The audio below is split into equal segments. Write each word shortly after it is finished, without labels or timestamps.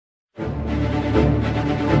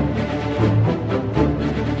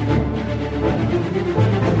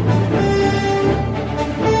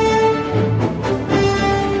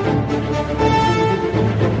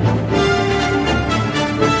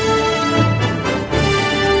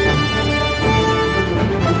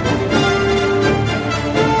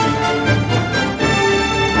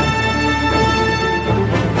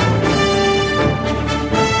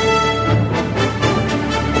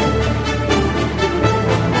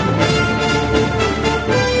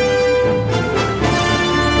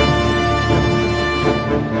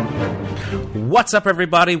What's up,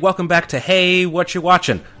 everybody? Welcome back to Hey, What You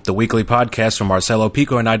Watchin', the weekly podcast where Marcelo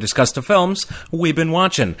Pico and I discuss the films we've been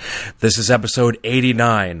watching. This is episode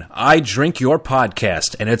 89, I Drink Your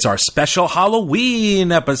Podcast, and it's our special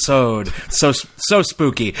Halloween episode. So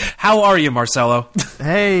spooky. How are you, Marcelo?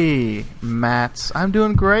 Hey, Matt. I'm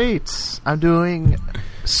doing great. I'm doing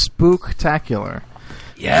spooktacular.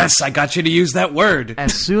 Yes, I got you to use that word.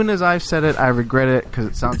 As soon as I've said it, I regret it because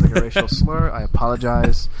it sounds like a racial slur. I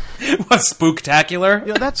apologize. What, spooktacular?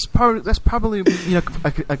 You know, that's probably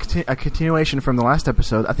a continuation from the last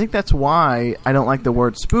episode. I think that's why I don't like the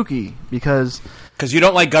word spooky, because you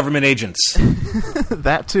don't like government agents.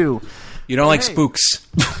 That too. You don't like spooks.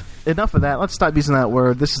 Enough of that. Let's stop using that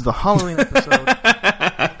word. This is the Halloween episode.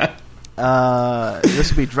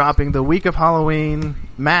 This will be dropping the week of Halloween.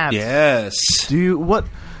 Matt, yes.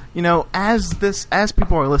 As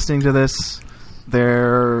people are listening to this,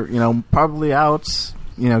 they're probably out,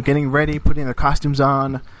 getting ready, putting their costumes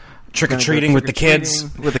on, trick-or-treating with the kids,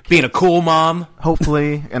 being a cool mom,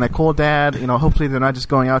 hopefully, and a cool dad. Hopefully they're not just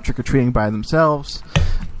going out trick-or-treating by themselves,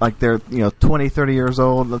 like they're 20, 30 years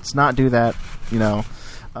old. Let's not do that.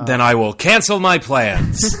 Then I will cancel my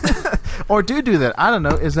plans. Or do that. I don't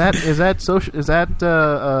know. Is that social? Is that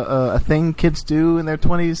a thing kids do in their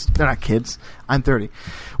 20s? They're not kids. I'm 30.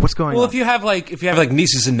 What's going on? Well, if you have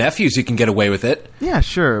nieces and nephews, you can get away with it. Yeah,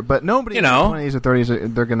 sure. But nobody in their 20s or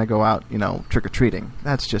 30s they're going to go out, trick or treating.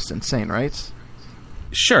 That's just insane, right?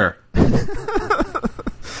 Sure. I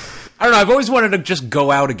don't know. I've always wanted to just go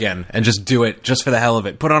out again and just do it just for the hell of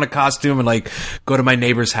it. Put on a costume and go to my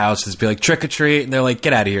neighbor's house and be like, trick or treat, and they're like,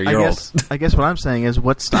 get out of here, you're old. I guess what I'm saying is,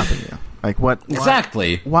 what's stopping you?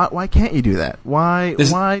 Exactly. Why can't you do that?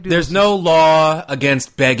 There's no law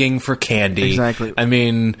against begging for candy. Exactly. I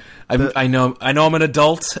mean, I know I'm an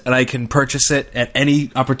adult and I can purchase it at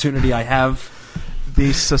any opportunity I have.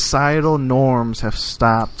 The societal norms have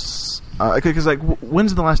stopped. Because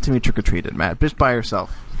when's the last time you trick or treated, Matt? Just by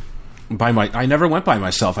yourself. I never went by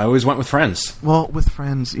myself. I always went with friends. Well, with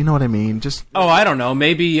friends, you know what I mean. I don't know.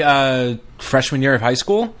 Maybe freshman year of high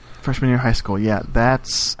school. Freshman year of high school, yeah. I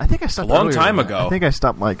think I stopped a long time ago. I think I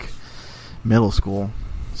stopped middle school.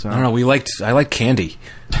 So I don't know. I like candy.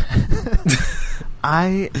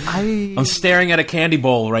 I'm staring at a candy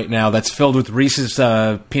bowl right now that's filled with Reese's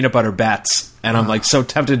peanut butter bats, and I'm so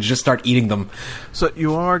tempted to just start eating them. So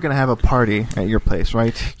you are going to have a party at your place,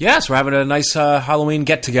 right? Yes, we're having a nice Halloween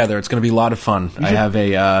get-together. It's going to be a lot of fun. I have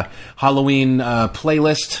a Halloween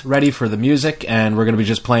playlist ready for the music, and we're going to be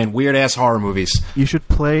just playing weird-ass horror movies. You should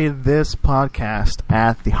play this podcast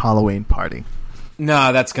at the Halloween party.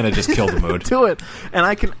 No, that's going to just kill the mood. Do it. And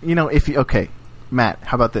I can, okay. Matt,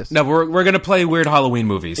 how about this? No, we're going to play weird Halloween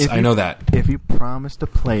movies. I know that. If you promise to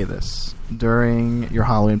play this during your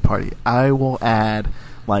Halloween party, I will add,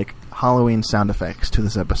 Halloween sound effects to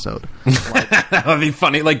this episode. That would be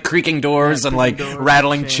funny, creaking doors and,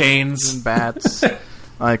 rattling chains. And bats.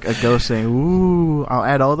 A ghost saying, ooh. I'll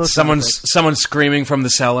add all those someone screaming from the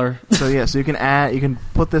cellar. So you can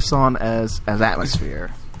put this on as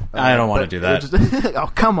atmosphere. I don't want to do that.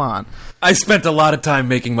 Oh, come on. I spent a lot of time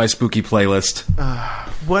making my spooky playlist.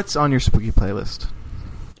 What's on your spooky playlist?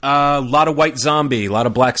 A lot of White Zombie, a lot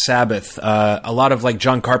of Black Sabbath, a lot of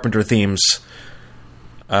John Carpenter themes,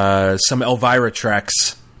 some Elvira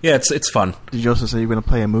tracks. Yeah, it's fun. Did you also say you're going to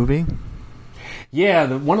play a movie?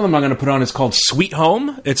 Yeah, one of them I'm going to put on is called Sweet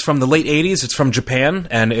Home. It's from the late 80s. It's from Japan,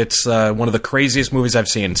 and it's one of the craziest movies I've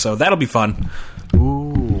seen. So that'll be fun.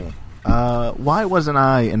 Ooh. Why wasn't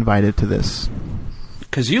I invited to this?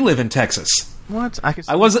 Because you live in Texas. What?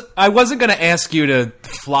 I wasn't going to ask you to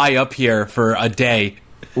fly up here for a day.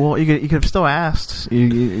 Well, you could have still asked.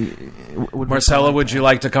 Marcella, would you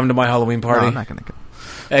like to come to my Halloween party? No, I'm not going to go.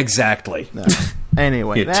 Exactly. No.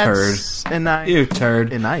 Anyway, you that's turd. Enough. You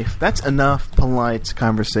turd. Enough. That's enough polite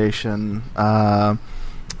conversation. What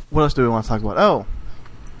else do we want to talk about?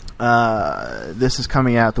 This is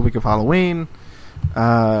coming out the week of Halloween.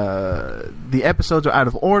 The episodes are out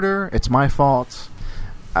of order. It's my fault.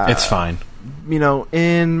 It's fine.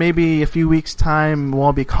 In maybe a few weeks' time, we'll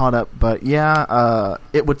all be caught up. But yeah,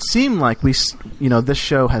 it would seem like this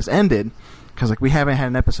show has ended because we haven't had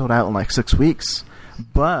an episode out in 6 weeks.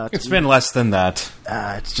 But it's been less than that.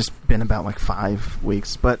 It's just been about 5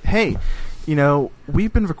 weeks. But hey,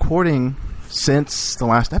 we've been recording since the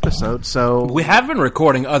last episode, so we have been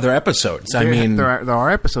recording other episodes. There are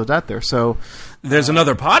episodes out there. So there's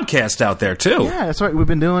another podcast out there too. Yeah, that's right. We've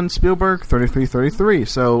been doing Spielberg 3333.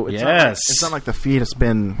 So it's not like the feed has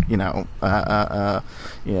been dried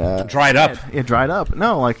up. It dried up.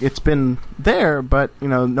 No, it's been there, but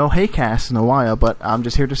no Haycast in a while. But I'm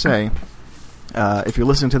just here to say, If you're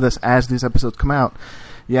listening to this as these episodes come out,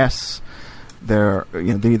 yes,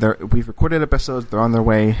 we've recorded episodes. They're on their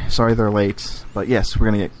way. Sorry they're late, but yes,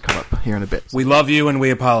 we're going to get caught up here in a bit. We love you and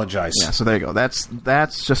we apologize. Yeah, so there you go.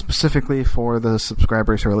 That's just specifically for the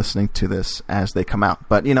subscribers who are listening to this as they come out.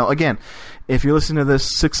 But, again, if you're listening to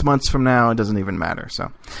this 6 months from now, it doesn't even matter.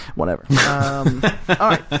 So, whatever. All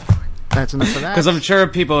right. That's enough of that. Because I'm sure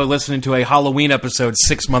people are listening to a Halloween episode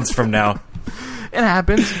 6 months from now. It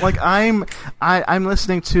happens. Like I'm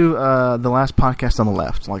listening to the last podcast on the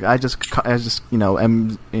left. Like I just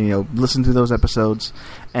am listen to those episodes,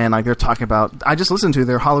 and like they're talking about. I just listened to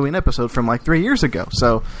their Halloween episode from like 3 years ago.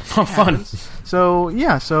 So fun. So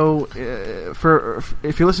yeah. So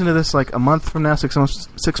if you listen to this like a month from now, 6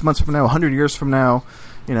 months from now, 100 years from now,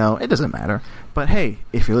 it doesn't matter. But hey,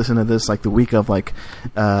 if you listen to this like the week of like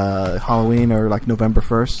Halloween or like November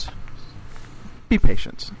 1st, be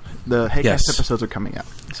patient. The Haycast episodes are coming out.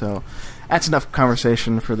 So that's enough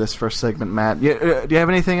conversation for this first segment, Matt. Do you have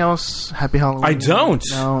anything else? Happy Halloween? I don't.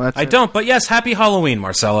 No, that's I don't. But yes, happy Halloween,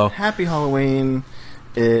 Marcelo. Happy Halloween.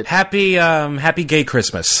 Happy gay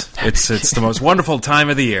Christmas. It's the most wonderful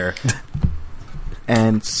time of the year.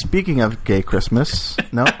 And speaking of gay Christmas,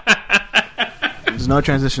 no. There's no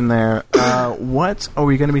transition there. What are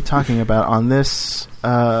we going to be talking about on this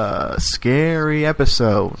scary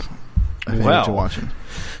episode? I think that you're watching.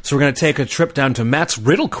 So we're going to take a trip down to Matt's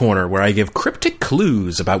Riddle Corner, where I give cryptic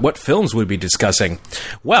clues about what films we'll be discussing.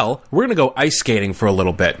 Well, we're going to go ice skating for a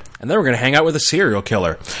little bit, and then we're going to hang out with a serial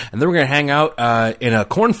killer, and then we're going to hang out in a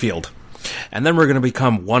cornfield, and then we're going to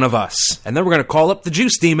become one of us, and then we're going to call up the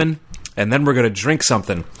juice demon, and then we're going to drink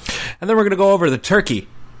something, and then we're going to go over the turkey,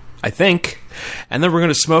 I think, and then we're going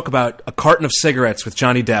to smoke about a carton of cigarettes with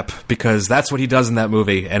Johnny Depp, because that's what he does in that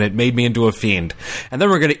movie, and it made me into a fiend. And then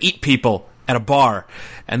we're going to eat people at a bar,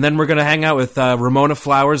 and then we're going to hang out with Ramona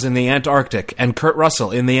Flowers in the Antarctic, and Kurt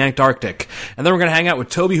Russell in the Antarctic, and then we're going to hang out with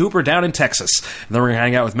Toby Hooper down in Texas, and then we're going to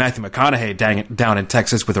hang out with Matthew McConaughey down in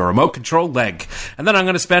Texas with a remote-controlled leg, and then I'm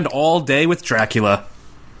going to spend all day with Dracula.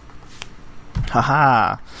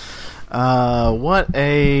 Haha.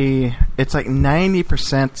 It's like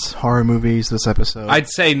 90% horror movies this episode. I'd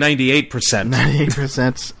say 98%.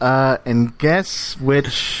 98%. And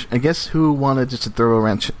guess who wanted just to throw a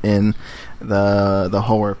wrench in the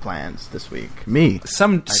horror plans this week? Me.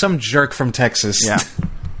 Some jerk from Texas. Yeah.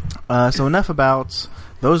 So enough about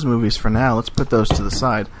those movies for now. Let's put those to the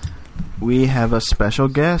side. We have a special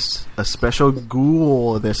guest, a special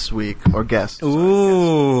ghoul this week, or guest.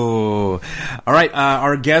 Ooh. All right,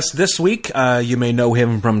 our guest this week, you may know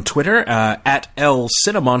him from Twitter, at L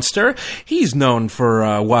Cinemonster. He's known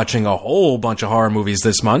for watching a whole bunch of horror movies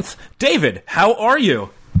this month. David, how are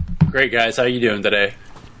you? Great, guys. How are you doing today?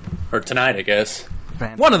 Or tonight, I guess.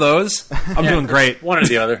 One of those. I'm doing great. One or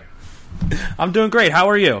the other. I'm doing great.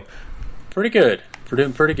 How are you? Pretty good. We're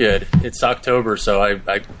doing pretty good. It's October, so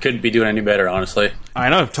I couldn't be doing any better, honestly. I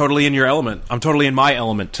know, totally in your element. I'm totally in my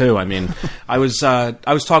element too. I mean, I was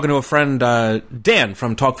talking to a friend, Dan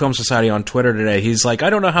from Talk Film Society on Twitter today. He's like, I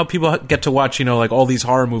don't know how people get to watch, like all these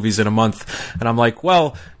horror movies in a month. And I'm like,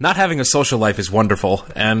 well, not having a social life is wonderful,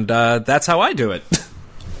 and that's how I do it.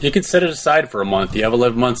 You can set it aside for a month. You have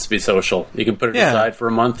 11 months to be social. You can put it aside for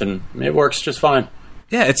a month, and it works just fine.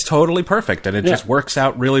 Yeah, it's totally perfect, and it just works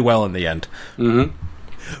out really well in the end. Mm-hmm.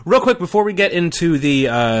 Real quick, before we get into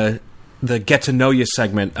the Get to Know You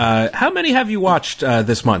segment, how many have you watched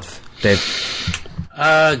this month, Dave?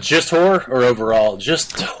 Just horror or overall?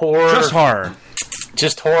 Just horror. Just horror.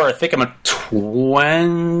 Just horror. I think I'm at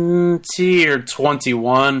 20 or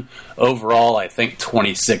 21. Overall, I think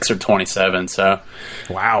 26 or 27. So,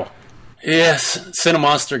 wow. Yes,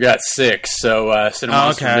 Cinemonster got 6, so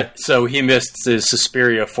Cinemonster, so he missed his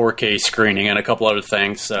Suspiria 4K screening and a couple other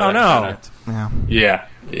things. So oh no! Yeah,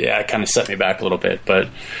 it kind of set me back a little bit, but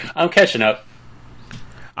I'm catching up.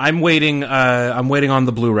 I'm waiting on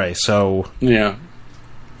the Blu-ray. So yeah,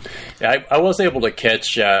 I was able to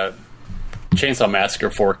catch Chainsaw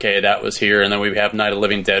Massacre 4K. That was here, and then we have Night of the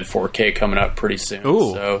Living Dead 4K coming up pretty soon.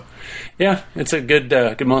 Ooh. So yeah, it's a good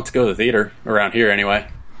month to go to the theater around here anyway.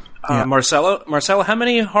 Marcelo, how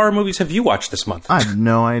many horror movies have you watched this month? I have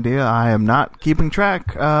no idea. I am not keeping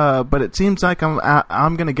track, but it seems like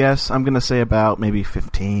I'm gonna guess. I'm gonna say about maybe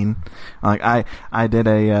 15. Like I did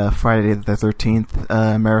a Friday the 13th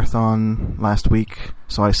marathon last week,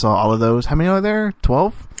 so I saw all of those. How many are there?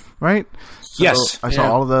 12, right? So yes, I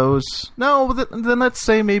saw all of those. No, then let's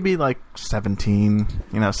say maybe like 17.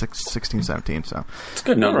 16, 17. So it's a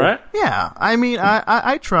good number, right? Yeah, I mean,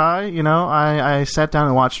 I try. I sat down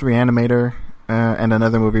and watched Reanimator and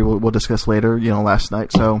another movie we'll discuss later. Last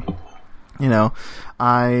night. So You know,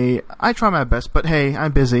 I try my best, but hey,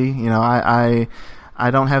 I'm busy. You know, I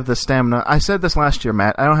don't have the stamina. I said this last year,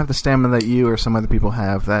 Matt. I don't have the stamina that you or some other people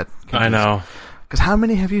have. I know. Because how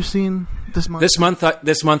many have you seen this month?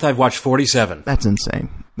 This month I've watched 47. That's insane.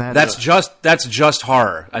 That's just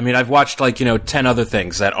horror. I mean, I've watched 10 other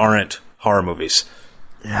things that aren't horror movies.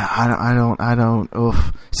 Yeah, I don't.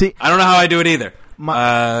 Oof. See, I don't know how I do it either.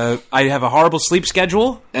 I have a horrible sleep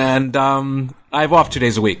schedule, and I have off 2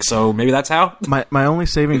 days a week, so maybe that's how. My only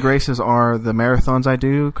saving graces are the marathons I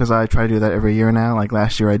do, because I try to do that every year now. Like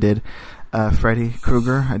last year I did Freddy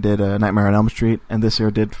Krueger, I did Nightmare on Elm Street, and this year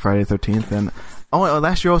I did Friday the 13th, and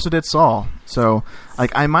last year I also did Saw. So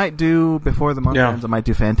I might do, before the month ends, I might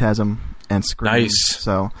do Phantasm and Scream. Nice.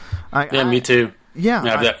 So me too. Yeah. I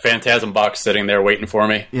have that Phantasm box sitting there waiting for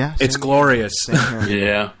me. Yeah. It's glorious.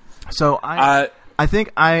 Yeah. So I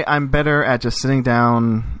think I'm better at just sitting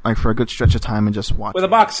down for a good stretch of time and just watching. With a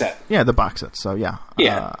box set. Yeah, the box set. So yeah.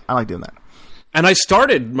 I like doing that. And I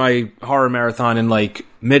started my horror marathon in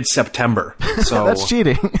mid-September. So that's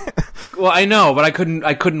cheating. Well, I know, but I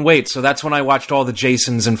couldn't wait. So that's when I watched all the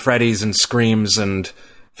Jasons and Freddys and Screams and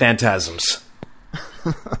Phantasms.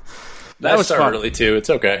 That was fun. Early too. It's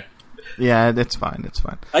okay. Yeah, it's fine. It's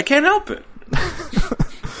fine. I can't help it.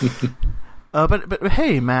 But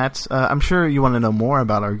hey, Matt, I'm sure you want to know more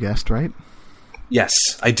about our guest, right? Yes,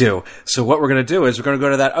 I do. So what we're going to do is we're going to go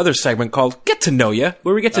to that other segment called Get to Know Ya,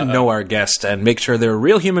 where we get to know our guest and make sure they're a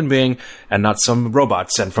real human being and not some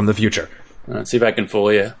robot sent from the future. Let's see if I can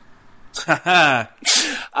fool you.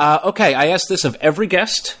 Okay, I asked this of every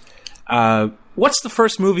guest. What's the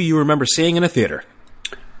first movie you remember seeing in a theater?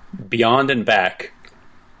 Beyond and Back.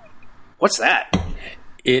 What's that?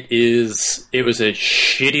 It was a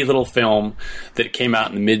shitty little film that came out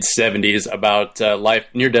in the mid-'70s about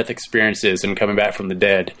near-death experiences and coming back from the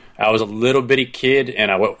dead. I was a little bitty kid,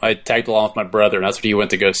 and I tagged along with my brother, and that's what he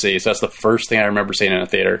went to go see. So that's the first thing I remember seeing in a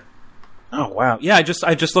theater. Oh, wow. Yeah, I just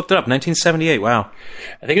looked it up. 1978, wow.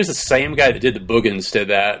 I think it was the same guy that did the Boogans did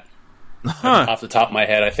that. Off the top of my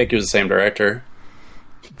head, I think it was the same director.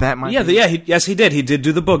 That might yes, he did. He did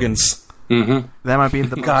do the Boogans. Mm-hmm. That might be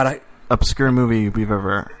the obscure movie we've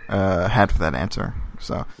ever had for that answer.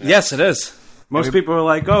 So yes, it is. Most people are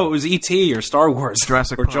like, "Oh, it was E.T. or Star Wars,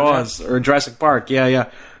 Jurassic or Park. Jaws, or Jurassic Park." Yeah.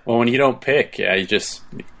 Well, when you don't pick,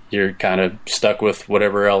 you're kind of stuck with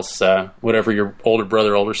whatever else, whatever your older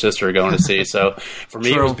brother, older sister are going to see. So for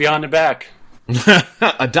me, It was Beyond and Back.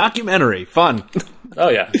 A documentary, fun. Oh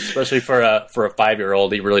yeah, especially for a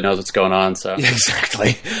 5-year-old, he really knows what's going on. So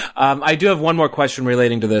exactly. I do have one more question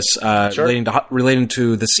relating to this, sure. relating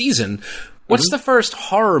to the season. What's the first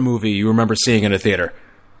horror movie you remember seeing in a theater?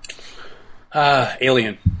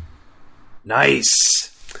 Alien. Nice.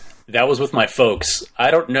 That was with my folks.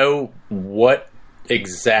 I don't know what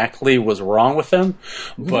exactly was wrong with them,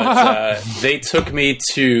 but they took me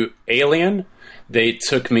to Alien. They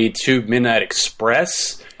took me to Midnight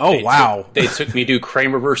Express. Wow! They took me to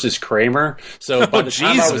Kramer versus Kramer. So by the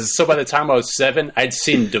time I was 7, I'd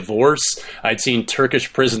seen Divorce, I'd seen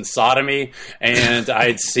Turkish Prison Sodomy, and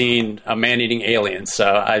I'd seen A Man-Eating Alien.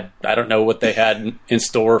 So I don't know what they had in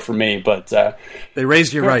store for me, but they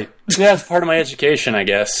raised you right. Yeah, it's part of my education, I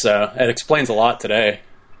guess. So it explains a lot today.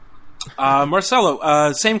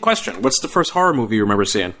 Marcelo, same question. What's the first horror movie you remember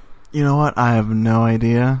seeing? You know what? I have no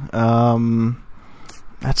idea.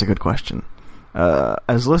 That's a good question.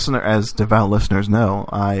 As devout listeners know,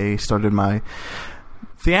 I started my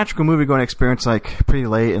theatrical movie-going experience pretty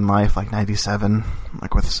late in life, 97,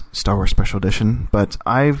 with Star Wars Special Edition. But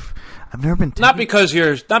I've never been not because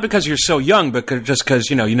you're so young, but just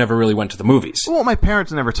because you never really went to the movies. Well, my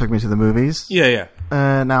parents never took me to the movies. Yeah.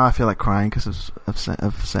 Now I feel like crying because of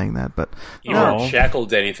saying that. But you weren't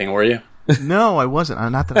shackled to anything, were you? No, I wasn't.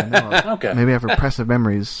 Not that I know of. Okay. Maybe I have repressive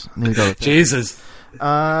memories. I need to go with Jesus.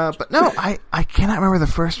 But no, I cannot remember the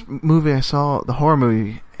first movie I saw, the horror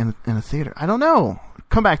movie in a theater. I don't know.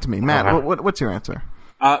 Come back to me, Matt. What's your answer?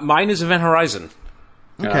 Mine is Event Horizon.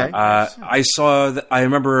 Okay. I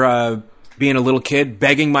remember being a little kid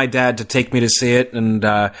begging my dad to take me to see it,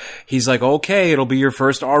 and he's like, "Okay, it'll be your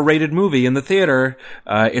first R-rated movie in the theater.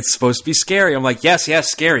 It's supposed to be scary." I'm like, "Yes,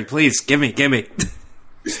 scary. Please, give me."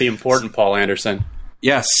 It's the important Paul Anderson.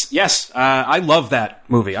 Yes. I love that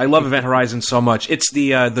movie. I love Event Horizon so much. It's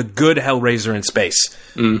the good Hellraiser in space,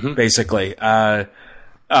 basically.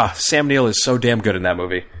 Sam Neill is so damn good in that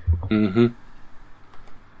movie. Mm-hmm.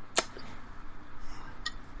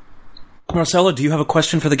 Marcelo, do you have a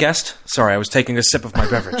question for the guest? Sorry, I was taking a sip of my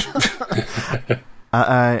beverage.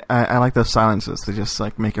 I like those silences. They just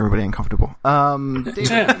make everybody uncomfortable.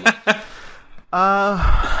 David,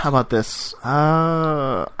 How about this?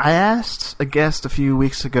 I asked a guest a few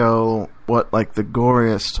weeks ago what like the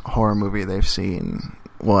goriest horror movie they've seen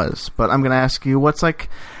was, but I'm gonna ask you what's like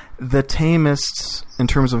the tamest in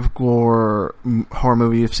terms of gore horror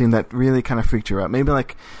movie you've seen that really kind of freaked you out.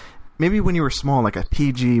 Maybe when you were small, like a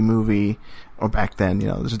PG movie, or back then,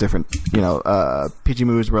 there's a different, PG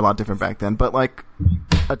movies were a lot different back then, but like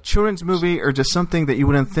a children's movie or just something that you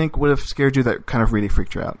wouldn't think would have scared you that kind of really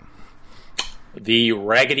freaked you out. The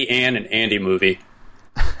Raggedy Ann and Andy movie.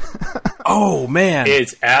 Oh, man.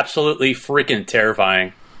 It's absolutely freaking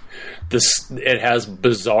terrifying. It has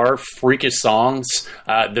bizarre, freakish songs.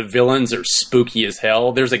 The villains are spooky as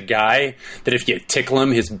hell. There's a guy that if you tickle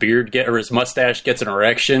him, his beard or his mustache gets an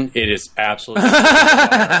erection. It is absolutely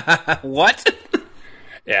What?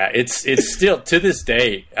 Yeah, it's still, to this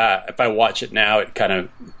day, if I watch it now, it kind of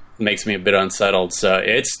makes me a bit unsettled. So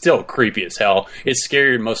it's still creepy as hell. It's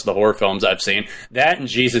scarier than most of the horror films I've seen. That and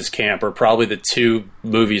Jesus Camp are probably the two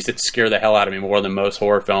movies that scare the hell out of me more than most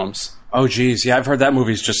horror films. Oh, geez. Yeah, I've heard that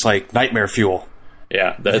movie's just like nightmare fuel.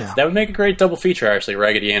 Yeah, that would make a great double feature, actually.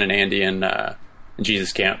 Raggedy Ann and Andy and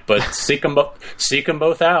Jesus Camp. But seek them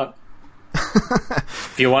both out.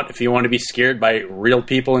 If you want to be scared by real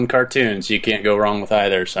people in cartoons, you can't go wrong with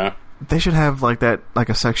either. So they should have like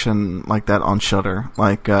a section like that on Shudder,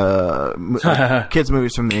 like kids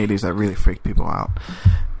movies from the 80s that really freaked people out.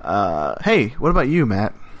 Hey, what about you,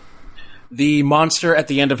 Matt? The monster at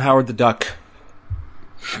the end of Howard the Duck.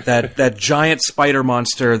 That giant spider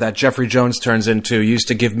monster that Jeffrey Jones turns into used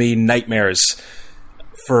to give me nightmares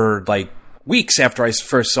for like weeks after I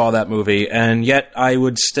first saw that movie, and yet I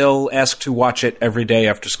would still ask to watch it every day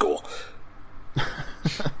after school.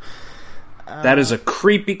 That is a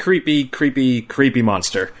creepy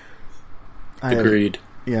monster. Agreed.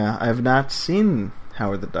 I have not seen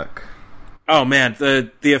Howard the Duck. Oh man,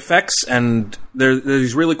 the effects, and there's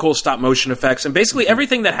these really cool stop motion effects, and basically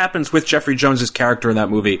everything that happens with Jeffrey Jones's character in that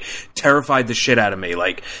movie terrified the shit out of me.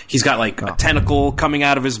 Like he's got like a tentacle coming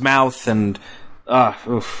out of his mouth, and no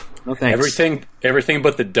thanks. Everything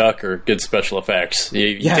but the duck are good special effects.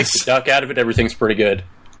 You take the duck out of it, everything's pretty good.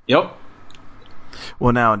 Yep.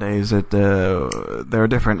 Well, nowadays there are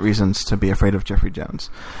different reasons to be afraid of Jeffrey Jones,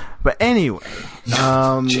 but anyway,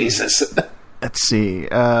 Jesus. Let's see.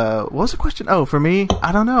 What was the question? Oh, for me,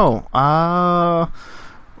 I don't know.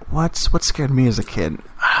 What scared me as a kid?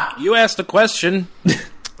 You asked a question.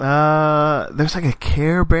 There's like a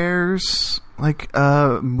Care Bears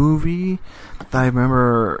movie that I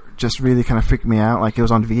remember just really kind of freaked me out. Like it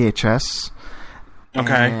was on VHS.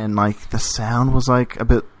 Okay. And like the sound was like a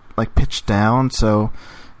bit like pitched down. So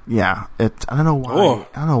yeah, I don't know why. Oh.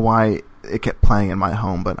 I don't know why it kept playing in my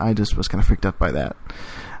home, but I just was kind of freaked out by that.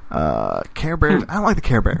 Care Bears. I don't like the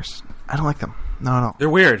Care Bears. I don't like them. No. They're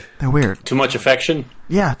weird. Too much affection?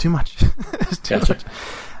 Yeah, too much. It's too much.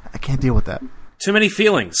 I can't deal with that. Too many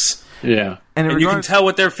feelings. Yeah. And you can tell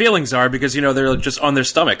what their feelings are because, they're just on their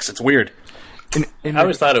stomachs. It's weird. I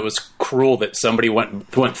always thought it was cruel that somebody went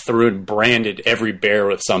through and branded every bear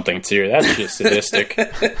with something, too. That's just sadistic.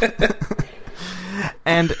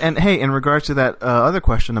 And hey, in regards to that other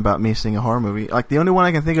question about me seeing a horror movie, like the only one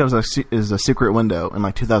I can think of is A Secret Window in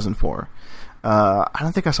like 2004. I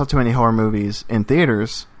don't think I saw too many horror movies in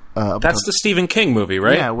theaters. That's the Stephen King movie,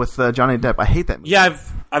 right? Yeah, with Johnny Depp. I hate that movie. Yeah,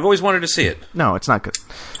 I've always wanted to see it. No, it's not good.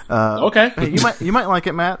 Okay, hey, you might like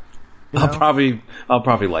it, Matt. I'll probably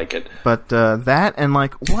like it. But that and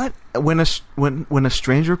like what when a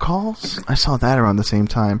stranger calls, I saw that around the same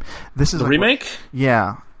time. This is the like, remake.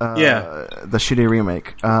 Yeah. The shitty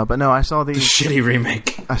remake. But no, I saw these. The shitty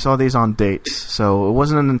remake. I saw these on dates, so it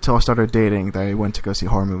wasn't until I started dating that I went to go see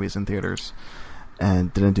horror movies in theaters,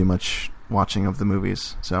 and didn't do much watching of the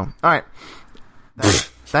movies. So, all right,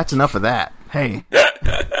 that's enough of that. Hey, do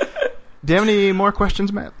you have any more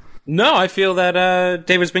questions, Matt? No, I feel that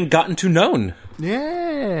David's been gotten to known.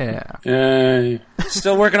 Yeah.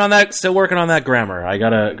 Still working on that grammar. I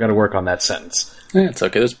gotta work on that sentence. It's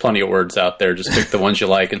okay. There's plenty of words out there. Just pick the ones you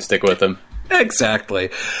like and stick with them. Exactly.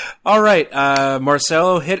 All right,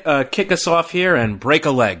 Marcelo, kick us off here and break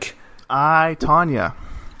a leg. Tanya.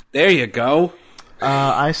 There you go.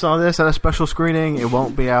 I saw this at a special screening. It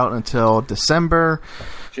won't be out until December.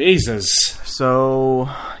 Jesus. So,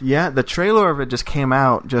 yeah, the trailer of it just came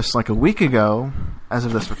out just like a week ago as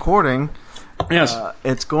of this recording. Yes.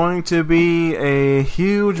 It's going to be a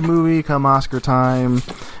huge movie come Oscar time.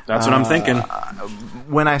 That's what I'm thinking.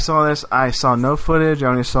 When I saw this, I saw no footage. I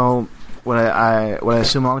only saw what I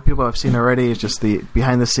assume a lot of people have seen already is just the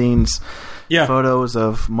behind-the-scenes photos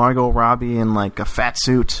of Margot Robbie in like a fat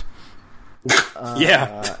suit.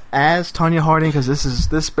 Yeah. As Tanya Harding, because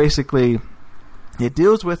this basically It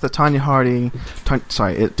deals with the Tonya Harding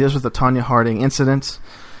incident.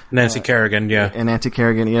 Nancy Kerrigan, yeah. And Nancy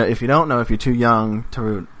Kerrigan, if you don't know, if you're too young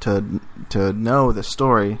to know the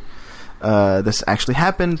story, this actually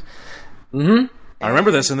happened. Mm-hmm. I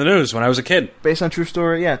remember this in the news when I was a kid. Based on true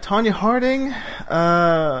story, yeah. Tonya Harding,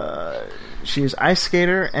 she's ice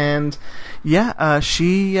skater, and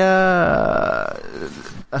she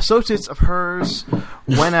associates of hers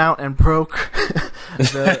went out and broke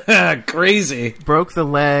broke the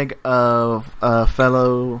leg of a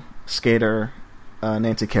fellow skater,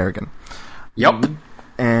 Nancy Kerrigan. Yep.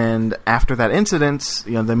 And after that incident,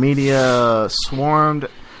 the media swarmed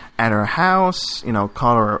at her house,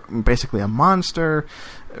 called her basically a monster,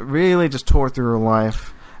 really just tore through her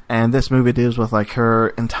life. And this movie deals with like her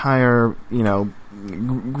entire,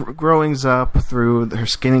 growings up through her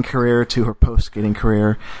skating career to her post-skating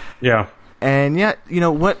career. Yeah. And yet,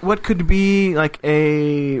 what could be like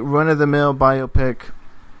a run-of-the-mill biopic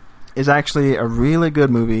is actually a really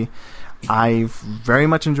good movie. I very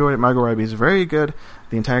much enjoyed it. Margot Robbie is very good.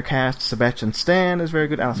 The entire cast, Sebastian Stan is very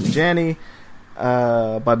good. Allison Janney.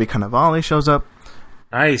 Bobby Cannavale shows up.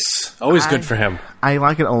 Nice. Always good for him. I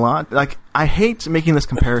like it a lot. Like, I hate making this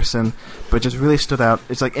comparison, but it just really stood out.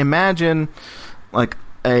 It's like, imagine like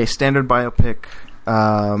a standard biopic.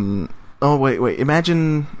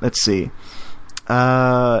 Imagine, let's see.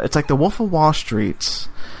 It's like The Wolf of Wall Street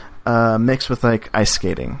mixed with like ice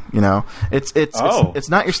skating. It's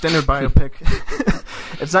not your standard biopic.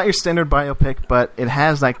 It's not your standard biopic, but it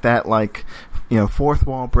has like that fourth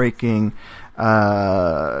wall breaking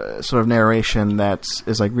sort of narration that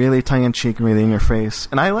is like really tongue-in-cheek and really in your face,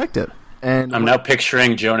 and I liked it. And I'm now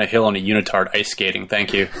picturing Jonah Hill on a unitard ice skating.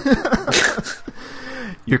 Thank you.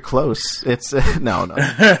 You're close. It's no.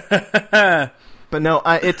 But no,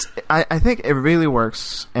 I think it really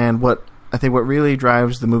works, and what really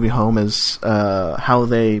drives the movie home is how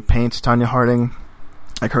they paint Tonya Harding,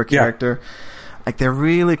 like her character. Yeah. Like, they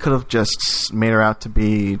really could have just made her out to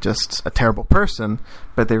be just a terrible person,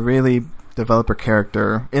 but they really develop her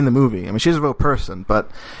character in the movie. I mean, she's a real person, but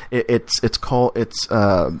they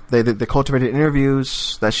cultivated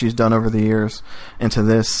interviews that she's done over the years into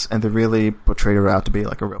this, and they really portrayed her out to be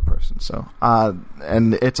like a real person. So,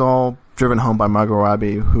 and it's all driven home by Margot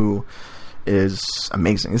Robbie, who is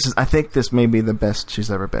amazing. I think this may be the best she's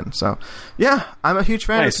ever been. So, yeah, I'm a huge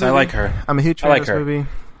fan of this movie. I like her. I'm a huge fan of this movie.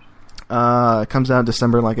 It comes out in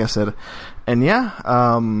December, like I said, and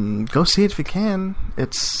go see it if you can.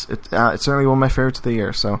 It's certainly one of my favorites of the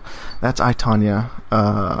year. So that's I, Tonya.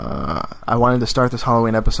 I wanted to start this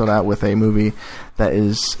Halloween episode out with a movie that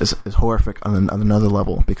is horrific on another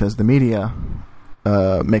level, because the media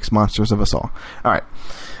makes monsters of us all. All right.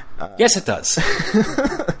 Yes, it does.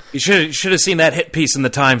 You should have seen that hit piece in the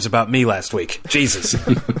Times about me last week. Jesus.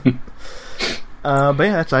 But yeah,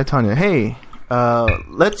 that's I, Tonya. Hey.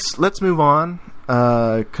 Let's move on,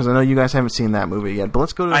 because I know you guys haven't seen that movie yet. But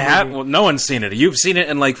let's go to. Well, no one's seen it. You've seen it,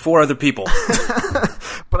 and like 4 other people.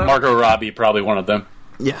 But Margot Robbie, probably one of them.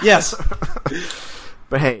 Yeah. Yes.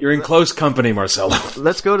 But hey, you're in close company, Marcelo.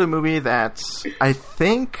 Let's go to a movie that I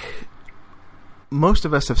think most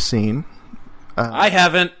of us have seen. I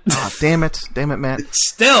haven't. Damn it, Matt.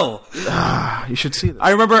 Still, you should see this.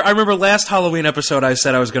 I remember last Halloween episode I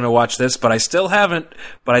said I was going to watch this, but I still haven't.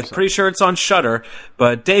 But I'm pretty sure it's on Shudder.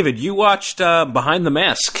 But David, you watched Behind the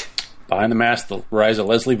Mask. Behind the Mask: The Rise of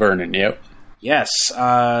Leslie Vernon. Yep. Yes.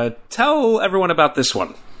 Tell everyone about this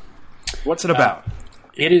one. What's it about?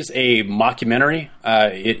 It is a mockumentary.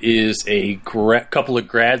 It is a couple of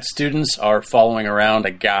grad students are following around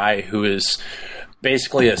a guy who is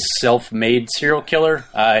basically a self-made serial killer.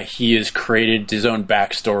 He has created his own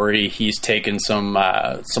backstory. He's taken some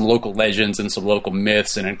local legends and some local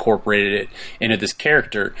myths and incorporated it into this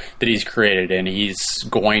character that he's created. And he's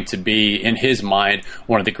going to be, in his mind,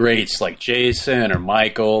 one of the greats, like Jason or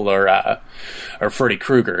Michael or Freddy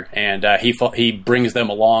Krueger. And he brings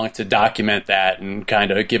them along to document that and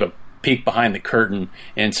kind of give a peek behind the curtain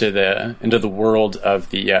into the world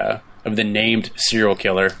of the named serial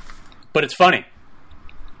killer. But it's funny.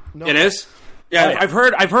 No. It is? Yeah, I've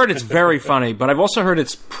heard it's very funny, but I've also heard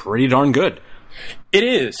it's pretty darn good. It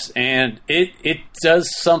is, and it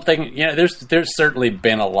does something. There's certainly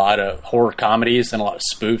been a lot of horror comedies and a lot of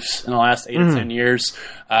spoofs in the last 8 or 10 years.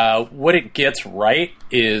 What it gets right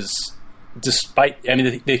is, despite,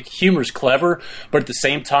 the humor's clever, but at the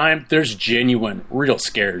same time, there's genuine, real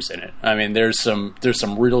scares in it. I mean, there's some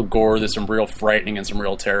real gore, there's some real frightening and some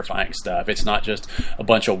real terrifying stuff. It's not just a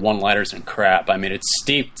bunch of one-liners and crap. I mean, it's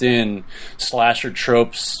steeped in slasher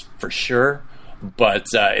tropes for sure, but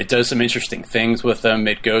it does some interesting things with them.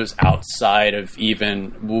 It goes outside of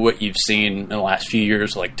even what you've seen in the last few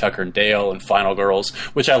years, like Tucker and Dale and Final Girls,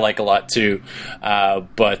 which I like a lot too.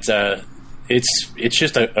 But it's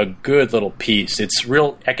just a good little piece. It's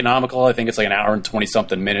real economical. I think it's like an hour and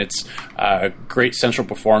 20-something minutes. Great central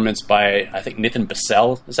performance by, I think, Nathan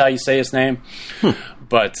Bassell is how you say his name.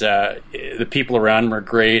 But the people around him are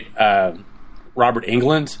great. Robert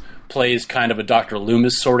Englund plays kind of a Dr.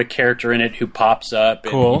 Loomis sort of character in it who pops up,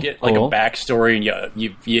 and you get like a backstory, and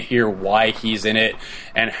you hear why he's in it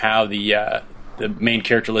and how the main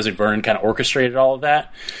character Lizzie Vernon kind of orchestrated all of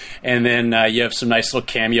that. And then you have some nice little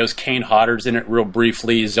cameos. Kane Hodder's in it real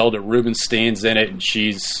briefly. Zelda Rubinstein's in it, and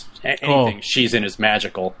she's anything she's in is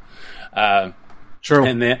magical. True.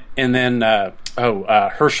 And then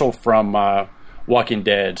Herschel from Walking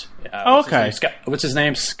Dead. What's his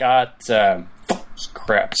name? Scott.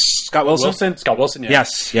 Scott Wilson? Scott Wilson, yeah.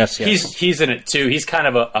 Yes. He's in it, too. He's kind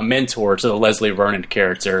of a mentor to the Leslie Vernon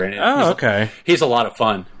character. And he's a lot of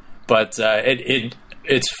fun. But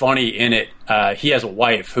it's funny in it. He has a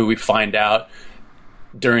wife who we find out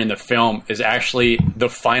during the film is actually the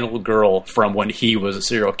final girl from when he was a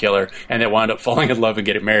serial killer, and they wound up falling in love and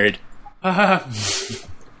getting married. But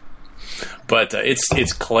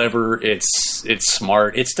it's clever. It's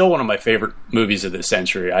smart. It's still one of my favorite movies of this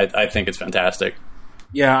century. I think it's fantastic.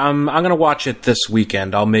 Yeah, I'm gonna watch it this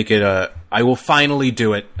weekend. I'll make it I will finally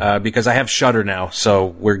do it because I have Shudder now, so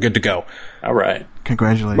we're good to go. All right.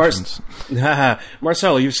 Congratulations.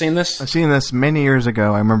 Marcelo, you've seen this? I've seen this many years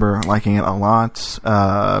ago. I remember liking it a lot.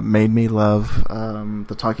 Made me love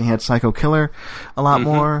the Talking Head Psycho Killer a lot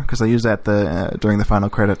more because I used that during the final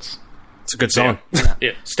credits. It's a good song.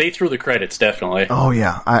 Yeah. Stay through the credits, definitely. Oh,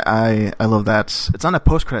 yeah. I love that. It's not a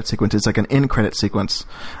post-credit sequence. It's like an in-credit sequence.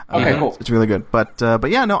 Okay, cool. It's really good. But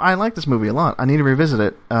yeah, no, I like this movie a lot. I need to revisit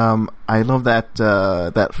it. I love that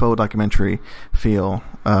faux documentary feel.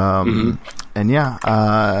 And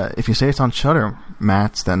yeah, if you say it's on Shudder,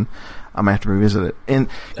 Matt, then I might have to revisit it. And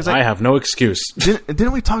I have no excuse.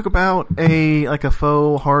 Didn't we talk about a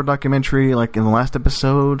faux horror documentary like in the last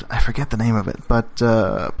episode? I forget the name of it, but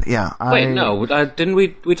yeah. No, didn't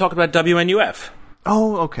we talk about WNUF?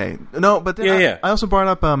 Oh, okay. No, but then I also brought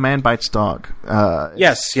up Man Bites Dog.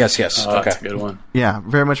 Yes. Oh, that's a good one. Yeah,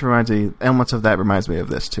 very much reminds me. Elements of that reminds me of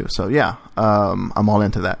this too. So yeah, I'm all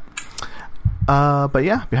into that. But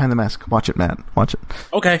yeah, Behind the Mask. Watch it, Matt. Watch it.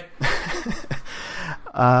 Okay.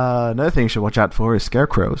 Another thing you should watch out for is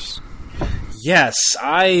Scarecrows. Yes,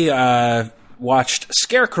 I watched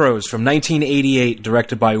Scarecrows from 1988,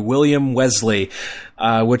 directed by William Wesley,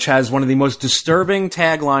 which has one of the most disturbing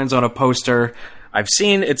taglines on a poster I've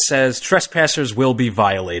seen. It says, "Trespassers will be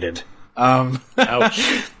violated."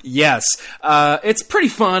 Ouch. Yes. It's pretty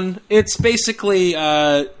fun. It's basically...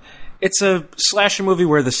 it's a slasher movie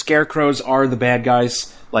where the Scarecrows are the bad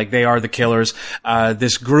guys. Like, they are the killers.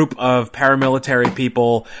 This group of paramilitary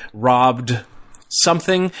people robbed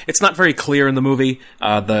something. It's not very clear in the movie.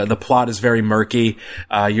 The plot is very murky.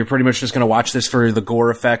 You're pretty much just going to watch this for the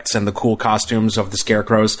gore effects and the cool costumes of the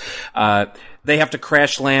Scarecrows. They have to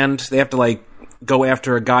crash land. They have to, like, go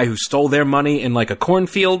after a guy who stole their money in, like, a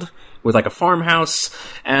cornfield with, like, a farmhouse.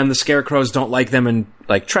 And the Scarecrows don't like them and,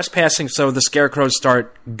 like, trespassing. So the Scarecrows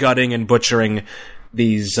start gutting and butchering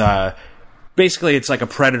these... basically, it's like a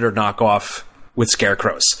Predator knockoff with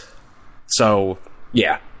Scarecrows. So,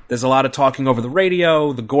 yeah. There's a lot of talking over the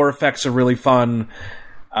radio. The gore effects are really fun.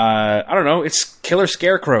 I don't know. It's killer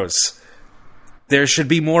Scarecrows. There should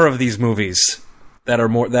be more of these movies that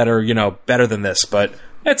are, you know, better than this, but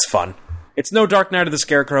it's fun. It's no Dark Knight of the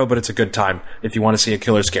Scarecrow, but it's a good time if you want to see a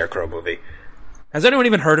killer Scarecrow movie. Has anyone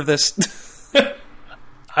even heard of this?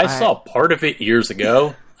 I saw part of it years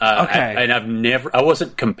ago. Okay. I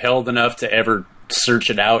wasn't compelled enough to ever search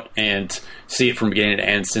it out and see it from beginning to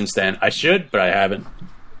end since then. I should, but I haven't.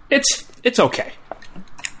 It's okay.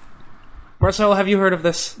 Marcelo, have you heard of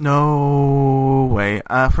this? No way.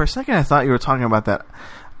 For a second, I thought you were talking about that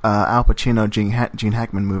Al Pacino Gene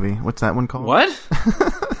Hackman movie. What's that one called? What?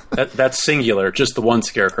 That's singular, just the one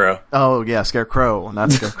Scarecrow. Oh, yeah, Scarecrow,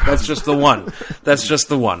 not Scarecrow. That's just the one. That's just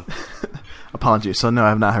the one. Apologies. So, no, I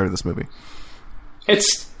have not heard of this movie.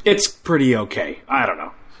 It's pretty okay. I don't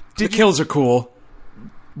know. The kills are cool.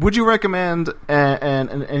 Would you recommend,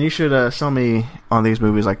 and you should sell me on these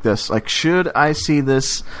movies like this, like, should I see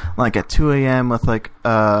this, like, at 2 a.m. with, like,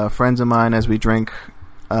 friends of mine as we drink...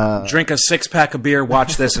 drink a 6-pack of beer,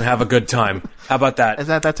 watch this, and have a good time. How about that? Is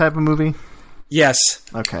that type of movie? Yes.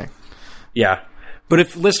 Okay. Yeah. But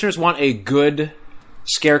if listeners want a good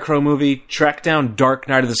Scarecrow movie, track down Dark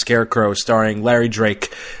Knight of the Scarecrow starring Larry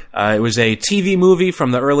Drake. It was a TV movie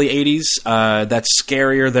from the early 80s that's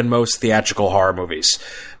scarier than most theatrical horror movies.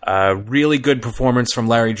 Really good performance from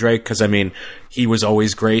Larry Drake, because, I mean, he was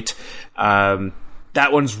always great.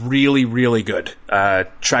 That one's really, really good.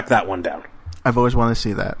 Track that one down. I've always wanted to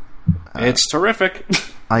see that. It's terrific.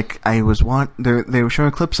 Like, they were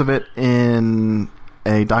showing clips of it in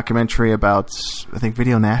a documentary about, I think,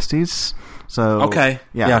 Video Nasties. So okay,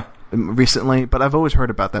 yeah. Recently, but I've always heard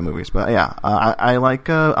about that movie. But yeah, I like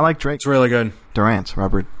Drake. It's really good. Durant,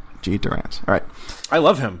 Robert G. Durant. All right, I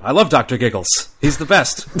love him. I love Dr. Giggles. He's the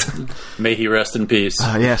best. May he rest in peace.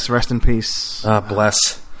 Yes, rest in peace.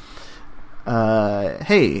 Bless.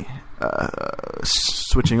 Hey,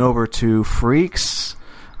 switching over to Freaks.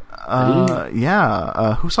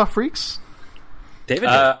 Who saw Freaks? David.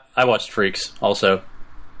 I watched Freaks also.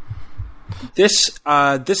 This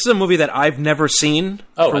is a movie that I've never seen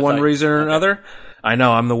for one reason or another. I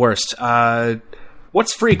know, I'm the worst.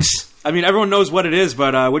 What's Freaks? I mean, everyone knows what it is,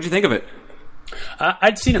 but what'd you think of it?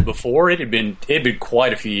 I'd seen it before. It had been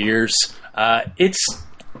quite a few years.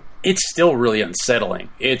 It's still really unsettling.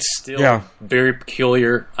 It's still very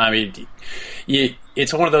peculiar. I mean,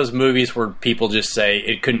 it's one of those movies where people just say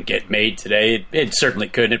it couldn't get made today. It certainly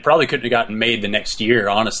couldn't. It probably couldn't have gotten made the next year,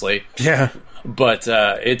 honestly. Yeah. But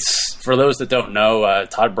it's, for those that don't know,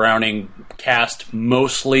 Todd Browning cast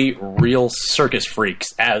mostly real circus freaks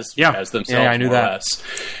as themselves, I knew more or that. less.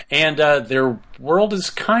 And their world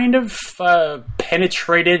is kind of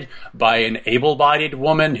penetrated by an able-bodied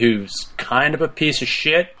woman who's kind of a piece of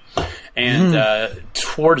shit. And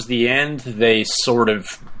towards the end, they sort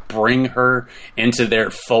of bring her into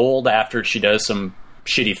their fold after she does some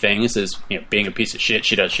shitty things. As being a piece of shit,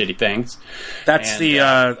 she does shitty things. That's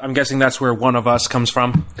I'm guessing that's where One of Us comes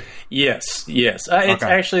from. Yes. It's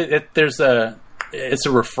actually there's a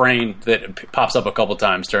refrain that pops up a couple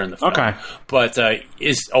times during the film. Okay, but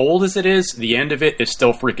as old as it is, the end of it is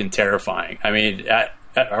still freaking terrifying. I mean,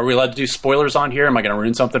 are we allowed to do spoilers on here? Am I going to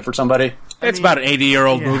ruin something for somebody? It's about an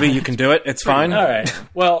 80-year-old movie. You can do it. It's fine. All right.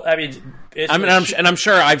 Well, I mean, I'm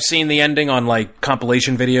sure I've seen the ending on like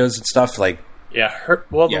compilation videos and stuff. Like, yeah.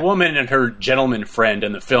 The woman and her gentleman friend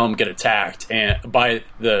in the film get attacked by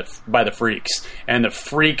the freaks, and the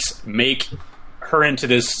freaks make her into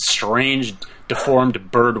this strange, deformed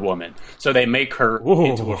bird woman. So they make her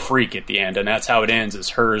into a freak at the end, and that's how it ends. Is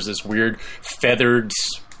her as this weird feathered,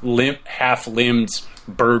 half-limbed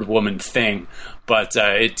bird woman thing. But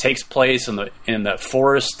it takes place in the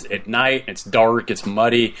forest at night. It's dark. It's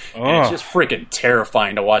muddy. And it's just freaking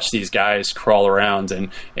terrifying to watch these guys crawl around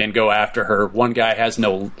and go after her. One guy has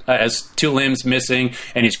 2 limbs missing,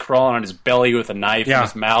 and he's crawling on his belly with a knife in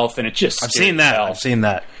his mouth. And it just I've seen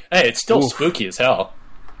that. Hey, it's still spooky as hell.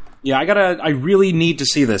 Yeah, I really need to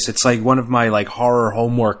see this. It's like one of my like horror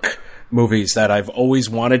homework movies that I've always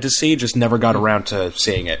wanted to see, just never got around to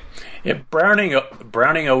seeing it. Yeah,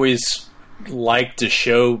 Browning always liked to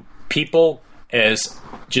show people as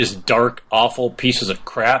just dark, awful pieces of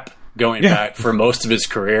crap going back for most of his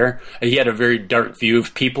career. He had a very dark view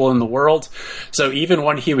of people in the world. So even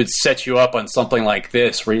when he would set you up on something like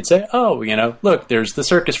this, where he'd say, look, there's the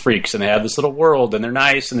circus freaks, and they have this little world, and they're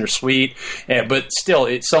nice, and they're sweet. But still,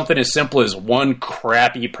 it's something as simple as one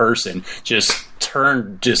crappy person just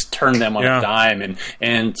turn them on a dime.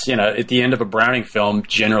 And at the end of a Browning film,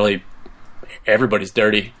 generally, everybody's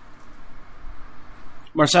dirty.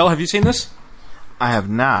 Marcel, have you seen this? I have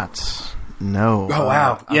not. No. Oh,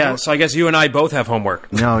 wow. Yeah, so I guess you and I both have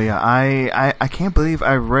homework. No, yeah. I can't believe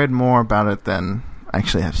I've read more about it than I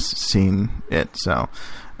actually have seen it. So,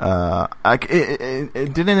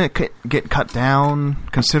 didn't it get cut down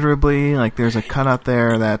considerably? Like, there's a cut out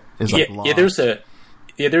there that is like lost.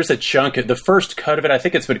 There's a chunk. The first cut of it, I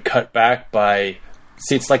think it's been cut back by,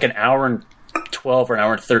 it's like an hour and 12 or an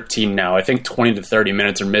hour and 13 now. I think 20 to 30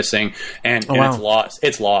 minutes are missing, and it's lost.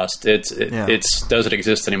 It's lost. It doesn't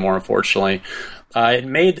exist anymore, unfortunately.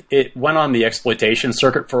 It went on the exploitation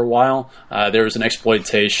circuit for a while. There was an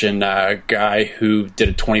exploitation guy who did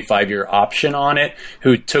a 25-year option on it,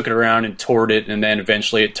 who took it around and toured it, and then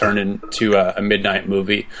eventually it turned into a midnight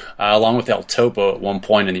movie, along with El Topo at one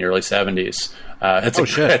point in the early 70s.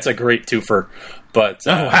 That's a great twofer. But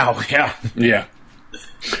yeah.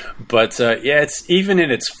 But it's even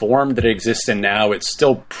in its form that it exists in now, it's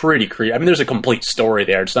still pretty creepy. I mean, there's a complete story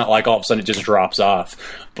there. It's not like all of a sudden it just drops off.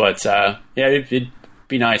 But it'd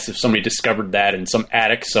be nice if somebody discovered that in some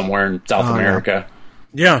attic somewhere in South America.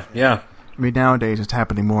 Yeah. I mean, nowadays it's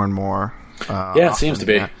happening more and more. It seems to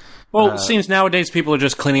be. Well, it seems nowadays people are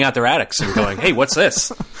just cleaning out their attics and going, "Hey, what's this?"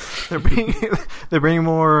 they're being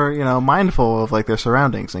more, mindful of like their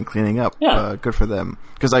surroundings and cleaning up. Yeah. Good for them,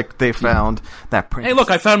 because like they found that print. Hey, look,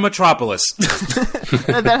 I found Metropolis.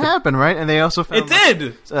 that happened, right? And they also found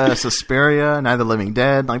It did. Suspiria, Night of the Living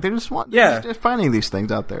Dead. Like they're just finding these things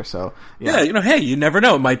out there. So Yeah, hey, you never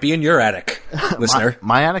know. It might be in your attic, listener.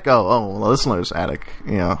 my attic. Oh, the listener's attic.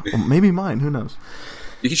 Maybe mine. Who knows?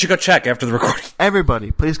 You should go check after the recording.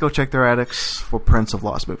 Everybody, please go check their attics for prints of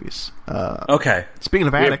lost movies. Okay. Speaking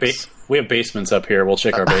of attics, We have basements up here. We'll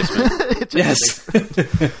check our basement. Yes.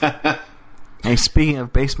 Hey, speaking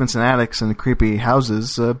of basements and attics and creepy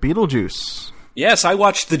houses, Beetlejuice. Yes, I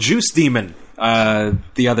watched The Juice Demon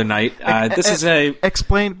the other night.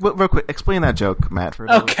 Explain real quick. Explain that joke, Matt.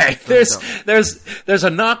 Okay, there's a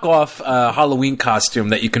knockoff Halloween costume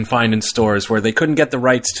that you can find in stores where they couldn't get the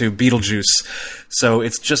rights to Beetlejuice, so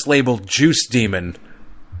it's just labeled Juice Demon.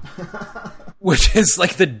 Which is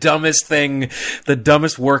like the dumbest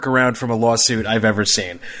workaround from a lawsuit I've ever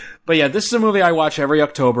seen. But yeah, this is a movie I watch every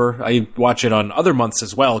October. I watch it on other months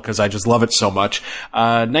as well because I just love it so much.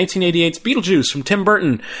 1988's Beetlejuice from Tim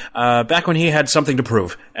Burton, back when he had something to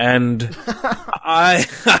prove. And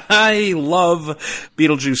I love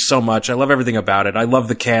Beetlejuice so much. I love everything about it. I love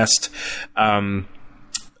the cast.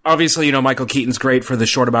 Obviously, Michael Keaton's great for the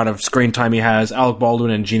short amount of screen time he has. Alec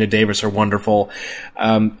Baldwin and Gina Davis are wonderful.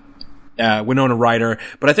 Winona Ryder.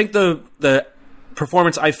 But I think the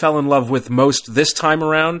performance I fell in love with most this time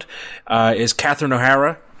around is Catherine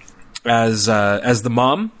O'Hara as the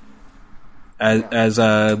mom, as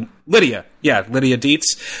Lydia. Yeah, Lydia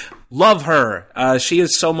Dietz. Love her. She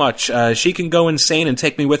is so much. She can go insane and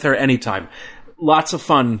take me with her anytime. Lots of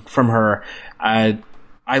fun from her. I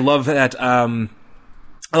love that.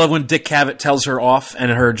 I love when Dick Cavett tells her off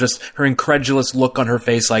and her incredulous look on her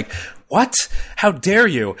face, like, what? How dare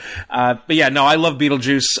you? But yeah, no, I love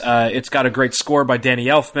Beetlejuice. It's got a great score by Danny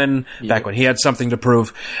Elfman, back when he had something to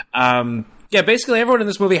prove. Yeah, basically everyone in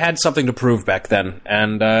this movie had something to prove back then,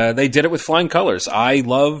 and they did it with flying colors. I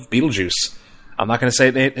love Beetlejuice. I'm not going to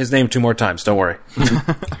say his name 2 more times, don't worry.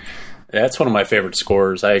 That's one of my favorite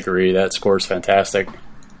scores. I agree. That score is fantastic.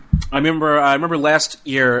 I remember last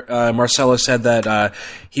year, Marcelo said that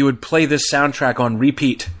he would play this soundtrack on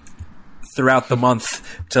repeat throughout the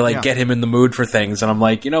month to get him in the mood for things, and I'm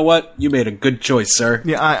like, you know what? You made a good choice, sir.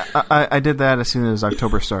 Yeah, I did that as soon as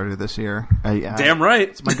October started this year. Damn right.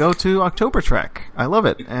 It's my go-to October track. I love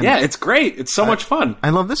it. And yeah, it's great. It's so much fun. I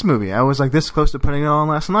love this movie. I was like this close to putting it on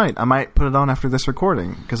last night. I might put it on after this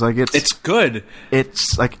recording because it's good.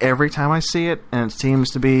 It's like every time I see it, and it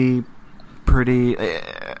seems to be pretty.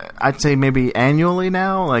 I'd say maybe annually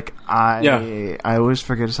now. Like I always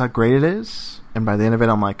forget just how great it is. And by the end of it,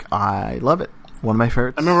 I'm like, I love it. One of my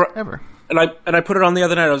favorites ever. And I put it on the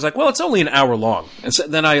other night. I was like, well, it's only an hour long. And so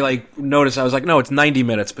then I noticed, I was like, no, it's 90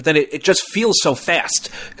 minutes. But then it just feels so fast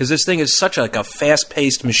because this thing is such a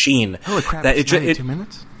fast-paced machine. Holy crap! That it's 92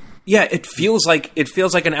 minutes. Yeah, it feels like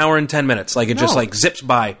an hour and 10 minutes. Like it just zips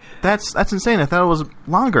by. That's insane. I thought it was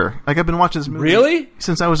longer. Like I've been watching this movie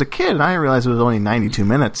since I was a kid, and I didn't realize it was only 92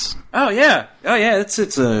 minutes. Oh yeah. It's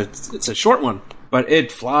a short one. But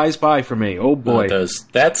it flies by for me. Oh, boy. It does.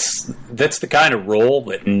 That's the kind of role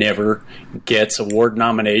that never gets award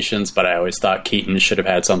nominations, but I always thought Keaton should have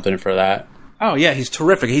had something for that. Oh, yeah, he's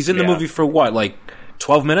terrific. He's in the movie for what,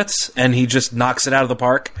 12 minutes? And he just knocks it out of the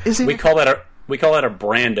park? We call that a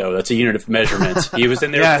Brando. That's a unit of measurement. He was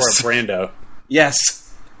in there for a Brando.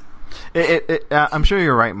 Yes. I'm sure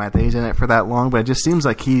you're right, Matt, that he's in it for that long, but it just seems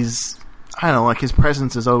like he's... I don't know, like his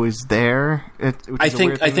presence is always there. I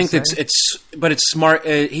think it's smart.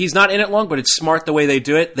 He's not in it long, but it's smart the way they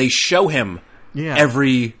do it. They show him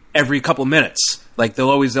every couple minutes. Like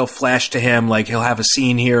they'll flash to him. Like he'll have a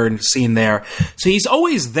scene here and a scene there. So he's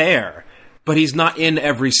always there, but he's not in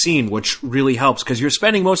every scene, which really helps because you're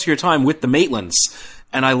spending most of your time with the Maitlands,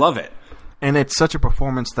 and I love it. And it's such a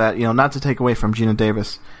performance that not to take away from Gina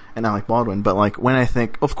Davis and Alec Baldwin, but like when I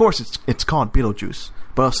think, of course, it's called Beetlejuice,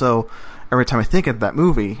 but also. Every time I think of that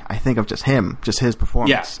movie, I think of just him, just his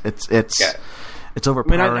performance. Yeah. It's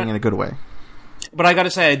overpowering in a good way. But I got to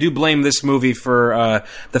say, I do blame this movie for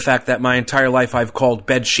the fact that my entire life I've called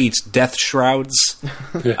bed sheets death shrouds.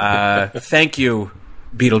 Thank you,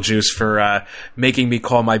 Beetlejuice, for making me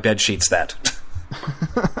call my bed sheets that.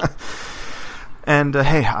 And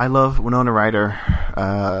hey, I love Winona Ryder.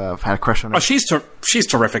 I've had a crush on her. Oh, she's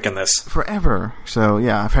terrific in this forever. So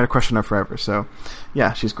yeah, I've had a crush on her forever. So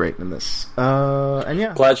yeah, she's great in this. And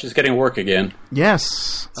yeah, glad she's getting work again.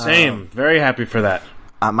 Yes, same. Very happy for that.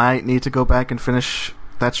 I might need to go back and finish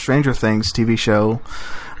that Stranger Things TV show.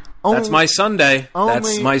 That's my Sunday.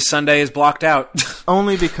 My Sunday is blocked out.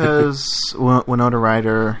 Only because Winona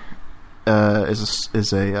Ryder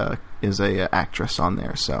is a actress on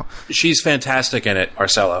there, so she's fantastic in it,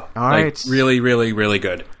 Marcelo. All right, really, really, really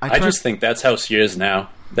good. I just think that's how she is now.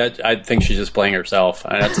 That I think she's just playing herself.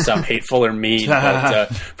 I have to sound hateful or mean,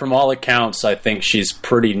 but from all accounts, I think she's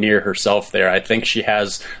pretty near herself there. I think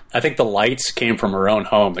the lights came from her own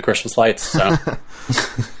home, the Christmas lights. So.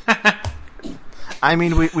 I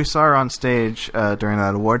mean, we saw her on stage during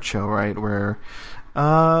that award show, right? Where,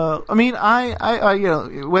 I mean, I you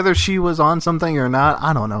know, whether she was on something or not,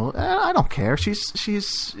 I don't know. I don't care.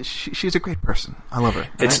 She's a great person. I love her.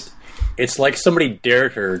 Right? It's like somebody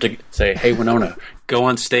dared her to say, "Hey, Winona, go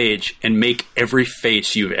on stage and make every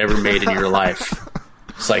face you've ever made in your life."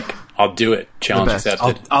 It's like, I'll do it. Challenge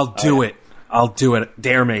accepted. I'll do it. I'll do it.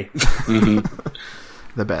 Dare me. Mm-hmm.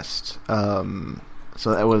 The best.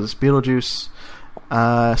 So that was Beetlejuice.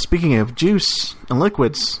 Speaking of juice and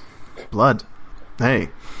liquids, blood. Hey,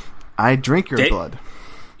 I drink your blood.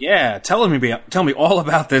 Yeah, tell me all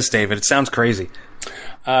about this, David. It sounds crazy.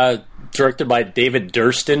 Directed by David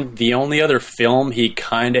Durston. The only other film he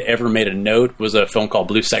kind of ever made a note was a film called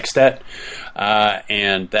Blue Sextet,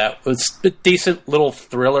 and that was a decent little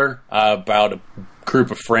thriller about a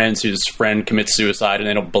group of friends whose friend commits suicide and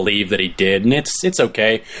they don't believe that he did, and it's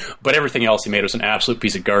okay, but everything else he made was an absolute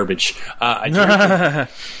piece of garbage. I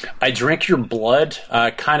Drink Your Blood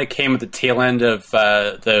kind of came at the tail end of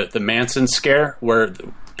the Manson scare, where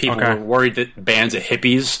people were worried that bands of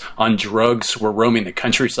hippies on drugs were roaming the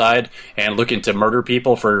countryside and looking to murder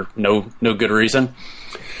people for no good reason.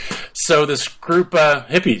 So this group of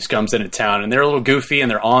hippies comes into town, and they're a little goofy, and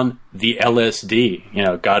they're on the LSD. You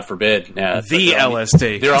know, God forbid.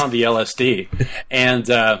 LSD. They're on the LSD. And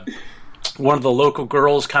one of the local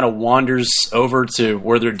girls kind of wanders over to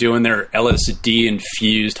where they're doing their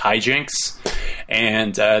LSD-infused hijinks,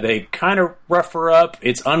 and they kind of rough her up.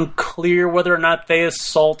 It's unclear whether or not they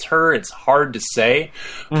assault her. It's hard to say.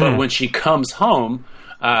 But when she comes home,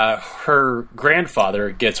 her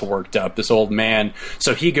grandfather gets worked up, this old man.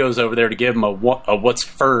 So he goes over there to give him a what's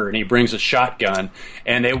fur, and he brings a shotgun.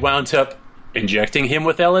 And they wound up injecting him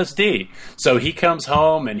with LSD. So he comes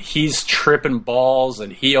home, and he's tripping balls,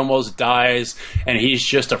 and he almost dies, and he's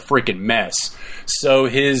just a freaking mess. So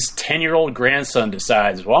his 10-year-old grandson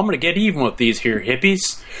decides, well, I'm going to get even with these here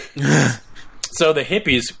hippies. So the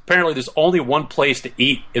hippies, apparently there's only one place to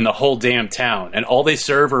eat in the whole damn town, and all they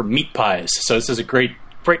serve are meat pies. So this is a great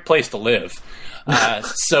place to live.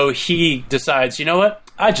 So he decides, you know what?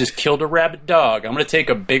 I just killed a rabid dog. I'm going to take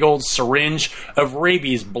a big old syringe of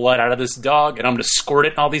rabies blood out of this dog, and I'm going to squirt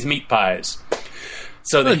it in all these meat pies.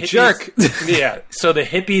 So the jerk. Yeah. So the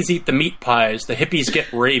hippies eat the meat pies. The hippies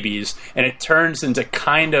get rabies, and it turns into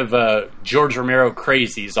kind of George Romero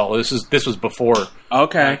Crazies. All this was before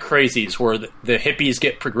Crazies, where the hippies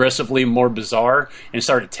get progressively more bizarre and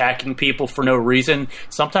start attacking people for no reason.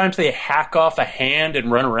 Sometimes they hack off a hand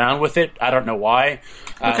and run around with it. I don't know why.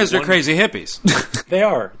 Because they're crazy hippies. They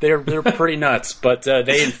are. They're pretty nuts. But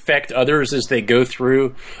they infect others as they go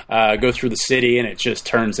through the city, and it just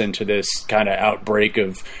turns into this kind of outbreak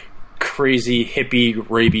of crazy hippie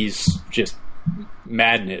rabies, just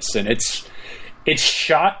madness. And it's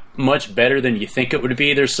shot much better than you think it would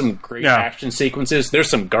be. There's some great action sequences. There's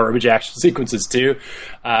some garbage action sequences too.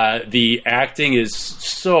 The acting is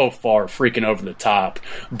so far freaking over the top.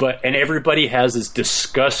 And everybody has this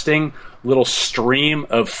disgusting little stream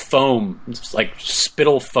of foam, like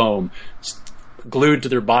spittle foam, glued to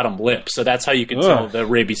their bottom lip. So that's how you can tell the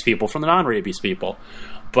rabies people from the non-rabies people.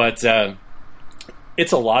 But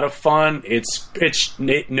it's a lot of fun. It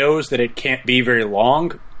knows that it can't be very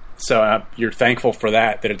long. So you're thankful for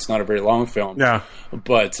that it's not a very long film. Yeah.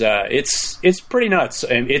 But it's pretty nuts.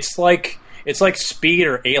 And it's like Speed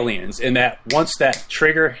or Aliens, in that once that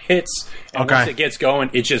trigger hits and once it gets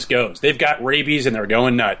going, it just goes. They've got rabies and they're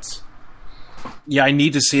going nuts. Yeah, I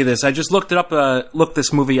need to see this. I just looked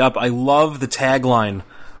this movie up. I love the tagline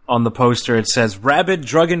on the poster. It says, "Rabid,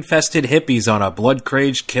 drug-infested hippies on a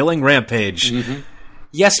blood-crazed killing rampage." Mm-hmm.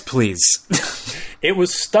 Yes, please. It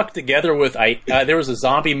was stuck together with there was a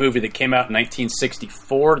zombie movie that came out in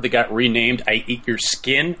 1964 that got renamed I Eat Your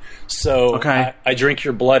Skin. So I Drink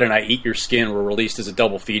Your Blood and I Eat Your Skin were released as a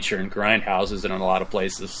double feature in grindhouses and in a lot of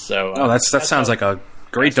places. So that sounds like a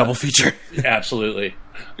great double feature. Absolutely.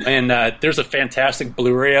 And there's a fantastic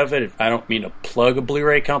Blu-ray of it. I don't mean to plug a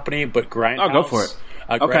Blu-ray company, but Grindhouse. Oh, go for it.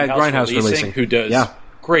 Grindhouse Releasing, who does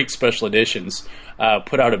great special editions,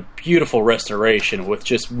 put out a beautiful restoration with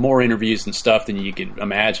just more interviews and stuff than you can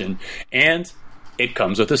imagine. And it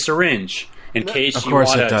comes with a syringe. in case Of you course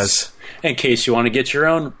want it does. In case you want to get your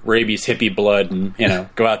own rabies hippie blood and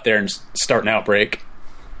go out there and start an outbreak.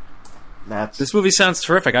 This movie sounds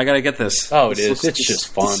terrific. I gotta get this. Oh, it is. It's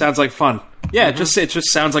just fun. It sounds like fun. Yeah, it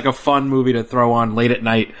just sounds like a fun movie to throw on late at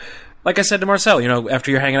night. Like I said to Marcel, after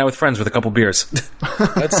you're hanging out with friends with a couple beers.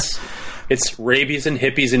 It's rabies and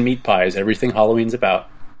hippies and meat pies. Everything Halloween's about.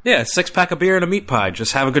 Yeah, 6-pack of beer and a meat pie.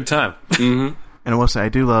 Just have a good time. And I will say, I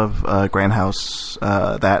do love Grindhouse,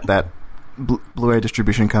 that Blu-ray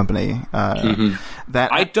distribution company. That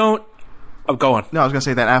I don't... Oh, go on. No, I was going to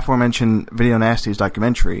say that aforementioned Video Nasties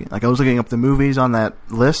documentary. Like, I was looking up the movies on that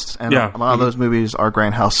list, and a lot of those movies are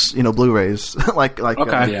Grindhouse, Blu-rays, like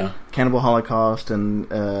Cannibal Holocaust and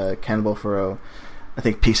Cannibal for, I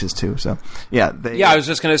think, Pieces too. So, yeah. I was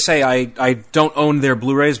just going to say, I don't own their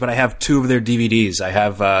Blu-rays, but I have 2 of their DVDs. I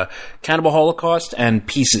have Cannibal Holocaust and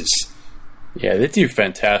Pieces. Yeah, they do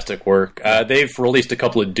fantastic work. They've released a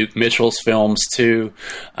couple of Duke Mitchell's films too.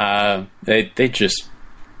 They're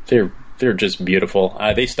just beautiful.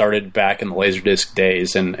 They started back in the Laserdisc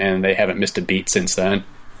days, and they haven't missed a beat since then.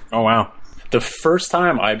 Oh, wow. The first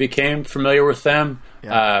time I became familiar with them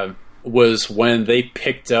was when they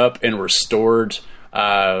picked up and restored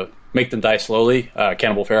Make Them Die Slowly,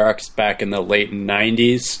 Cannibal Ferox, back in the late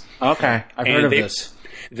 90s. Okay, I've heard of this.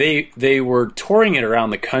 They were touring it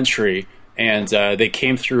around the country, and they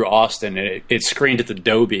came through Austin, and it screened at the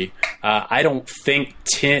Dolby. I don't think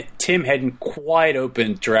Tim hadn't quite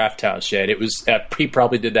opened Draft House yet. It was he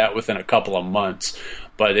probably did that within a couple of months,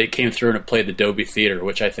 but it came through and it played the Dolby Theater,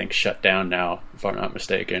 which I think shut down now, if I'm not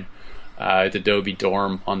mistaken. The Dolby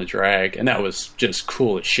Dorm on the Drag, and that was just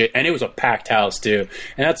cool as shit. And it was a packed house too.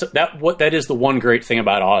 And that is the one great thing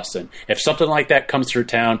about Austin. If something like that comes through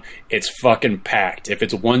town, it's fucking packed. If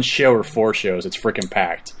it's 1 show or 4 shows, it's freaking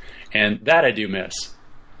packed. And that I do miss.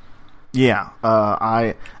 Yeah,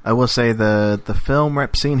 I will say the film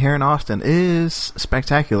rep scene here in Austin is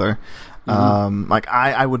spectacular. Like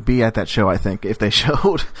I would be at that show, I think, if they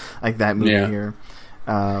showed like that movie here.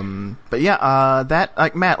 But yeah, that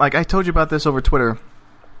like Matt, like I told you about this over Twitter.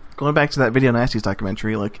 Going back to that Video Nasties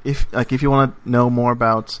documentary, if you want to know more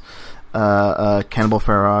about Cannibal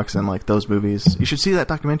Ferox and like those movies, you should see that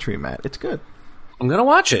documentary, Matt. It's good. I'm gonna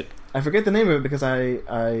watch it. I forget the name of it because I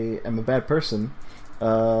am a bad person.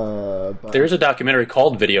 But there's a documentary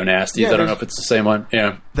called Video Nasties. Yeah, I don't know if it's the same one.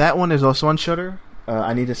 Yeah, that one is also on Shudder.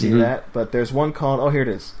 I need to see that. But there's one called here it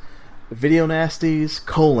is, Video Nasties: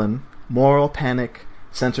 Moral Panic,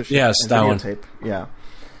 Censorship, yes, and that Videotape. Yeah,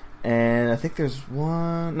 and I think there's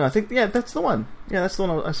one. No, I think that's the one. Yeah, that's the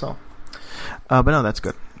one I saw. But no, that's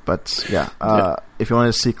good. But yeah, if you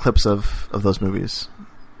wanted to see clips of those movies.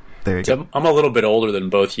 There you go. I'm a little bit older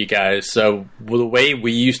than both you guys, so the way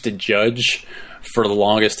we used to judge for the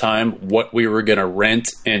longest time what we were going to rent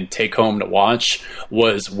and take home to watch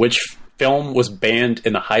was which film was banned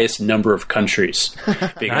in the highest number of countries.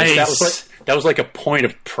 Because that was like a point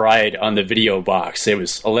of pride on the video box. It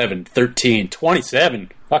was 11, 13,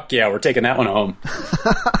 27. Fuck yeah, we're taking that one home.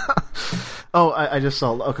 Oh, I just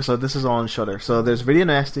saw. Okay, so this is all on Shudder. So there's Video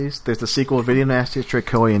Nasties. There's the sequel, Video Nasties: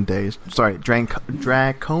 Draconian Days. Sorry,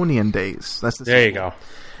 Draconian Days. That's the sequel. There you go.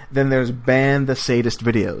 Then there's Ban the Sadist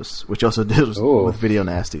Videos, which also deals with Video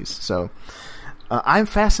Nasties. So I'm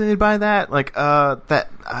fascinated by that. Like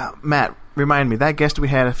Matt, remind me, that guest we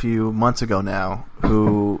had a few months ago now,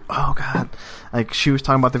 who like she was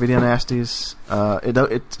talking about the Video Nasties.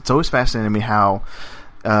 It's always fascinated me how.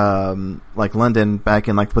 Like London back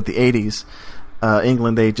in like the 80s,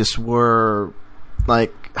 England, they just were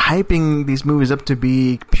like hyping these movies up to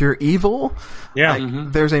be pure evil. Yeah,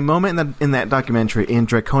 like, there's a moment in that documentary in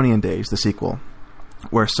Draconian Days, the sequel,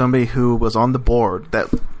 where somebody who was on the board that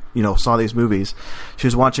saw these movies, she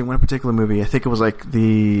was watching one particular movie. I think it was like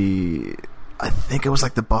the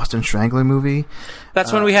Boston Strangler movie.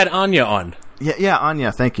 That's when we had Anya on. Yeah,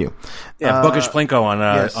 Anya. Thank you. Yeah, Bookish Plinko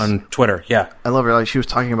on Twitter. Yeah, I love her. Like she was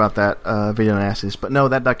talking about that Video Nasties, but no,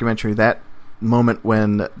 that documentary, that moment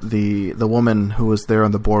when the woman who was there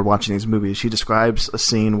on the board watching these movies, she describes a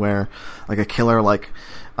scene where like a killer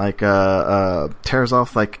tears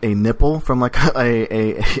off like a nipple from like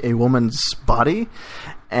a woman's body.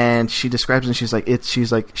 And she describes it, and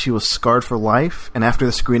she's like she was scarred for life. And after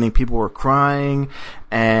the screening, people were crying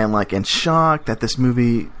and like in shock that this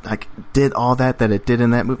movie like did all that it did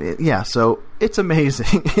in that movie. Yeah, so it's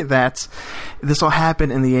amazing that this all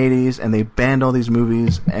happened in the 80s, and they banned all these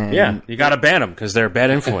movies. And yeah, you got to ban them because they're a bad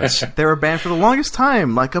influence. They were banned for the longest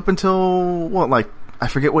time, like up until I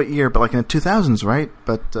forget what year, but like in the 2000s, right?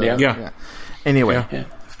 But yeah. Anyway,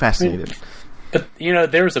 fascinated. But,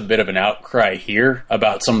 there was a bit of an outcry here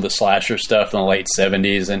about some of the slasher stuff in the late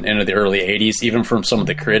 70s and into the early 80s, even from some of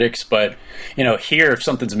the critics. But, here, if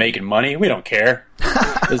something's making money, we don't care.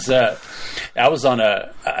 I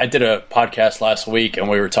did a podcast last week, and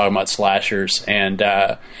we were talking about slashers and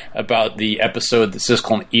about the episode that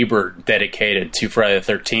Siskel and Ebert dedicated to Friday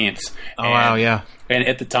the 13th. Oh, wow, yeah. And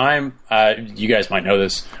at the time, you guys might know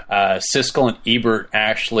this, Siskel and Ebert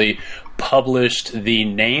actually published the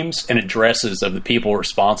names and addresses of the people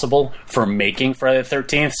responsible for making Friday the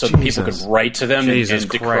 13th, so that people could write to them and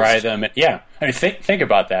decry them. And, think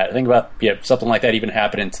about that. Think about something like that even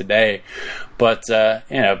happening today. But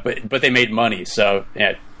but they made money, so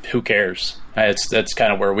who cares? That's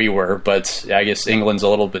kind of where we were, but I guess England's a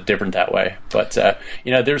little bit different that way. But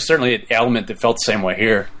there's certainly an element that felt the same way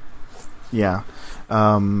here. Yeah.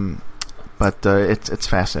 But it's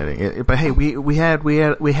fascinating. But hey, we had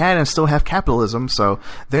and still have capitalism. So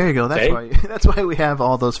there you go. That's why we have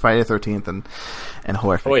all those Friday the 13th and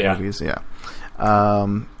horrific movies. Yeah.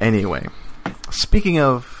 Anyway, speaking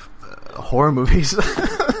of horror movies,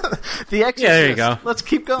 The Exorcist. Yeah, there you go. Let's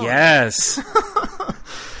keep going. Yes.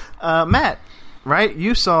 Matt, right?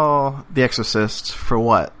 You saw The Exorcist for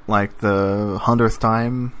what? Like the 100th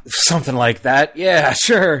time? Something like that. Yeah,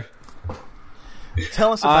 sure.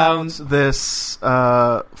 Tell us about this.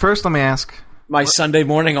 First, let me ask. My Sunday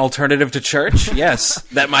morning alternative to church? Yes.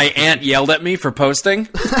 That my aunt yelled at me for posting.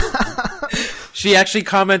 She actually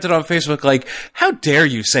commented on Facebook like, "How dare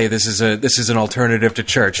you say this is an alternative to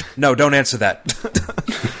church?" No, don't answer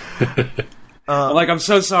that. I'm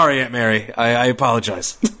so sorry, Aunt Mary. I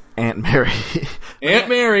apologize. Aunt Mary. Aunt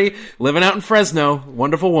Mary, living out in Fresno.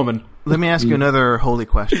 Wonderful woman. Let me ask you another holy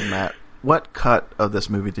question, Matt. What cut of this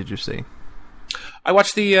movie did you see? I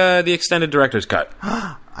watched the extended director's cut.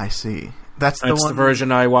 I see. That's the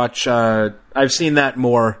version I watch. I've seen that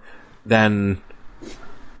more than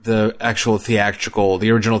the actual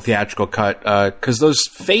the original theatrical cut, because those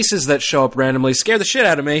faces that show up randomly scare the shit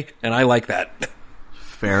out of me, and I like that.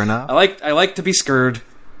 Fair enough. I like to be scared.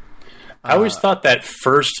 I always thought that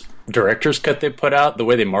first director's cut they put out, the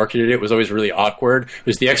way they marketed it was always really awkward. It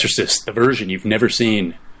was The Exorcist, the version you've never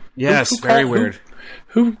seen. Yes, very weird.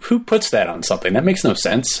 Who puts that on something? That makes no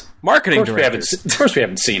sense. Marketing directors. Of course we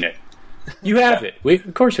haven't seen it. You have it.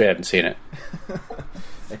 Of course we haven't seen it.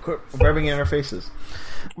 Quit rubbing it in our faces.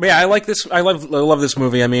 Yeah, I like this. I love this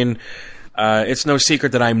movie. I mean, it's no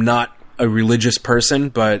secret that I'm not a religious person,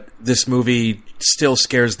 but this movie still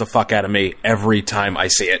scares the fuck out of me every time I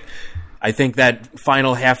see it. I think that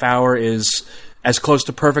final half hour is as close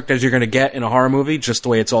to perfect as you're going to get in a horror movie, just the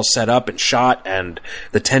way it's all set up and shot and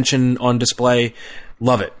the tension on display.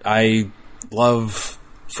 Love it. I love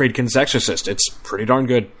Friedkin's Exorcist. It's pretty darn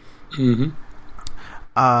good. Mm-hmm.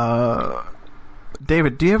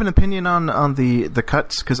 David, do you have an opinion on the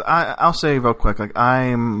cuts? Because I'll say real quick, like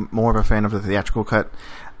I'm more of a fan of the theatrical cut.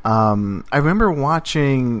 I remember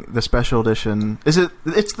watching the special edition.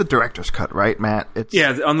 It's the director's cut, right, Matt?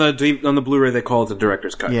 On the Blu-ray they call it the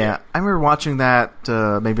director's cut. Yeah, I remember watching that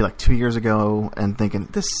maybe like 2 years ago and thinking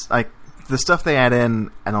the stuff they add in,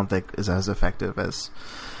 I don't think is as effective as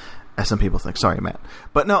some people think. Sorry, Matt.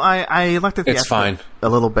 But no, I like the theatrical a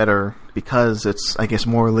little better because it's, I guess,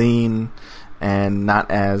 more lean and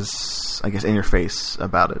not as, I guess, in your face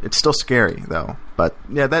about it. It's still scary though. But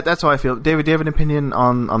yeah, that's how I feel. David, do you have an opinion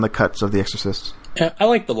on the cuts of The Exorcist? Yeah, I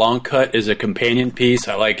like the long cut as a companion piece.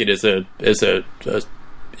 I like it as a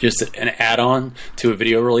just an add-on to a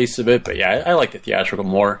video release of it. But yeah, I like the theatrical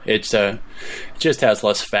more. It just has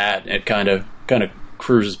less fat. It kind of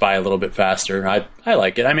cruises by a little bit faster. I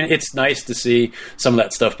like it. I mean, it's nice to see some of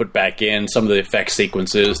that stuff put back in, some of the effect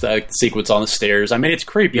sequences, the sequence on the stairs. I mean, it's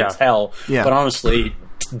creepy as hell. Yeah. But honestly,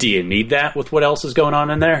 do you need that with what else is going on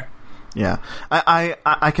in there? Yeah,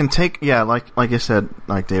 I can take like you said,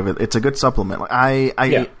 like David, it's a good supplement. Like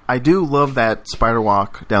I do love that spider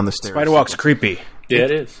walk down the stairs. Spider walk's creepy. Yeah,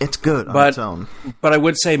 it is. It's good on its own. But I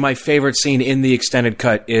would say my favorite scene in the extended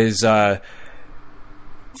cut is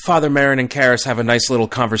Father Merrin and Karras have a nice little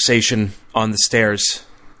conversation on the stairs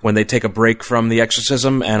when they take a break from the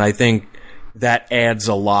exorcism, and I think that adds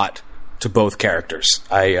a lot to both characters.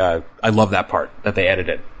 I love that part that they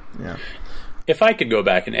edited. Yeah. If I could go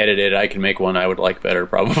back and edit it, I could make one I would like better,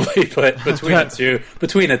 probably. But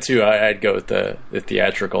between the two, I'd go with the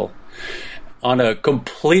theatrical. On a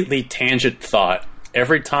completely tangent thought,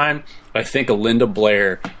 every time I think of Linda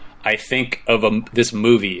Blair, I think of this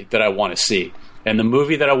movie that I want to see. And the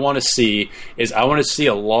movie that I want to see is I want to see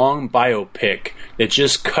a long biopic that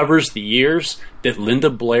just covers the years that Linda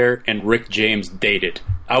Blair and Rick James dated.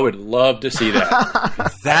 I would love to see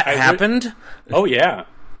that. That happened? Oh, yeah.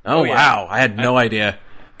 Oh, yeah. wow. I had no idea.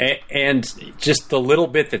 And just the little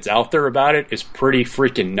bit that's out there about it is pretty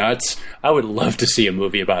freaking nuts. I would love to see a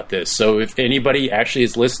movie about this. So if anybody actually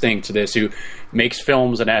is listening to this who makes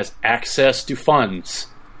films and has access to funds,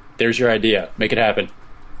 there's your idea. Make it happen.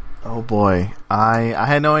 Oh boy, I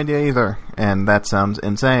had no idea either, and that sounds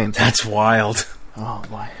insane. That's wild. Oh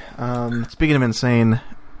boy. Speaking of insane,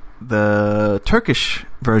 the Turkish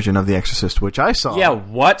version of The Exorcist, which I saw. Yeah,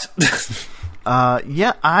 what?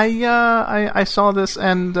 Yeah, I saw this,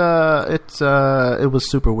 and it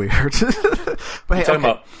was super weird. But hey, Talking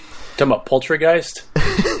about Poltergeist?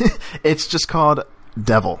 it's just called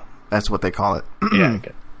Devil. That's what they call it. Yeah.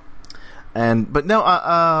 Okay. But no,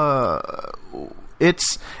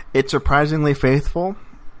 it's surprisingly faithful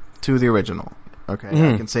to the original. Okay,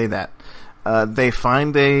 I can say that. They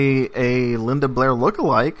find a Linda Blair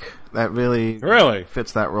lookalike that really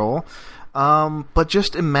fits that role. But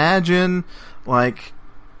just imagine like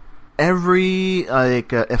every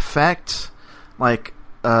effect like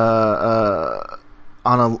on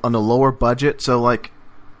a lower budget. So like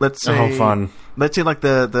let's say let's say like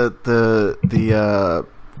the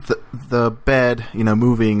bed,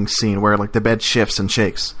 moving scene where like the bed shifts and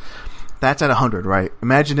shakes. That's at 100, right?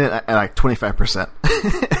 Imagine it at like 25%.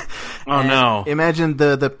 Oh no! Imagine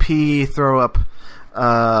the pee throw up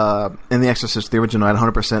in The Exorcist, the original, at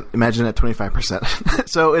 100%. Imagine at 25%.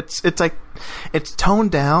 So it's like it's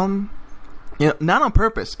toned down, not on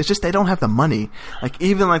purpose. It's just they don't have the money. Like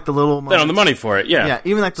even like the little moments, they don't have the money for it. Yeah, yeah.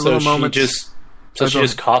 Even like the little moments. She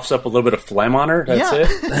just coughs up a little bit of phlegm on her. That's it.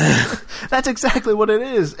 That's exactly what it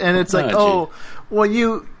is, and it's like, well,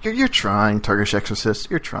 you're trying, Turkish Exorcist.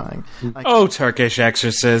 You're trying. Like, Turkish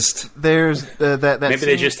Exorcist. There's that. Maybe scene,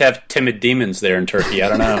 they just have timid demons there in Turkey. I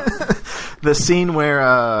don't know. The scene where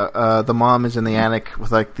the mom is in the attic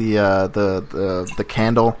with like the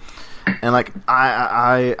candle, and like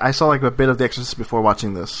I saw like a bit of The Exorcist before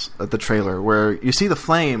watching this the trailer where you see the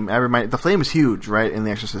flame. The flame is huge, right, in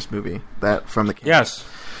the Exorcist movie. That from the candle. Yes.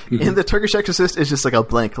 In the Turkish Exorcist, it's just like a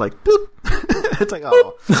blank, like boop. It's like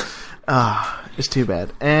it's too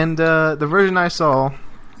bad. And the version I saw,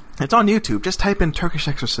 it's on YouTube. Just type in Turkish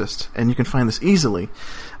Exorcist, and you can find this easily.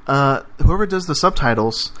 Whoever does the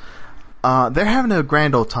subtitles, they're having a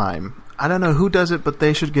grand old time. I don't know who does it, but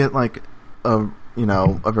they should get like a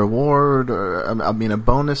reward or a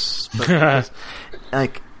bonus. But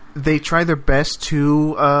like they try their best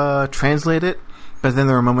to translate it, but then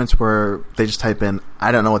there are moments where they just type in,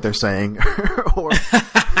 I don't know what they're saying, or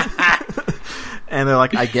and they're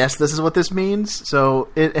like, I guess this is what this means. So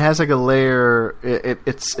it has like a layer.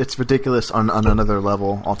 It's ridiculous on another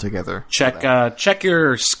level altogether. Check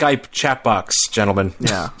your Skype chat box, gentlemen.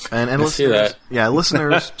 Yeah, and listeners,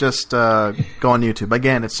 listeners, just go on YouTube.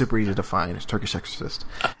 Again, it's super easy to find. It's Turkish Exorcist.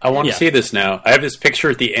 I want to see this now. I have this picture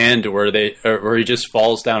at the end where he just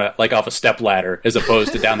falls down off a step ladder as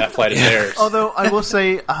opposed to down that flight of stairs. Although I will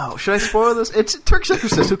say, should I spoil this? It's Turkish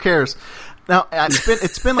Exorcist. Who cares? Now,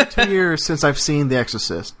 it's been like 2 years since I've seen The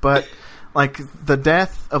Exorcist, but like the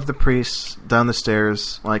death of the priest down the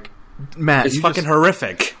stairs, like Matt, it's fucking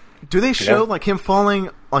horrific. Do they show like him falling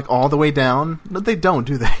like all the way down? No, they don't,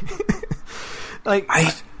 do they?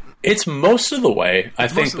 It's most of the way, I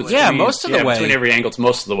think. Most of the way. Between every angle, it's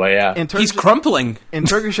most of the way, yeah. He's crumpling. In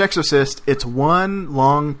Turkish Exorcist, it's one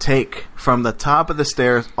long take from the top of the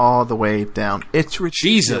stairs all the way down. It's ridiculous.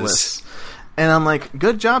 Jesus. And I'm like,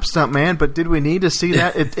 good job, stuntman, but did we need to see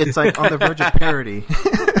that? It's like on the verge of parody.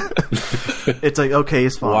 It's like, okay,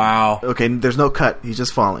 he's falling. Wow. Okay, there's no cut. He's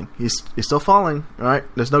just falling. He's still falling. All right,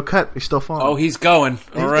 there's no cut. He's still falling. Oh, he's going.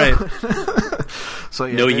 All right. So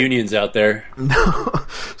no unions out there. No.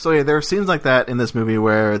 So yeah, there are scenes like that in this movie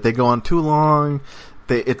where they go on too long.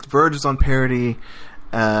 It verges on parody.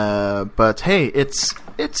 But hey, it's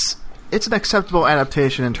an acceptable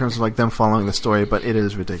adaptation in terms of like them following the story, but it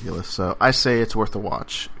is ridiculous. So I say it's worth a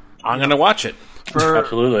watch. I'm going to watch it.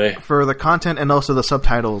 Absolutely. For the content and also the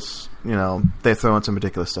subtitles, they throw in some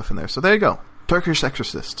ridiculous stuff in there. So there you go. Turkish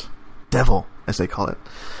Exorcist. Devil, as they call it.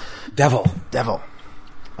 Devil.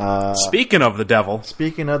 Speaking of the devil,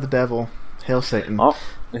 hail Satan. Oh,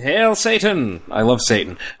 hail Satan. I love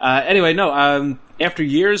Satan. Anyway, no, after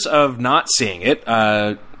years of not seeing it,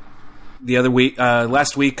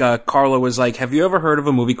 last week, Carla was like, have you ever heard of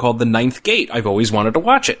a movie called The Ninth Gate? I've always wanted to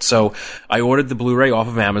watch it. So I ordered the Blu-ray off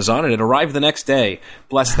of Amazon, and it arrived the next day.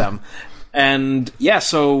 Bless them. And yeah,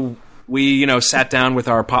 so we, sat down with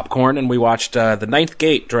our popcorn and we watched The Ninth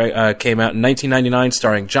Gate. Came out in 1999,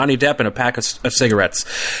 starring Johnny Depp and a pack of cigarettes.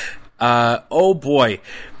 Oh boy.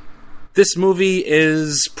 This movie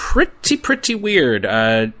is pretty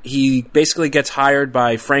weird. He basically gets hired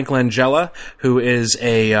by Frank Langella, who is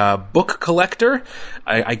a book collector.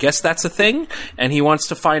 I guess that's a thing. And he wants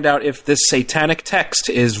to find out if this satanic text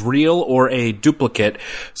is real or a duplicate.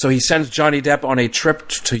 So he sends Johnny Depp on a trip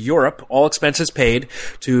to Europe, all expenses paid,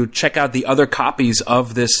 to check out the other copies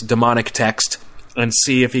of this demonic text and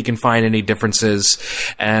see if he can find any differences.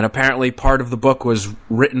 And apparently part of the book was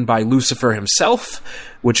written by Lucifer himself,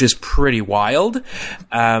 which is pretty wild.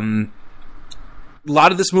 A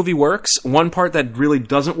lot of this movie works. One part that really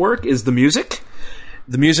doesn't work is the music.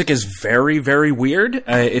 The music is very, very weird.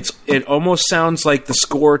 It almost sounds like the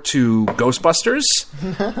score to Ghostbusters.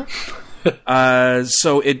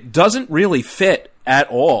 So it doesn't really fit at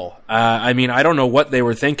all. I mean, I don't know what they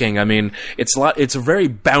were thinking. I mean, it's a very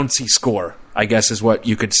bouncy score, I guess is what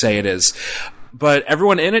you could say it is. But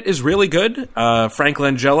everyone in it is really good. Frank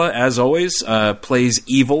Langella, as always, plays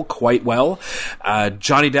evil quite well.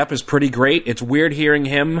 Johnny Depp is pretty great. It's weird hearing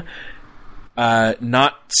him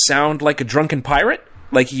not sound like a drunken pirate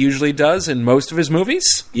like he usually does in most of his movies,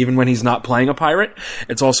 even when he's not playing a pirate.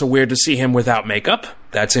 It's also weird to see him without makeup.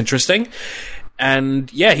 That's interesting.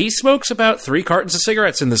 And yeah, he smokes about 3 cartons of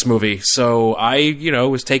cigarettes in this movie. So I,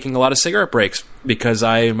 was taking a lot of cigarette breaks because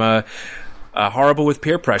I'm horrible with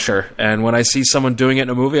peer pressure. And when I see someone doing it in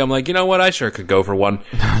a movie, I'm like, you know what? I sure could go for one.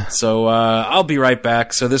 So I'll be right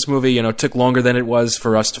back. So this movie, took longer than it was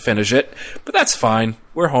for us to finish it. But that's fine.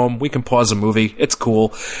 We're home. We can pause a movie. It's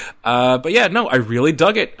cool. But yeah, no, I really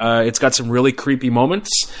dug it. It's got some really creepy moments.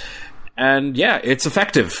 And yeah, it's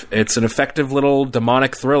effective. It's an effective little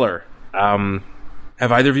demonic thriller.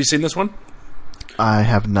 Have either of you seen this one? I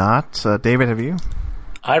have not. David, have you?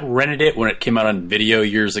 I rented it when it came out on video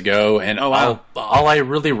years ago, and all I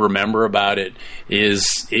really remember about it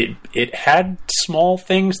is it had small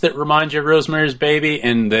things that remind you of Rosemary's Baby,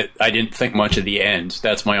 and that I didn't think much of the end.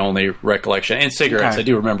 That's my only recollection. And cigarettes. Okay. I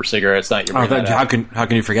do remember cigarettes. Not your how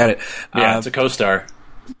can you forget it? Yeah, it's a co-star.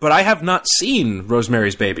 But I have not seen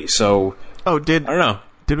Rosemary's Baby, so I don't know.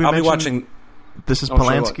 Did we? I'll be watching. This is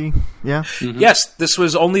Polanski? Sure. Yeah? Mm-hmm. Yes, this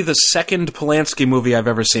was only the second Polanski movie I've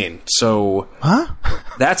ever seen. So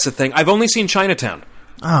that's the thing. I've only seen Chinatown.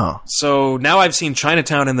 Oh. So now I've seen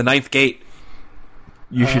Chinatown and The Ninth Gate.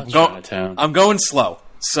 You should Chinatown. I'm going slow.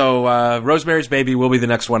 So Rosemary's Baby will be the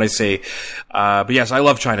next one I see. But yes, I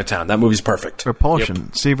love Chinatown. That movie's perfect. Repulsion.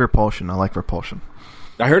 Yep. See Repulsion. I like Repulsion.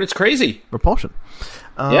 I heard it's crazy. Repulsion.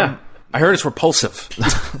 Yeah. I heard it's repulsive.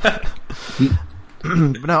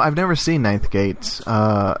 No, I've never seen Ninth Gate.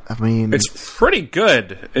 I mean, it's pretty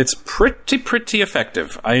good. It's pretty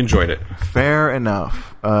effective. I enjoyed it. Fair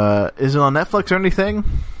enough. Is it on Netflix or anything?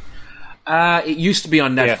 It used to be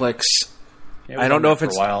on Netflix. Yeah, I don't know if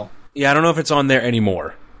it's. For a while. Yeah, I don't know if it's on there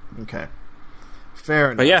anymore. Okay.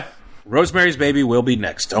 Fair enough. But yeah, Rosemary's Baby will be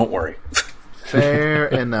next. Don't worry. Fair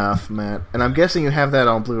enough, Matt. And I'm guessing you have that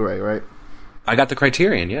on Blu-ray, right? I got the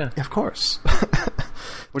Criterion, yeah. Of course.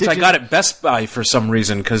 Which I got at Best Buy for some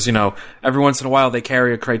reason, because, every once in a while they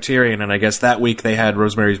carry a Criterion, and I guess that week they had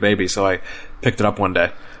Rosemary's Baby, so I picked it up one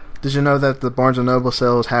day. Did you know that the Barnes & Noble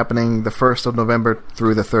sale is happening the 1st of November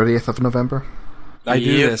through the 30th of November? I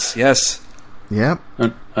do this, yes. Yep.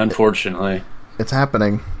 Unfortunately. It's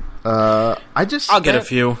happening. I'll get a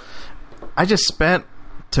few. I just spent,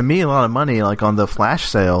 to me, a lot of money on the Flash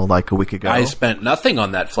sale a week ago. I spent nothing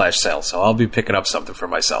on that Flash sale, so I'll be picking up something for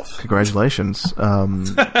myself. Congratulations.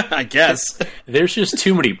 I guess. There's just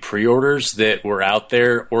too many pre-orders that were out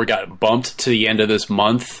there or got bumped to the end of this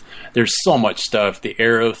month. There's so much stuff. The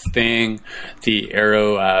Arrow thing, the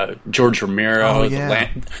Arrow, George Romero,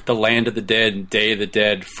 the Land of the Dead and Day of the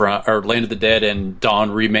Dead Land of the Dead and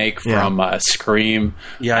Dawn remake from Scream.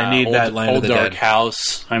 Yeah, I need that Land of the Dead. Old Dark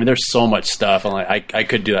House. I mean, there's so much stuff. I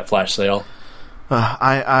could do that Flash sale.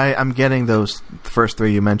 I'm getting those first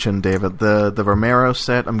 3 you mentioned, David. The Romero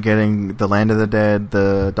set. I'm getting the Land of the Dead,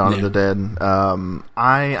 the Dawn of the Dead.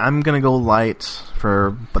 I'm gonna go light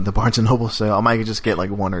for the Barnes and Noble sale. I might just get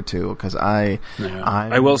 1 or 2 because I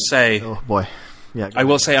will say, oh boy, yeah. I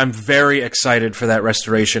will say I'm very excited for that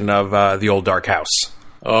restoration of the Old Dark House.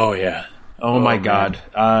 Oh yeah. Oh my God.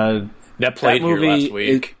 That played here last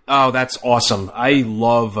week. That's awesome. I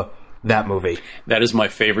love that movie. That is my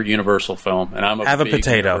favorite Universal film, and I'm a big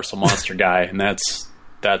Universal monster guy, and that's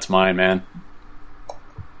mine, man.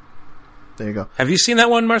 There you go. Have you seen that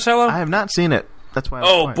one, Marcelo? I have not seen it. That's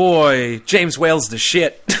why. Boy, James Whale's the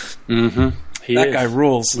shit. Mm-hmm. That guy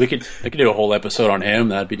rules. We could do a whole episode on him.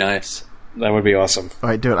 That'd be nice. That would be awesome. All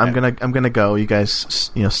right, do it. I'm gonna go. You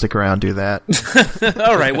guys, stick around, do that.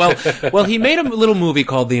 All right. Well, he made a little movie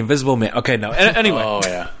called The Invisible Man. Okay, no. Anyway. Oh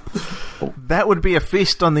yeah. That would be a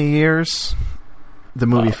feast on the ears. The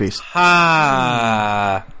movie Feast.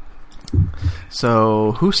 Ha!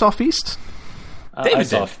 So, who saw Feast? I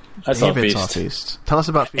saw David Feast. saw Feast. Tell us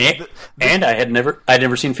about Feast. And I'd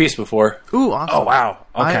never seen Feast before. Ooh, awesome. Oh, wow.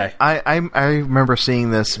 Okay. I remember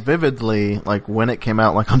seeing this vividly, like when it came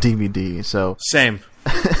out, like on DVD. So Same.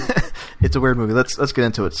 it's a weird movie. Let's get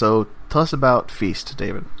into it. So tell us about Feast,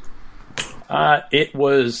 David. It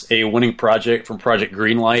was a winning project from Project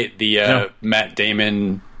Greenlight, the Matt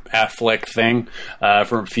Damon Affleck thing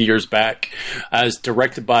from a few years back. It's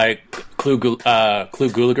directed by Clu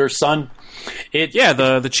Gulager's son.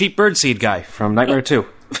 The cheap birdseed guy from Nightmare 2.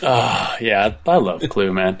 Yeah, I love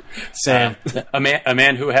Clue, man. Same. A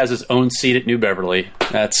man who has his own seat at New Beverly.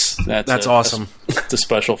 That's awesome. It's a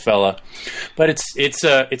special fella. But it's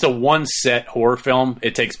a one set horror film.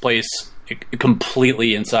 It takes place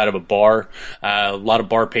completely inside of a bar. A lot of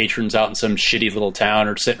bar patrons out in some shitty little town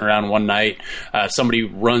are sitting around one night. Somebody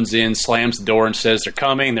runs in, slams the door, and says they're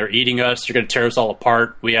coming. They're eating us. They're going to tear us all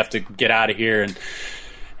apart. We have to get out of here.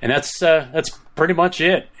 And that's pretty much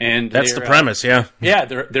it. And that's the premise, yeah. Yeah,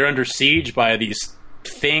 they're under siege by these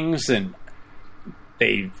things, and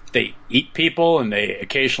they eat people, and they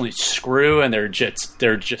occasionally screw, and their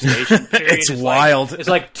gestation period It's is wild. It's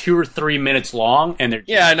like 2 or 3 minutes long, and they're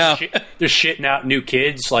I know. They're shitting out new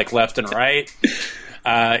kids like left and right.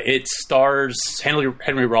 It stars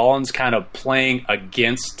Henry Rollins kind of playing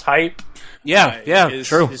against type.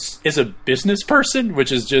 True. Is a business person,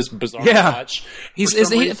 which is just bizarre to watch.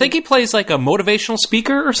 I think he plays like a motivational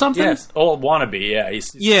speaker or something. Yes, wannabe.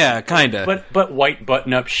 Yeah, kind of. But white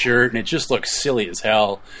button-up shirt, and it just looks silly as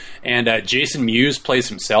hell. And Jason Mewes plays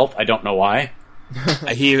himself. I don't know why.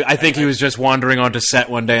 I think he was just wandering onto set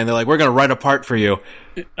one day, and they're like, "We're going to write a part for you."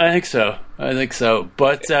 I think so.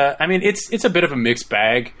 But I mean, it's a bit of a mixed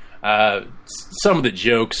bag. Some of the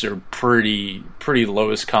jokes are pretty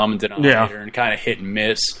lowest common denominator and kind of hit and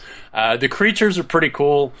miss. The creatures are pretty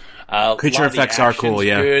cool. Creature effects are cool,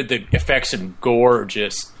 yeah. Good. The effects and gore are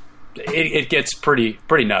just it gets pretty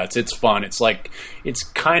nuts. It's fun. It's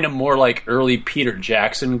kind of more like early Peter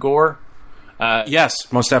Jackson gore.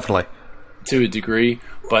 Yes, most definitely. To a degree,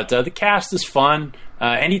 but the cast is fun.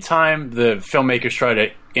 Anytime the filmmakers try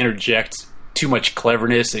to interject too much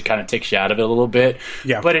cleverness, it kind of takes you out of it a little bit.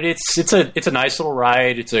 Yeah. But it's a nice little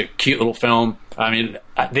ride. It's a cute little film. I mean,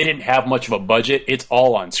 they didn't have much of a budget. It's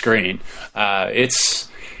all on screen. It's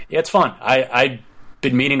fun. I've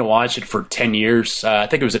been meaning to watch it for 10 years. I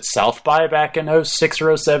think it was at South by back in 06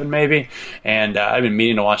 or 07 maybe, and I've been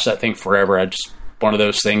meaning to watch that thing forever. I just one of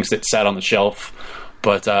those things that sat on the shelf.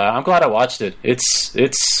 But I'm glad I watched it. It's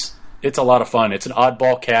a lot of fun. It's an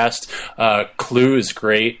oddball cast. Clue is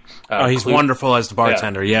great. He's wonderful as the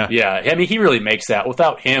bartender. Yeah. I mean, he really makes that.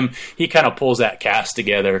 Without him, he kind of pulls that cast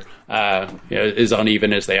together. As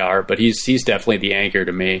uneven as they are, but he's definitely the anchor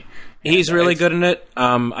to me. He's really good in it.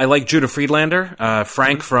 I like Judah Friedlander,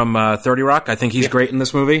 Frank from 30 Rock. I think he's great in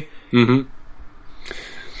this movie. Mm-hmm.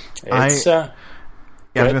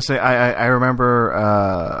 I was gonna say I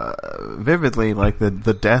remember vividly like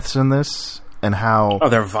the deaths in this and how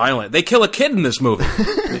they're violent. They kill a kid in this movie.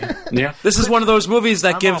 Yeah, this is one of those movies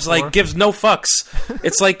that gives no fucks.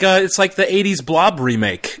 It's like the '80s Blob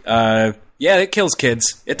remake. It kills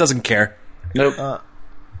kids. It doesn't care. Nope.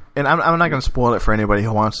 And I'm not going to spoil it for anybody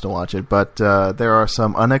who wants to watch it, but there are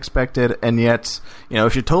some unexpected, and yet you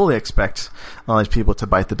should totally expect all these people to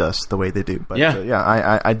bite the dust the way they do. But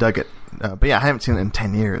I dug it. But I haven't seen it in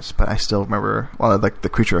 10 years, but I still remember a lot of the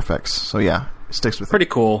creature effects. So it sticks with pretty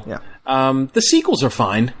cool. Yeah. The sequels are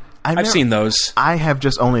fine. I've seen those. I have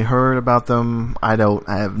just only heard about them. I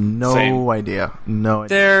have no idea. No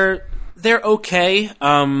idea. They're okay.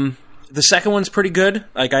 The second one's pretty good.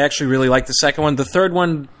 Like I actually really like the second one. The third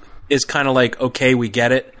one is kind of like, okay, we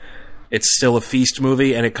get it. It's still a Feast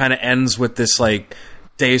movie, and it kind of ends with this like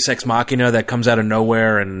Deus Ex Machina that comes out of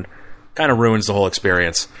nowhere and kind of ruins the whole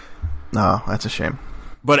experience. No, that's a shame.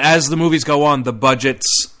 But as the movies go on, the budgets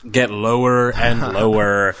get lower and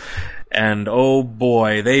lower. And oh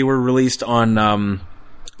boy, they were released on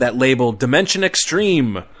that label Dimension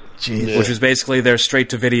Extreme, which is basically their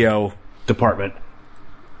straight-to-video department.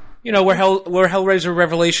 Where Hellraiser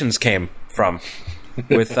Revelations came from,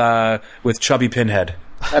 with Chubby Pinhead.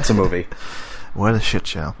 That's a movie. What a shit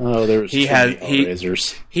show! Oh, there was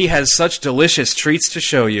Hellraisers. He has such delicious treats to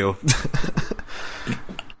show you.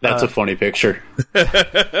 That's a funny picture.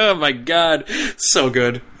 Oh my god, so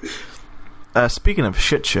good. Speaking of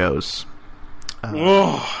shit shows,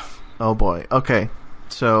 oh boy. Okay,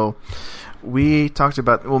 so we talked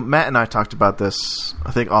about. Well, Matt and I talked about this,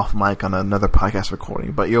 I think, off mic on another podcast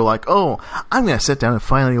recording. But you're like, "Oh, I'm going to sit down and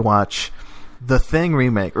finally watch The Thing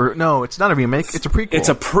remake, or no, it's not a remake. It's a prequel.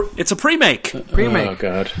 It's a pre-make. Oh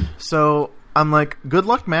God. So I'm like, good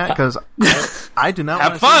luck, Matt, because I do not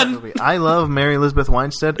have want to see fun. that movie. I love Mary Elizabeth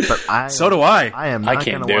Winstead, but So do I. I am not I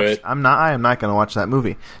can't gonna do watch. it. I am not going to watch that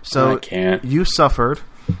movie. So I can't. You suffered,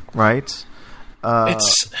 right?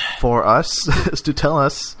 It's For us to tell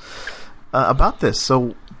us about this.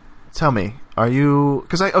 So tell me, are you?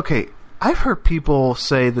 Because I've heard people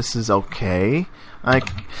say this is okay,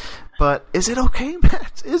 but is it okay,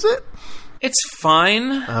 Matt? Is it? it's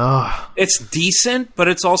fine. Oh, It's decent, but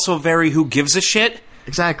it's also very who gives a shit.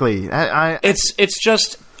 exactly. It's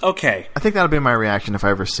just okay. I think that'll be my reaction if I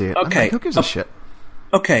ever see it. I'm Okay. like, who gives a shit?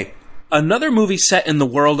 Okay, another movie set in the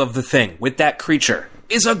world of The Thing with that creature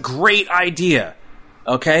is a great idea.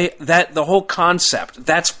 Okay, that the whole concept,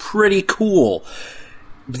 that's pretty cool.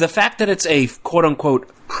 The fact that it's a quote-unquote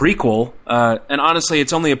prequel, and honestly,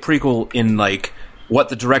 it's only a prequel in, like, what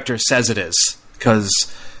the director says it is,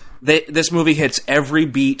 because this movie hits every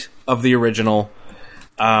beat of the original.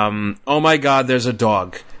 Oh my god, there's a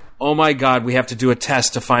dog. Oh my god, we have to do a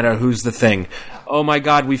test to find out who's the Thing. Oh my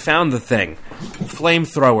god, we found the Thing.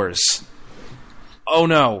 Flamethrowers. Oh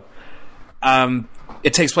no.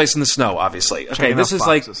 It takes place in the snow, obviously. Okay, Checking this off is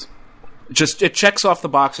boxes. just it checks off the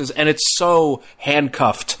boxes, and it's so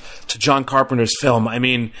handcuffed to John Carpenter's film. I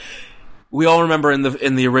mean, we all remember in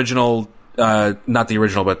the original, not the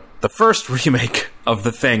original, but the first remake of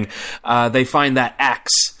The Thing, they find that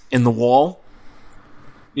axe in the wall.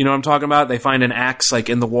 You know what I'm talking about? They find an axe like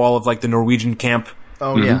in the wall of like the Norwegian camp.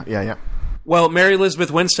 Oh yeah. Well, Mary Elizabeth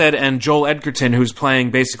Winstead and Joel Edgerton, who's playing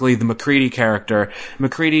basically the MacReady character,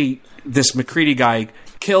 this MacReady guy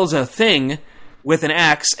kills a Thing with an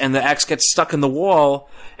axe, and the axe gets stuck in the wall,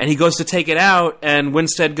 and he goes to take it out, and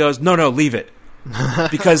Winstead goes, no, leave it.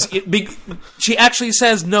 Because she actually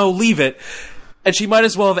says, no, leave it, and she might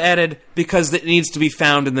as well have added, because it needs to be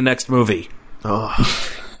found in the next movie.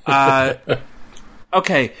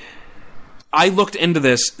 Okay, I looked into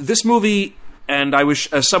this movie, and I wish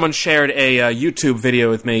someone shared a YouTube video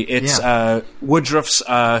with me. It's Woodruff's.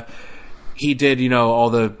 He did, all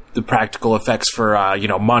the practical effects for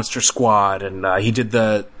Monster Squad, and he did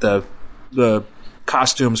the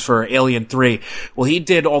costumes for Alien 3. Well, he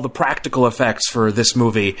did all the practical effects for this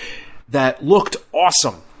movie that looked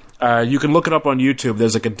awesome. You can look it up on YouTube.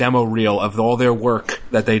 There's like a demo reel of all their work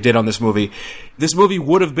that they did on this movie. This movie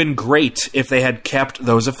would have been great if they had kept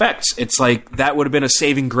those effects. It's like, that would have been a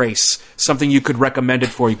saving grace, something you could recommend it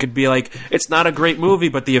for. You could be like, it's not a great movie,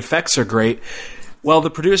 but the effects are great. Well,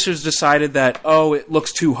 the producers decided that, it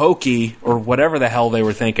looks too hokey, or whatever the hell they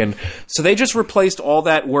were thinking. So they just replaced all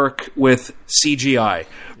that work with CGI.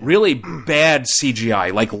 Really bad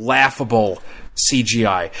CGI, like laughable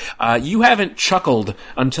CGI. You haven't chuckled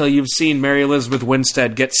until you've seen Mary Elizabeth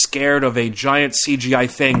Winstead get scared of a giant CGI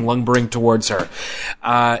thing lumbering towards her.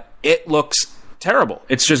 It looks terrible.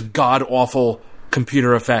 It's just god-awful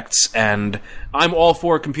computer effects, and I'm all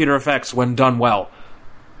for computer effects when done well.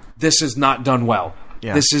 This is not done well.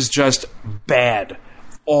 Yeah. This is just bad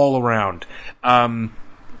all around.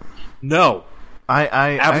 No.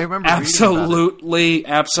 I remember absolutely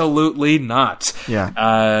not.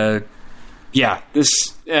 Yeah.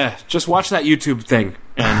 Just watch that YouTube thing,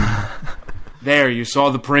 and there you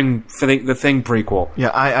saw the Thing prequel. Yeah,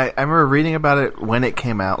 I remember reading about it when it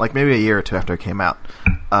came out, like maybe a year or two after it came out,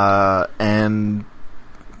 and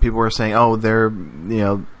people were saying,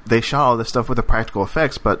 they shot all this stuff with the practical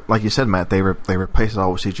effects, but like you said, Matt, they replaced it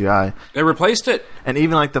all with CGI. They replaced it, and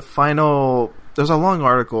even like the final, there's a long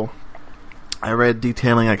article I read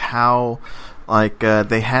detailing like how.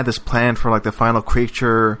 They had this plan for, like, the final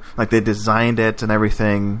creature. Like, they designed it and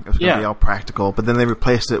everything. It was going to be all practical. But then they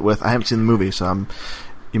replaced it with... I haven't seen the movie, so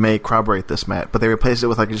you may corroborate this, Matt. But they replaced it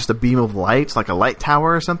with, like, just a beam of light, like a light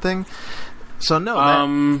tower or something. So,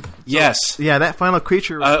 no. Yes. Yeah, that final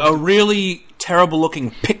creature... Was a really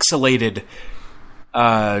terrible-looking, pixelated,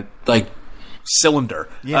 cylinder.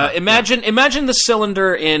 Yeah, imagine the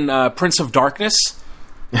cylinder in Prince of Darkness.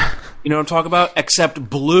 You know what I'm talking about? Except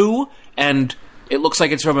blue, and it looks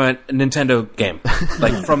like it's from a Nintendo game,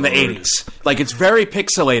 like from the 80s. Like, it's very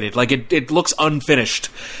pixelated. Like, it looks unfinished.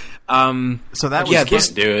 So that was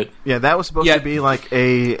can't do it. Yeah, that was supposed to be like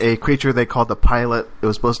a creature they called the Pilot. It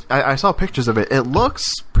was supposed to, I saw pictures of it. It looks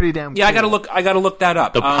pretty damn cool. I gotta look that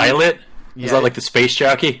up. The Pilot? Is that like the space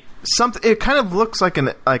jockey? Something. It kind of looks like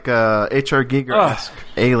a H.R. Giger-esque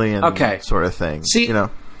alien sort of thing.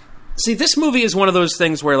 See, this movie is one of those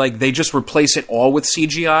things where, like, they just replace it all with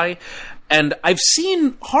CGI, And I've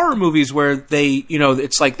seen horror movies where they,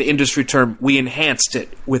 it's like the industry term, we enhanced it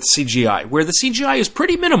with CGI, where the CGI is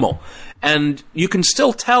pretty minimal. And you can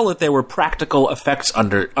still tell that there were practical effects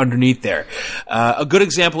underneath there. A good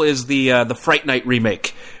example is the Fright Night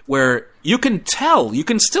remake, where you can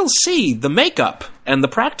still see the makeup and the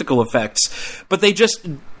practical effects, but they just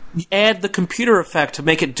add the computer effect to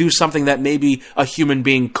make it do something that maybe a human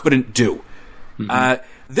being couldn't do. Mm-hmm.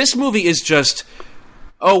 This movie is just,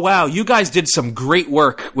 oh wow, you guys did some great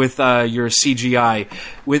work with your CGI,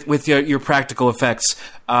 with your practical effects.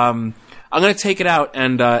 I'm going to take it out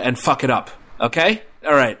and fuck it up, okay?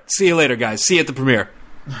 All right, see you later, guys. See you at the premiere.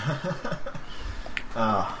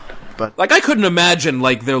 But like, I couldn't imagine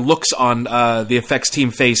like their looks on the effects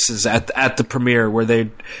team faces at the premiere, where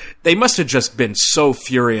they must have just been so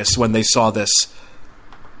furious when they saw this.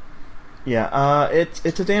 Yeah,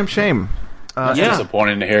 it's a damn shame. That's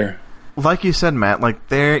disappointing to hear. Like you said, Matt, like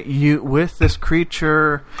with this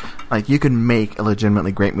creature, like you can make a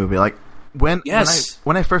legitimately great movie. Like when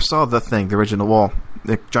I first saw The Thing, the original,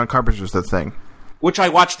 John Carpenter's The Thing, which I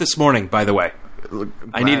watched this morning, by the way.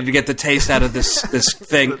 I needed to get the taste out of this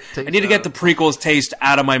thing. I need to get the prequel's taste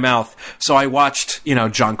out of my mouth. So I watched,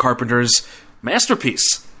 John Carpenter's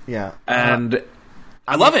masterpiece. Yeah, and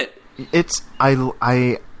I love it. I'm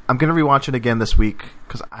gonna rewatch it again this week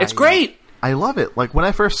because it's great. I love it. Like when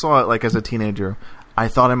I first saw it, like as a teenager, I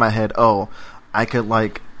thought in my head, "Oh, I could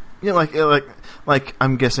like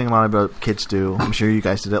I'm guessing a lot about kids do. I'm sure you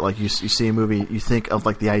guys did it. Like you see a movie, you think of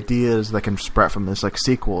like the ideas that can sprout from this, like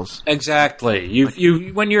sequels. Exactly.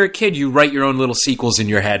 You when you're a kid, you write your own little sequels in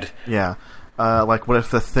your head. Yeah. Like what if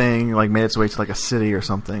The Thing like made its way to like a city or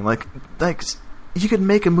something? Like you could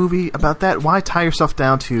make a movie about that. Why tie yourself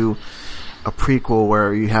down to a prequel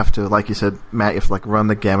where you have to, like you said, Matt, you have to like run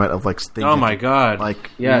the gamut of like things. Oh my god! Like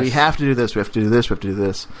yes. We have to do this. We have to do this. We have to do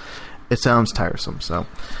this. It sounds tiresome. So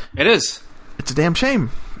it is. It's a damn shame.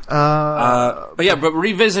 But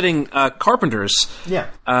revisiting Carpenter's. Yeah.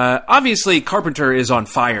 Obviously, Carpenter is on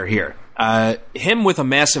fire here. Him with a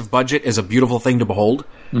massive budget is a beautiful thing to behold.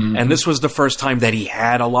 Mm-hmm. And this was the first time that he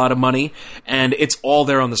had a lot of money, and it's all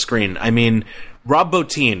there on the screen. I mean, Rob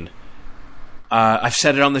Bottin. I've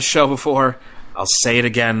said it on the show before. I'll say it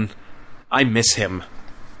again. I miss him.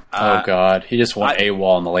 Oh, God. He just went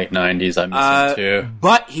AWOL in the late 90s. I miss him, too.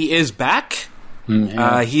 But he is back.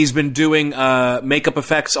 Mm-hmm. He's been doing makeup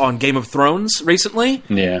effects on Game of Thrones recently.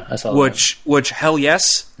 Yeah, I saw that. Which, hell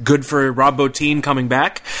yes, good for Rob Bottin coming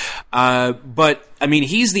back. But, I mean,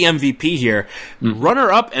 he's the MVP here. Mm-hmm.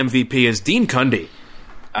 Runner-up MVP is Dean Cundey.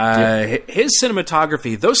 His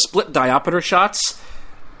cinematography, those split diopter shots...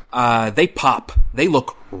 they pop. They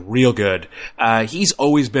look real good. He's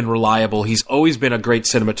always been reliable. He's always been a great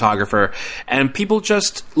cinematographer, and people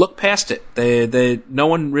just look past it. No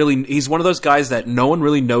one really. He's one of those guys that no one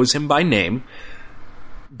really knows him by name.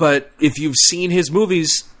 But if you've seen his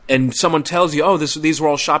movies and someone tells you, "Oh, these were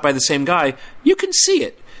all shot by the same guy," you can see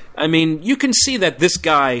it. I mean, you can see that this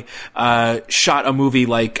guy shot a movie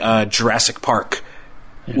like Jurassic Park.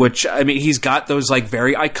 Yeah. Which, I mean, he's got those, like,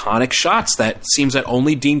 very iconic shots that seems that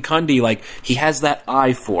only Dean Cundey, like, he has that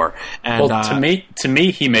eye for. And, well, to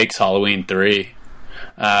me, he makes Halloween 3.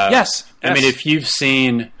 Yes. I mean, if you've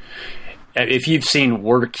seen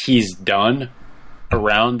work he's done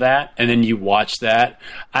around that, and then you watch that,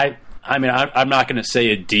 I'm not going to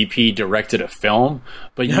say a DP directed a film,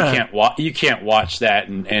 but you can't watch that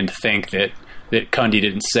and think that Cundey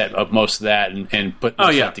didn't set up most of that and put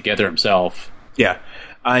that together himself. Yeah.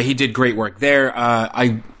 He did great work there.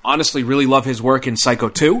 I honestly really love his work in Psycho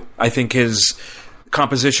 2. I think his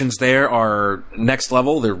compositions there are next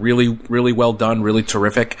level. They're really, really well done, really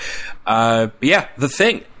terrific. The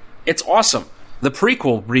Thing. It's awesome. The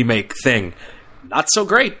prequel remake Thing. Not so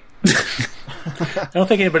great. I don't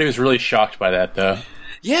think anybody was really shocked by that, though.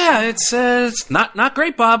 Yeah, it's not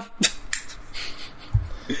great, Bob.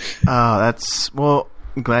 Well,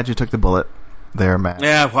 I'm glad you took the bullet there, Matt.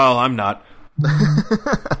 Yeah, well, I'm not.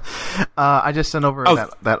 I just sent over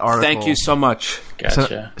that article. Thank you so much.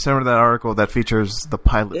 Gotcha. Sent over that article that features the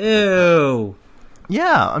pilot. Ew.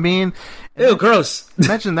 Yeah, I mean... Ew, gross.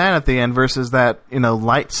 Imagine that at the end versus that,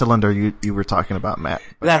 light cylinder you were talking about, Matt.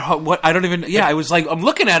 I don't even... Yeah, I was like... I'm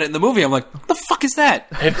looking at it in the movie. I'm like, what the fuck is that?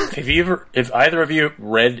 If either of you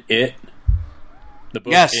read It, the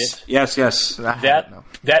book It... Yes.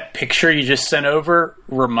 That picture you just sent over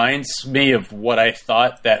reminds me of what I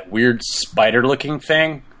thought that weird spider-looking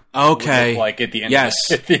thing would look like at the end. Yes.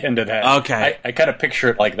 At the end of that. Okay. I kind of picture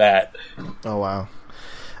it like that. Oh wow.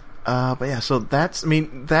 But yeah, so that's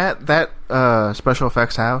that special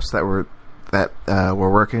effects house that we're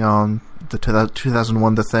working on the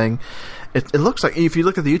 2001 The Thing. It looks like, if you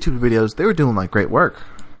look at the YouTube videos, they were doing like great work.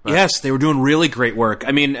 But yes, they were doing really great work.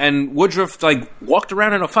 I mean, and Woodruff like walked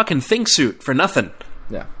around in a fucking thing suit for nothing.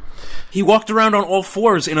 Yeah, he walked around on all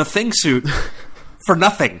fours in a thing suit for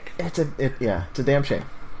nothing. It's a damn shame.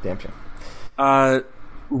 Damn shame.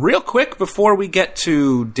 Real quick before we get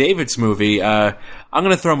to David's movie, I'm going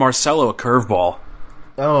to throw Marcelo a curveball.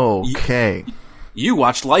 Okay. You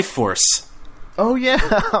watched Life Force. Oh yeah.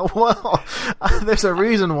 Well, there's a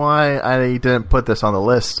reason why I didn't put this on the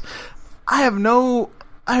list. I have no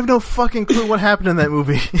fucking clue what happened in that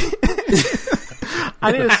movie.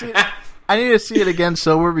 I need to see it again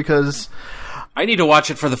sober because I need to watch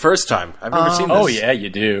it for the first time. I've never seen this. Oh yeah, you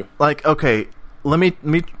do. Like, okay, let me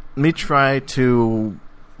try to,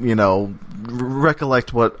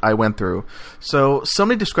 recollect what I went through. So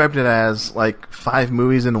somebody described it as like 5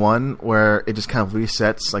 movies in one, where it just kind of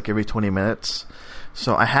resets like every 20 minutes.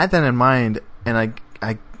 So I had that in mind, and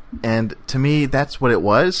and to me that's what it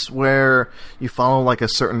was, where you follow like a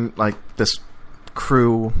certain, like this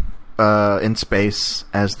crew in space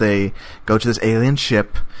as they go to this alien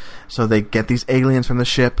ship. So they get these aliens from the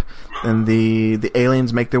ship, and the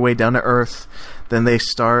aliens make their way down to Earth. Then they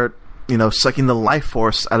start, sucking the life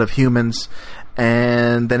force out of humans,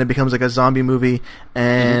 and then it becomes like a zombie movie.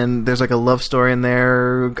 And there's like a love story in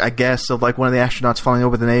there, I guess, of like one of the astronauts falling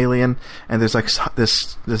over with an alien, and there's like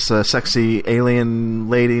this sexy alien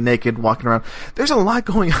lady naked walking around. There's a lot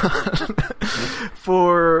going on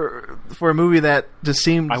for a movie that just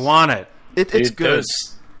seems. I want it. It's good.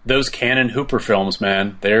 Those Cannon Hooper films,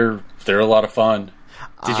 man, they're a lot of fun.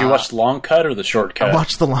 Did you watch the long cut or the short cut? I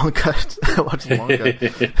watched the long cut. I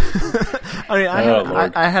mean,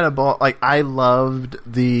 I had a ball. Like, I loved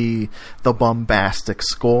the bombastic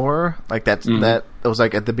score. Like that was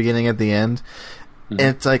like at the beginning, at the end. And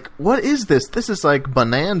it's like, what is this? This is like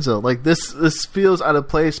Bonanza. Like this feels out of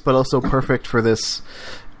place, but also perfect for this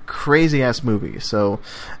crazy ass movie. So,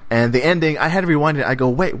 and the ending, I had to rewind it. I go,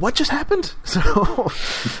 wait, what just happened? So.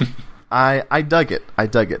 I dug it,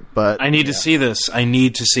 but I need to see this.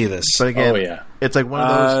 But again, it's like one of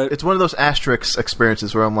those. It's one of those asterisk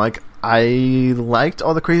experiences where I'm like, I liked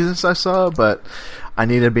all the craziness I saw, but I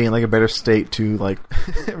needed to be in like a better state to like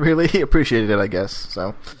really appreciate it, I guess.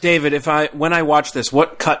 So, David, when I watch this,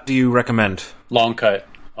 what cut do you recommend? Long cut.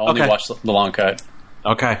 I'll only watch the long cut.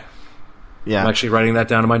 Okay. Yeah, I'm actually writing that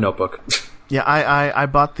down in my notebook. Yeah, I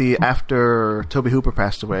bought after Tobe Hooper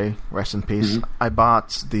passed away, rest in peace, I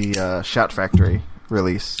bought the Shout Factory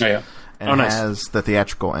release. Oh, yeah. And it has the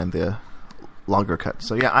theatrical and the longer cut.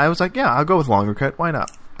 So, yeah, I was like, yeah, I'll go with longer cut. Why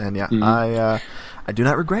not? And, yeah, I do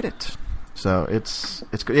not regret it. So, it's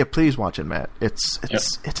good. Yeah, please watch it, Matt. It's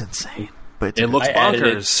insane. But it looks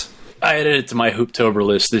bonkers. I added it to my Hooptober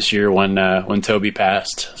list this year when Toby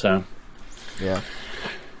passed. So, yeah.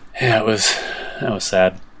 Yeah, that was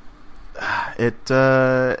sad. It's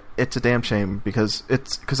a damn shame because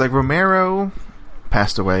like Romero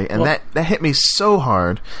passed away, and that hit me so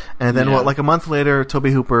hard. And then like a month later, Tobe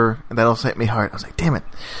Hooper, and that also hit me hard. I was like, damn it.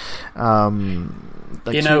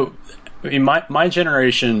 My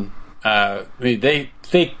generation,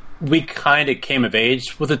 we kind of came of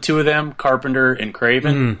age with the two of them, Carpenter and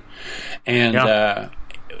Craven, and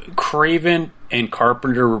Craven and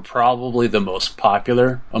Carpenter were probably the most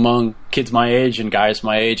popular among kids my age and guys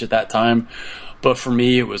my age at that time. But for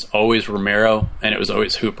me, it was always Romero and it was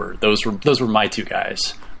always Hooper. Those were my two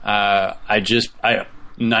guys.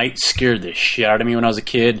 Night scared the shit out of me when I was a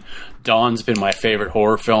kid. Dawn's been my favorite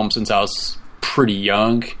horror film since I was pretty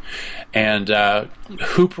young. And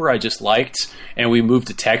Hooper I just liked, and we moved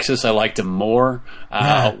to Texas. I liked him more.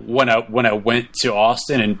 When I went to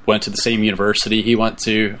Austin and went to the same university he went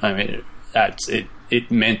to, I mean, it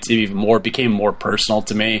meant even more, became more personal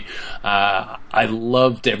to me. I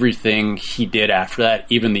loved everything he did after that,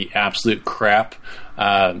 even the absolute crap.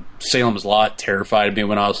 Salem's Lot terrified me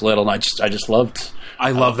when I was little, and I just loved.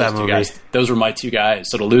 I love that movie. Guys. Those were my two guys.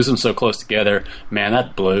 So to lose them so close together, man,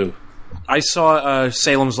 that blew. I saw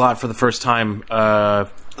Salem's Lot for the first time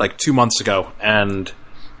like 2 months ago, and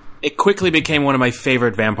it quickly became one of my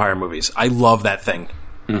favorite vampire movies. I love that thing.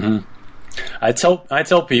 Mm-hmm. I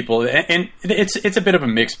tell people, and it's a bit of a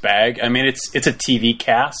mixed bag. I mean, it's a TV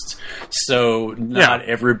cast, so not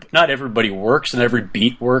everybody works and every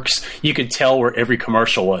beat works. You could tell where every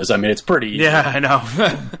commercial was. I mean, it's pretty easy. Yeah, I know.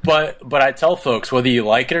 but I tell folks, whether you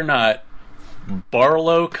like it or not,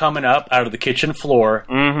 Barlow coming up out of the kitchen floor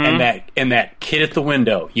and that kid at the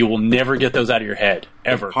window, you will never get those out of your head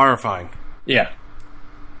ever. Horrifying. Yeah.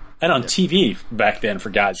 And on TV back then,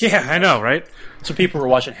 for God's sake. Yeah, I know, right? So people were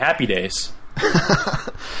watching Happy Days.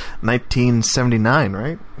 1979,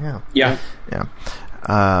 right? Yeah.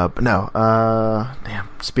 But no. Damn.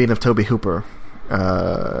 Speaking of Tobe Hooper,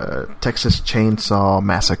 Texas Chainsaw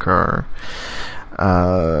Massacre.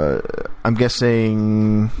 I'm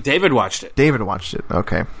guessing David watched it. David watched it.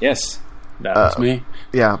 Okay. Yes. That was me.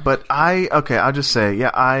 Yeah, but I'll just say,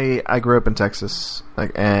 I grew up in Texas,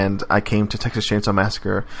 and I came to Texas Chainsaw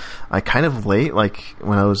Massacre, kind of late,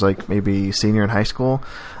 when I was maybe senior in high school,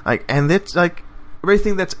 and it's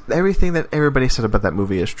everything that everybody said about that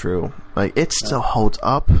movie is true. It still holds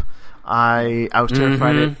up. I was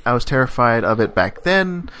terrified. I was terrified of it back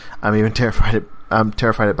then. I'm terrified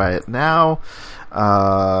by it now.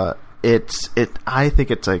 I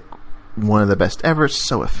think it's one of the best ever. It's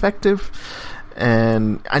so effective,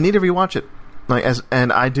 and I need to rewatch it.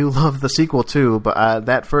 And I do love the sequel too, but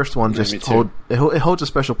that first one just holds a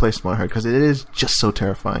special place in my heart because it is just so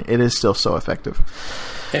terrifying. It is still so effective.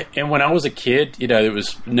 And when I was a kid, there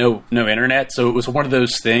was no internet, so it was one of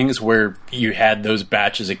those things where you had those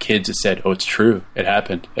batches of kids that said, "Oh, it's true, it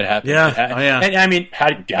happened." Yeah, yeah. And I mean,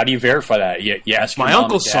 how do you verify that? You ask your my mom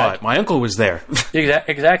uncle and dad. saw it. My uncle was there.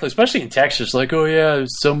 Exactly, especially in Texas. Oh yeah,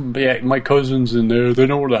 my cousin's in there. They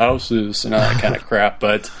know where the house is and all that kind of crap.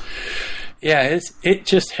 But yeah, it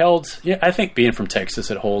just held. Yeah, I think being from Texas,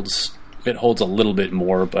 it holds a little bit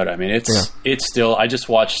more. But I mean, it's still. I just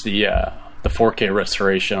watched the 4K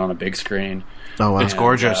restoration on a big screen. Oh, wow. It's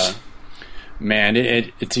gorgeous. Man,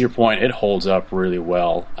 it to your point, it holds up really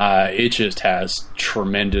well. It just has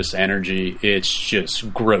tremendous energy. It's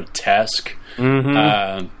just grotesque.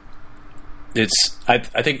 Mm-hmm. I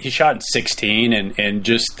think he shot in 16, and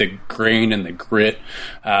just the grain and the grit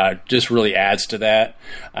just really adds to that.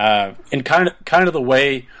 And kind of the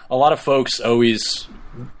way a lot of folks always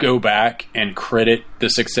go back and credit the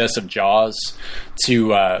success of Jaws to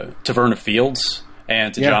Verna Fields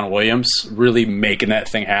and to John Williams really making that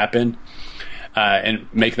thing happen and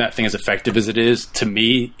making that thing as effective as it is. To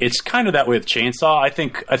me, it's kind of that way with Chainsaw. I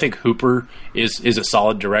think Hooper is a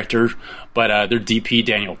solid director, but their DP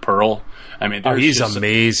Daniel Pearl. I mean, he's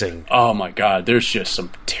amazing. Oh my God, there's just some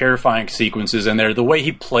terrifying sequences in there. The way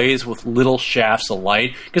he plays with little shafts of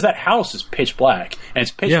light, because that house is pitch black, and it's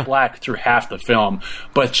pitch black through half the film,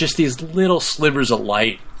 but just these little slivers of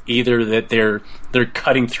light, either that they're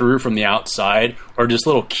cutting through from the outside, or just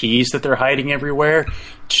little keys that they're hiding everywhere.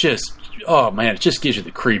 Just, oh man, it just gives you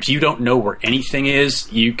the creeps. You don't know where anything is.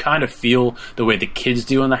 You kind of feel the way the kids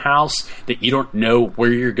do in the house, that you don't know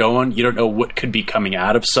where you're going. You don't know what could be coming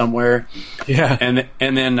out of somewhere. Yeah. And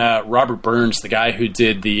then Robert Burns, the guy who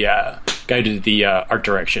did the art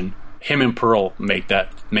direction, him and Pearl make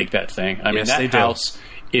that thing. I mean, that house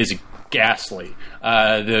is ghastly.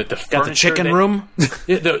 The furniture, got the chicken room.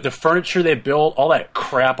 the furniture they built, all that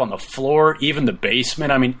crap on the floor, even the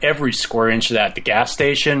basement. I mean, every square inch of that. The gas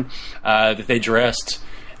station that they dressed.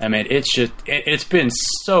 I mean, it's been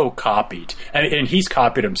so copied, and he's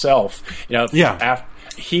copied himself.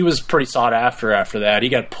 He was pretty sought after that. He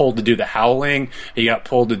got pulled to do The Howling. He got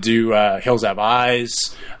pulled to do Hills Have Eyes,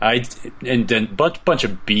 and then bunch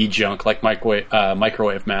of B junk like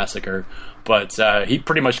Microwave Massacre. But he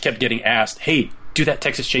pretty much kept getting asked, "Hey, do that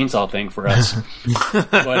Texas Chainsaw thing for us."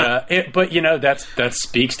 But that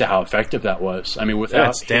speaks to how effective that was. I mean,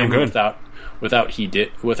 without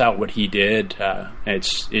what he did,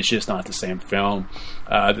 it's just not the same film.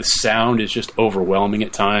 The sound is just overwhelming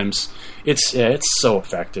at times. It's so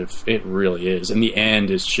effective. It really is. And the end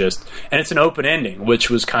is just, and it's an open ending, which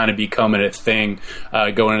was kind of becoming a thing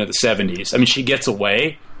going into the 70s. I mean, she gets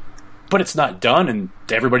away, but it's not done, and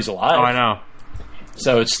everybody's alive. Oh, I know.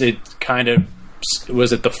 So it kind of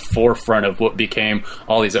was at the forefront of what became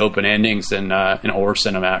all these open endings in horror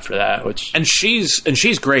cinema after that. And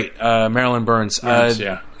she's great, Marilyn Burns.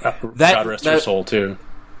 God rest her soul too.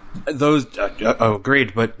 Those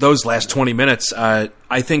agreed, but those last 20 minutes, I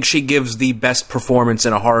think she gives the best performance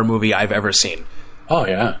in a horror movie I've ever seen. Oh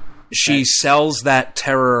yeah, she sells that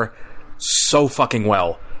terror so fucking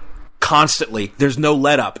well. Constantly, there's no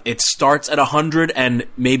let up. It starts at 100, and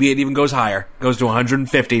maybe it even goes higher. Goes to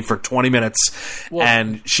 150 for 20 minutes,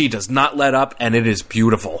 and she does not let up, and it is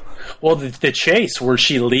beautiful. Well, the chase where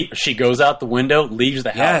she goes out the window, leaves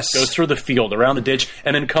the house, goes through the field, around the ditch,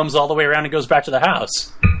 and then comes all the way around and goes back to the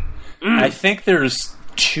house. I think there's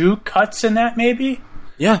 2 cuts in that, maybe.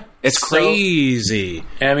 Yeah, it's crazy.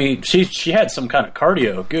 I mean, she had some kind of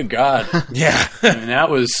cardio. Good God. Yeah,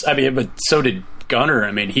 but so did Gunner.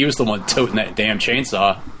 I mean, he was the one toting that damn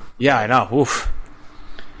chainsaw. Yeah, I know. Oof.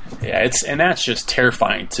 Yeah, and that's just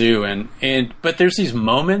terrifying too. But there's these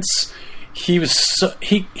moments. He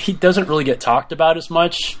doesn't really get talked about as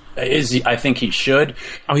much. I think he should.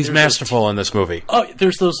 Oh, he's masterful in this movie. Oh,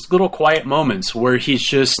 there's those little quiet moments where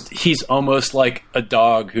he's almost like a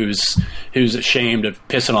dog who's ashamed of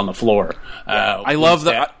pissing on the floor. I love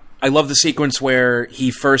the sequence where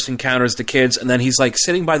he first encounters the kids, and then he's like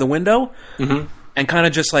sitting by the window and kind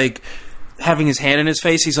of just like having his hand in his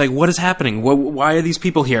face. He's like, "What is happening? Why are these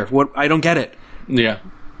people here? What? I don't get it." Yeah.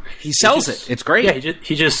 He sells it. It's great. Yeah,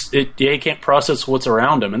 he can't process what's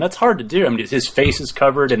around him, and that's hard to do. I mean, his face is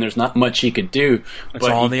covered, and there's not much he could do. It's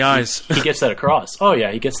all in the eyes. He gets that across. Oh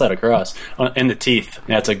yeah, he gets that across. And the teeth.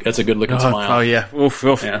 Yeah, that's a good looking smile. Oh yeah. Oof,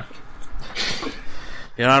 oof. Yeah.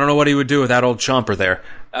 I don't know what he would do with that old chomper there.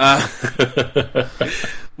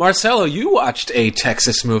 Marcelo, you watched a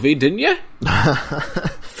Texas movie, didn't you?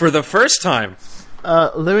 For the first time.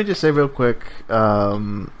 Let me just say real quick.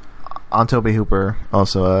 On Tobe Hooper,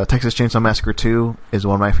 also, Texas Chainsaw Massacre 2 is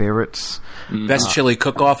one of my favorites. Best chili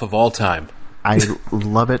cook-off of all time. I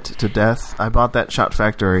love it to death. I bought that Shot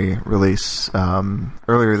Factory release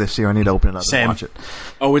earlier this year. I need to open it up and watch it.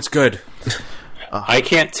 Oh, it's good. I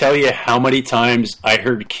can't tell you how many times I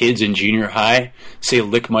heard kids in junior high say,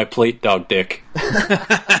 "Lick my plate, dog dick."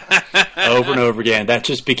 Over and over again. That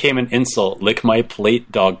just became an insult. Lick my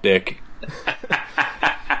plate, dog dick.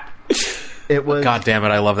 It was, God damn it!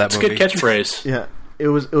 I love that movie. It's a good catchphrase. Yeah, it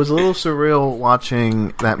was a little surreal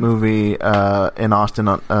watching that movie in Austin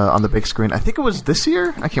on the big screen. I think it was this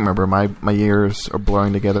year. I can't remember. My years are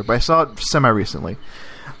blurring together, but I saw it semi recently.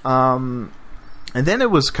 And then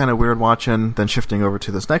it was kind of weird watching. Then shifting over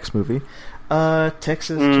to this next movie,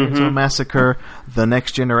 Texas Chainsaw Massacre: The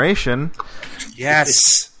Next Generation.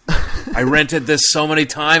 Yes, I rented this so many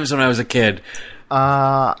times when I was a kid.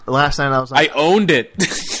 Last night I was like, I owned it.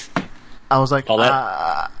 I was like,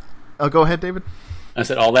 oh, go ahead, David. I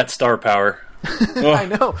said, all that star power. I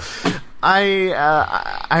know.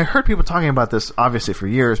 I heard people talking about this, obviously, for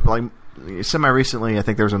years, but like semi-recently, I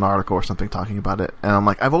think there was an article or something talking about it. And I'm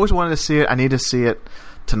like, I've always wanted to see it. I need to see it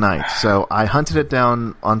tonight. So I hunted it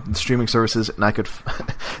down on streaming services, and I could...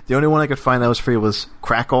 the only one I could find that was free was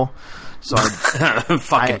Crackle. So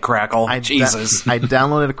Crackle. Jesus. I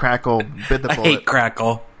downloaded Crackle, bit the bullet. I hate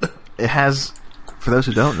Crackle. It has... For those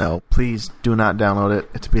who don't know, please do not download it.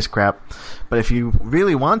 It's a piece of crap. But if you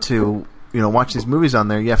really want to, watch these movies on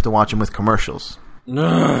there, you have to watch them with commercials.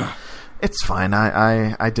 It's fine.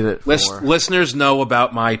 I did it for... Listeners know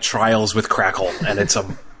about my trials with Crackle, and it's a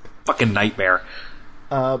fucking nightmare.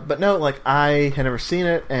 But no, I had never seen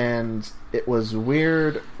it, and it was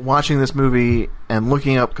weird watching this movie and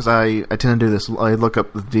looking up, because I tend to do this. I look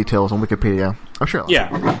up the details on Wikipedia. I'm sure.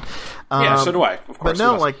 Yeah, so do I. Of course. But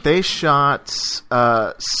no, they shot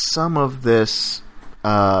some of this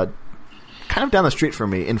kind of down the street from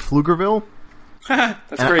me in Pflugerville.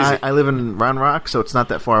 That's crazy. I live in Round Rock, so it's not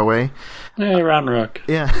that far away. Hey, Round Rock.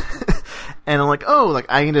 Yeah. And I'm like,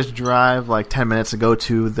 I can just drive 10 minutes and go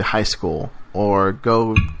to the high school, or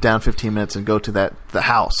go down 15 minutes and go to the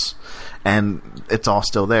house, and it's all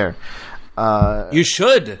still there. You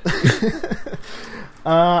should.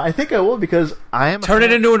 I think I will, because I am... Turn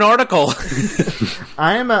it into an article.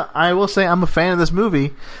 I will say I'm a fan of this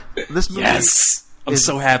movie. This movie... Yes! I'm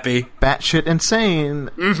so happy. Batshit insane.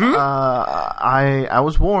 Mm-hmm. I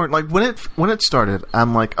was warned. When it started,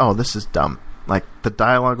 I'm like, oh, this is dumb. The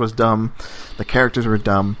dialogue was dumb. The characters were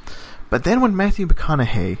dumb. But then when Matthew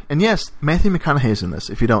McConaughey... And yes, Matthew McConaughey's in this,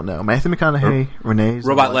 if you don't know. Matthew McConaughey, Renee...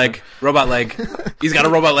 Robot leg. He's got a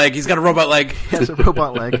robot leg. He has a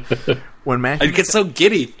robot leg. I get so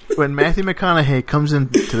giddy. When Matthew McConaughey comes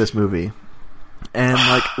into this movie,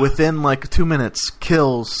 and within 2 minutes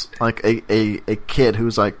kills a kid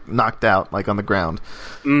who's knocked out on the ground.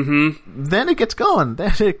 Mm-hmm. Then it gets going.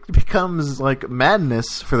 Then it becomes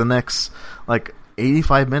madness for the next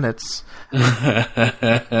 85 minutes.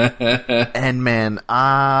 And man,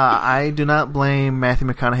 I do not blame Matthew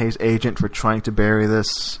McConaughey's agent for trying to bury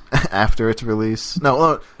this after its release.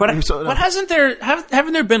 But haven't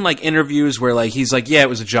there been interviews where he's yeah, it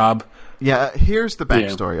was a job. Yeah, here's the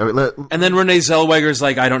backstory. Yeah. And then Renee Zellweger's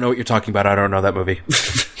I don't know what you're talking about. I don't know that movie.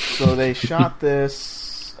 So they shot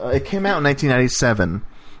this. It came out in 1997.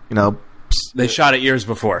 They shot it years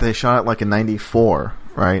before. They shot it in 94.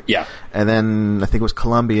 Right? Yeah. And then I think it was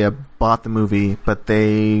Columbia bought the movie, but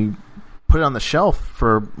they put it on the shelf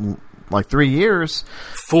for 3 years.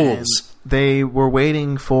 Fools. They were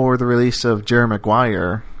waiting for the release of Jerry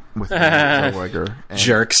Maguire with Zellweger.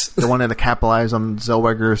 Jerks. They wanted to capitalize on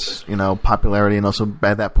Zellweger's, popularity, and also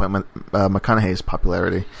at that point McConaughey's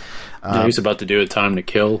popularity. He was about to do A Time to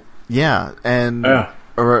Kill. Yeah, and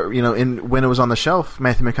or when it was on the shelf,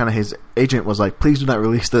 Matthew McConaughey's agent was like, "Please do not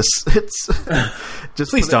release this. It's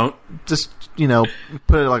just Please don't. Just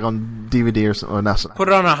put it like on DVD or something. Or not, Put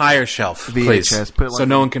it on a higher shelf, VHS. please, Put it like so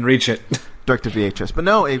no one can reach it." Direct to VHS. But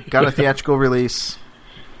no, it got a theatrical release.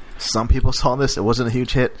 Some people saw this. It wasn't a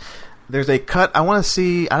huge hit. There's a cut. I want to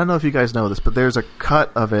see. I don't know if you guys know this, but there's a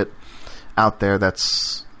cut of it out there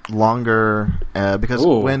that's longer because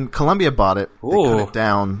when Columbia bought it, they cut it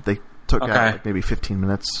down. They took out like maybe 15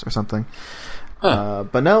 minutes or something.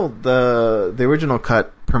 But no, the original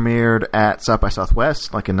cut premiered at South by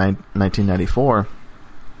Southwest like in 1994,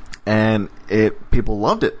 and people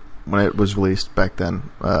loved it when it was released back then.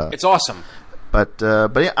 It's awesome. But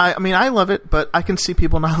yeah, I love it, but I can see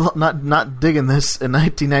people not digging this in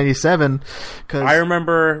 1997. Cause I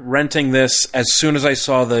remember renting this as soon as I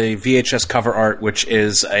saw the VHS cover art, which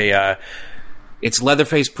is it's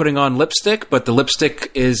Leatherface putting on lipstick, but the lipstick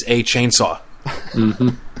is a chainsaw.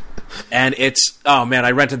 Mm-hmm. And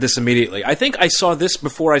I rented this immediately. I think I saw this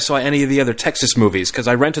before I saw any of the other Texas movies, because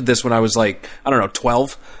I rented this when I was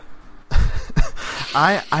 12.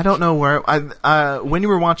 I don't know where when you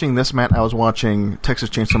were watching this, Matt, I was watching Texas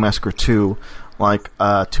Chainsaw Massacre 2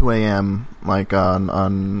 2 a.m.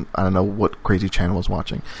 on I don't know what crazy channel I was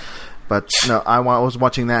watching, but no, I was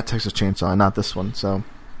watching that Texas Chainsaw, not this one. So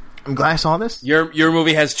I'm glad I saw this. Your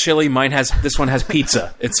movie has chili, this one has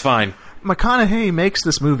pizza. It's fine. McConaughey makes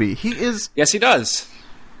this movie. Yes, he does.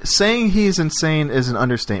 Saying he's insane is an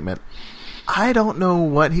understatement. I don't know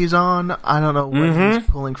what he's on. I don't know what he's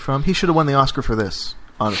pulling from. He should have won the Oscar for this,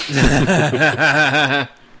 honestly.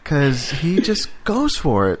 Because he just goes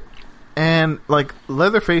for it. And,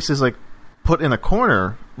 Leatherface is, put in a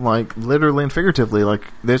corner, literally and figuratively.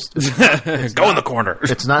 There's Go in the corner.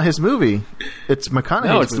 It's not his movie. It's McConaughey's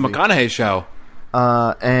No, it's movie. the McConaughey show.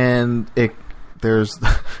 And there's...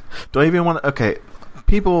 Do I even want to... Okay,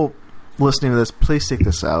 people listening to this, please seek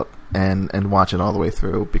this out and watch it all the way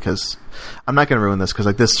through, because I'm not going to ruin this, because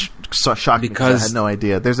this shocked me because I had no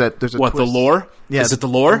idea. There's a what, twist. the lore? Yeah, is it the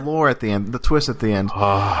lore? The lore at the end, the twist at the end.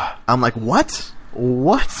 I'm like, what?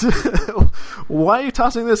 Why are you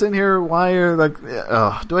tossing this in here? Why are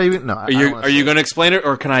do I even? No. Are you going to explain it,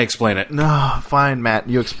 or can I explain it? No, fine, Matt.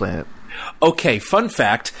 You explain it. Okay, fun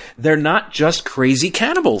fact, they're not just crazy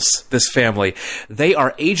cannibals, this family. They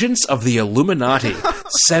are agents of the Illuminati,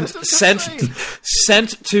 sent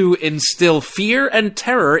to instill fear and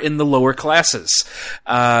terror in the lower classes.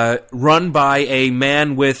 Run by a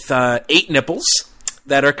man with 8 nipples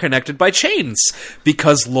that are connected by chains,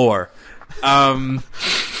 because lore.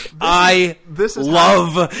 I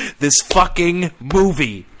love this fucking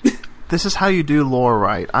movie. This is how you do lore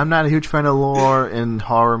right. I'm not a huge fan of lore in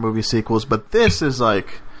horror movie sequels, but this is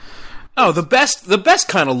Oh, the best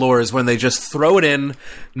kind of lore is when they just throw it in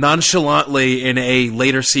nonchalantly in a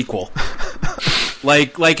later sequel.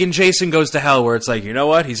 like in Jason Goes to Hell, where it's you know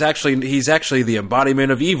what? He's actually the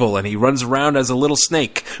embodiment of evil, and he runs around as a little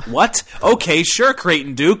snake. What? Okay, sure,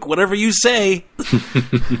 Creighton Duke, whatever you say.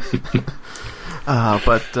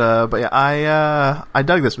 But yeah, I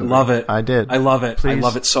dug this movie. Love it. I did. I love it. Please, I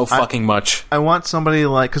love it so fucking much. I want somebody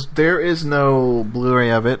because there is no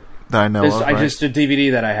Blu-ray of it that I know of. I just a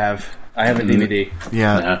DVD that I have. I have a DVD.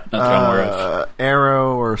 Yeah, nothing I'm aware of.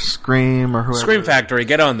 Arrow or Scream or whoever. Scream Factory,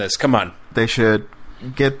 get on this. Come on. They should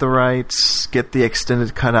get the rights, get the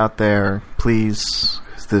extended cut out there, please.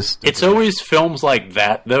 It's always films like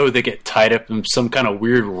that, though, that get tied up in some kind of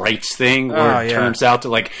weird rights thing where it turns out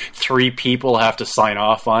that 3 people have to sign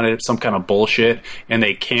off on it, some kind of bullshit, and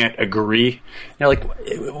they can't agree. You're like,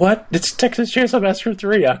 what? It's Texas Chainsaw Massacre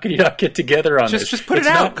 3. How can you not get together on this? Just put it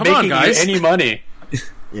out. Come on, guys. Any money.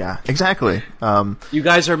 Yeah, exactly. You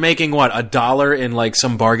guys are making, what, $1 in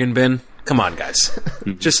some bargain bin? Come on, guys.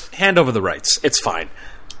 Just hand over the rights. It's fine.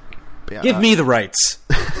 Yeah, give me the rights.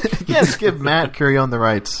 Yes, give Matt Curion the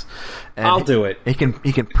rights. And I'll do it. He can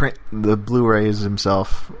print the Blu-rays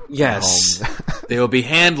himself. Yes. They will be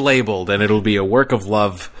hand labeled, and it'll be a work of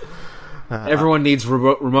love. Everyone needs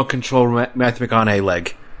remote control Matthew McConaughey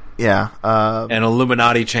leg. Yeah. An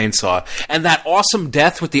Illuminati chainsaw. And that awesome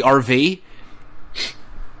death with the RV.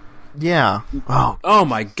 Yeah. Oh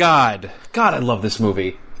my God. God, I love this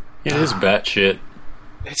movie. It is batshit.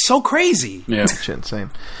 It's so crazy. Yeah. Shit,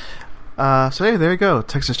 insane. So yeah, there you go.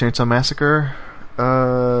 Texas Chainsaw Massacre,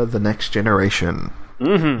 The Next Generation.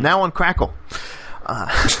 Mm-hmm. Now on Crackle.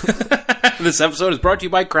 This episode is brought to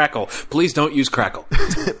you by Crackle. Please don't use Crackle.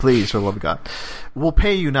 Please, for the love of God. We'll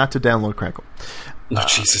pay you not to download Crackle. Oh,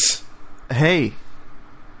 Jesus. Hey,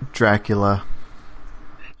 Dracula.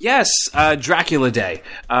 Yes, Dracula Day.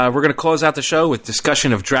 We're going to close out the show with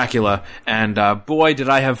discussion of Dracula, and boy, did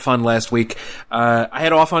I have fun last week. I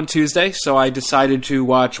had off on Tuesday, so I decided to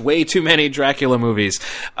watch way too many Dracula movies.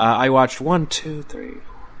 I watched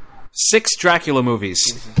 6 Dracula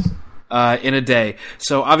movies in a day.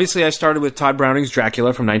 So obviously I started with Todd Browning's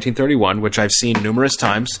Dracula from 1931, which I've seen numerous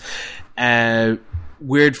times.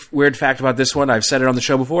 Weird fact about this one, I've said it on the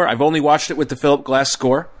show before, I've only watched it with the Philip Glass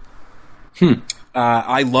score.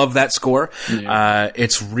 I love that score. Yeah.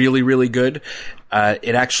 It's really, really good.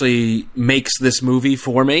 It actually makes this movie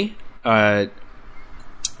for me. I've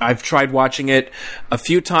tried watching it a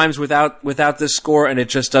few times without this score, and it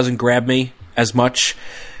just doesn't grab me as much.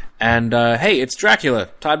 And hey, it's Dracula,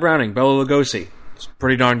 Todd Browning, Bela Lugosi. It's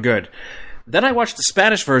pretty darn good. Then I watched the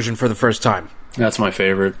Spanish version for the first time. That's my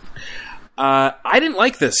favorite. I didn't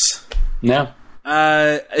like this. No.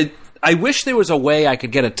 I wish there was a way I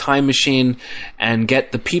could get a time machine and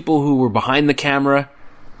get the people who were behind the camera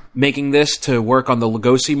making this to work on the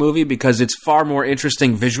Lugosi movie, because it's far more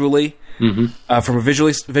interesting visually, from a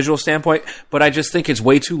visual standpoint. But I just think it's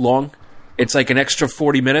way too long. It's like an extra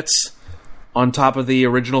 40 minutes on top of the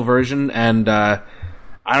original version, and I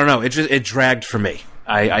don't know. It dragged for me.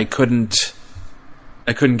 I couldn't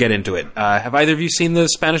get into it. Have either of you seen the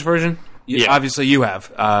Spanish version? Yeah. Obviously you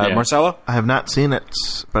have. Marcelo? I have not seen it,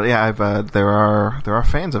 but yeah, there are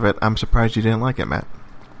fans of it. I'm surprised you didn't like it, Matt.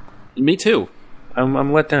 Me too.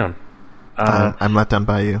 I'm let down. I'm let down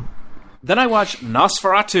by you. Then I watched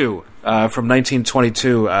Nosferatu from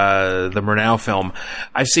 1922, the Murnau film.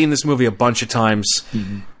 I've seen this movie a bunch of times.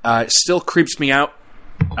 It still creeps me out.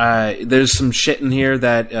 There's some shit in here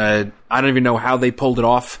that I don't even know how they pulled it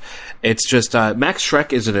off. It's just Max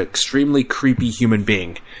Schreck is an extremely creepy human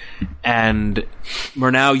being, and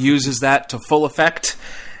Murnau uses that to full effect.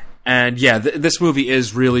 And yeah, this movie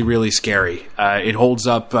is really, really scary. It holds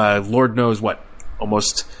up, Lord knows what,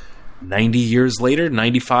 almost 90 years later,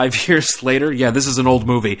 95 years later. Yeah, this is an old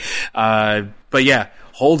movie. But yeah,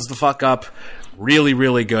 holds the fuck up. Really,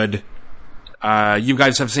 really good. You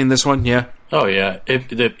guys have seen this one, yeah? Oh, yeah.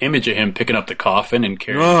 The image of him picking up the coffin and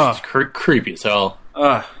carrying it is creepy as hell.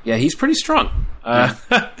 Yeah, he's pretty strong.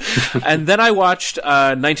 And then I watched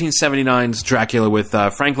 1979's Dracula with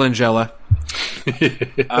Frank Langella,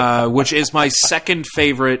 which is my second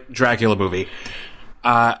favorite Dracula movie.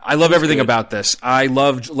 I love everything about this. I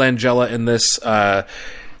loved Langella in this. I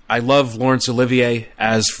love Laurence Olivier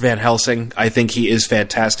as Van Helsing. I think he is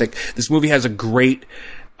fantastic. This movie has a great...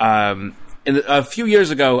 a few years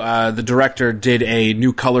ago, the director did a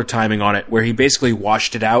new color timing on it where he basically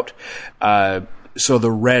washed it out so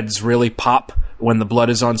the reds really pop when the blood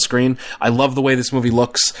is on screen. I love the way this movie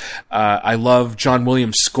looks. I love John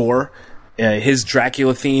Williams' score. His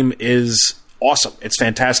Dracula theme is awesome. It's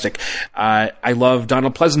fantastic. I love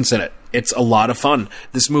Donald Pleasance in it. It's a lot of fun.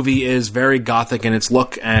 This movie is very gothic in its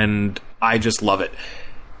look, and I just love it.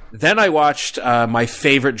 Then I watched my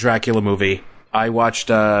favorite Dracula movie. I watched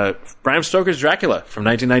Bram Stoker's Dracula from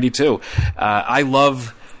 1992. I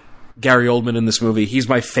love Gary Oldman in this movie. He's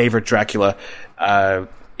my favorite Dracula.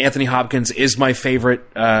 Anthony Hopkins is my favorite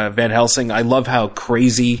Van Helsing. I love how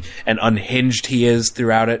crazy and unhinged he is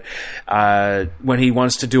throughout it. When he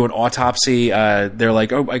wants to do an autopsy, they're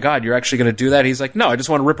like, "Oh my God, you're actually going to do that?" He's like, "No, I just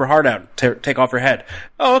want to rip her heart out, take off her head."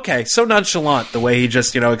 Oh, okay. So nonchalant the way he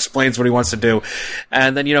just, explains what he wants to do.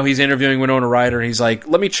 And then, he's interviewing Winona Ryder, and he's like,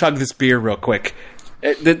 "Let me chug this beer real quick."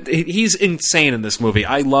 He's insane in this movie.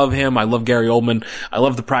 I love him. I love Gary Oldman. I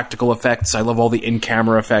love the practical effects. I love all the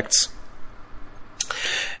in-camera effects.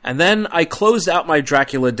 And then I closed out my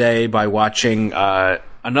Dracula day by watching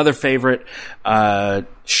another favorite,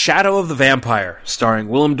 Shadow of the Vampire, starring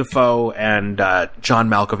Willem Dafoe and John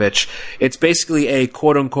Malkovich. It's basically a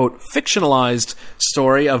quote-unquote fictionalized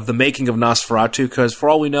story of the making of Nosferatu, because for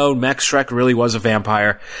all we know, Max Schreck really was a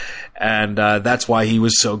vampire, and that's why he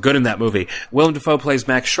was so good in that movie. Willem Dafoe plays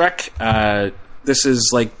Max Schreck. This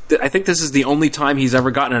is I think this is the only time he's ever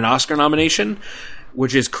gotten an Oscar nomination,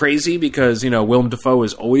 which is crazy because, Willem Dafoe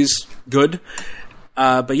is always good.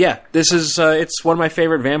 But yeah, this is, it's one of my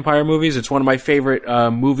favorite vampire movies. It's one of my favorite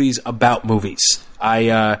movies about movies.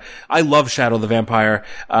 I love Shadow of the Vampire.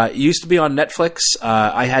 It used to be on Netflix.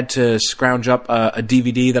 I had to scrounge up a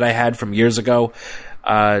DVD that I had from years ago.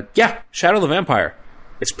 Yeah, Shadow of the Vampire.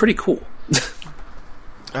 It's pretty cool.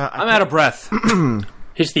 I'm out of breath.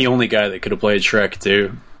 He's the only guy that could have played Shrek,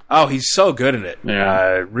 too. Oh, he's so good in it.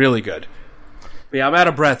 Yeah. Really good. Yeah, I'm out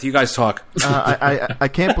of breath. You guys talk. I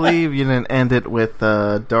can't believe you didn't end it with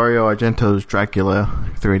Dario Argento's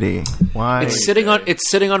Dracula 3D. Why? It's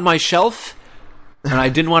sitting on my shelf, and I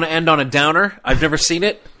didn't want to end on a downer. I've never seen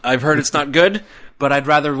it. I've heard it's not good, but I'd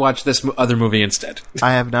rather watch this other movie instead.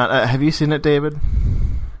 I have not. Have you seen it, David?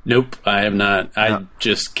 Nope, I have not. I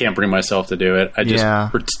just can't bring myself to do it. I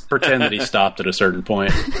just pretend that he stopped at a certain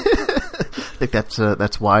point. I think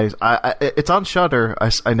that's wise. It's on Shudder.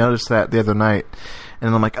 I noticed that the other night,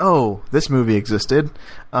 and I'm like, oh, this movie existed.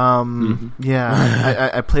 Yeah,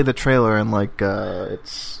 I played the trailer and like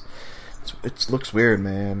it looks weird,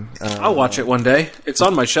 man. I'll watch it one day. It's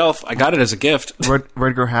on my shelf. I got it as a gift.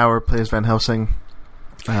 Rutger Hauer plays Van Helsing.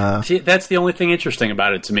 See, that's the only thing interesting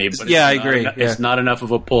about it to me. But I agree. It's not enough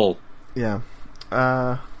of a pull. Yeah.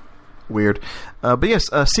 Weird. But yes,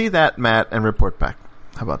 see that, Matt, and report back.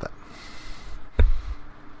 How about that?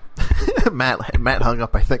 Matt hung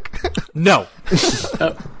up, I think. No.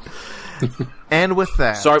 And with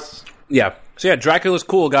that... Sorry. Yeah. So yeah, Dracula's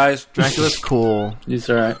cool, guys. Dracula's cool. He's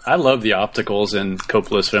all right. I love the opticals in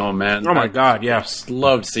Coppola's film, man. Oh my god, yeah. I just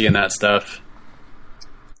loved seeing that stuff.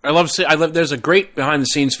 I love. There's a great behind the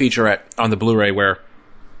scenes featurette on the Blu-ray where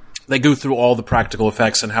they go through all the practical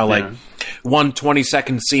effects and how like one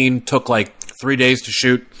 20-second scene took like 3 days to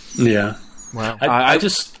shoot. Yeah. Wow. I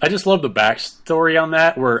just love the backstory on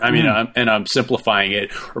that. Where I mean, I'm simplifying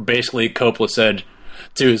it. Where basically Coppola said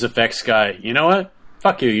to his effects guy, "You know what?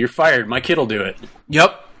 Fuck you. You're fired. My kid'll do it."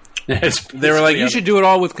 Yep. They were like, "You should do it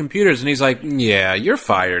all with computers," and he's like, "Yeah, you're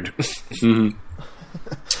fired." Mm-hmm.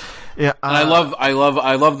 Yeah, and I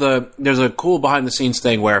love the. There's a cool behind the scenes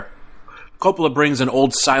thing where Coppola brings an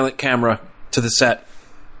old silent camera to the set,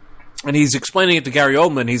 and he's explaining it to Gary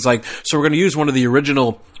Oldman. He's like, "So we're going to use one of the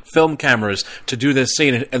original film cameras to do this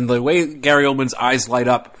scene," and the way Gary Oldman's eyes light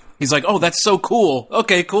up, he's like, "Oh, that's so cool.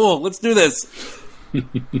 Okay, cool. Let's do this."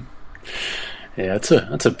 Yeah,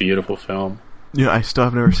 that's a beautiful film. Yeah, I still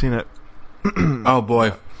have never seen it. Oh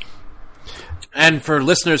boy. And for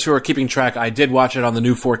listeners who are keeping track, I did watch it on the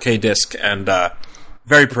new 4K disc, and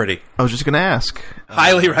very pretty. I was just going to ask.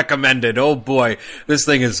 Highly recommended. Oh boy, this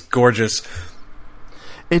thing is gorgeous.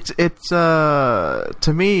 It's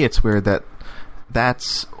to me, it's weird that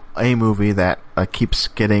that's a movie that keeps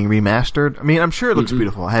getting remastered. I mean, I'm sure it looks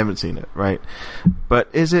beautiful. I haven't seen it, right? But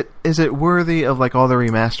is it worthy of like all the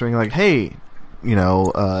remastering? Like, hey, you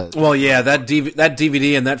know. Well, yeah, that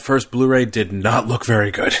DVD and that first Blu-ray did not look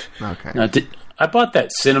very good. Okay. I bought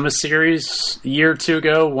that cinema series a year or two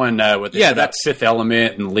ago when that Fifth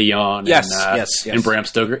Element and Leon and Bram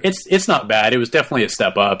Stoker. It's not bad. It was definitely a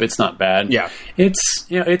step up. It's not bad. Yeah.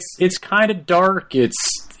 It's kind of dark. It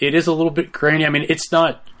is a little bit grainy. I mean, it's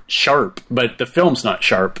not sharp, but the film's not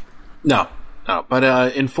sharp. No. But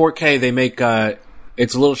in 4K they make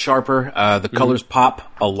it's a little sharper. The colors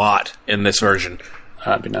pop a lot in this version.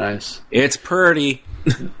 That'd be nice. It's pretty.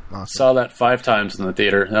 Awesome. Saw that 5 times in the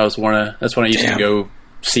theater. That's when I used to go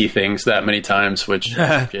see things that many times, which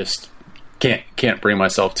just can't bring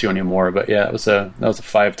myself to anymore. But yeah, that was a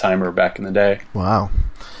 5-timer back in the day. Wow,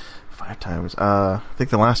 5 times. I think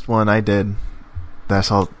the last one I did that I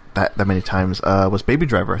saw that many times was Baby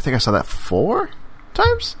Driver. I think I saw that 4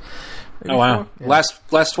 times. Maybe wow! 4? Yeah.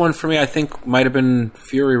 Last one for me, I think might have been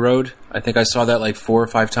Fury Road. I think I saw that like 4 or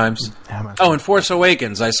 5 times. And Force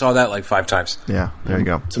Awakens, I saw that like 5 times. Yeah, there you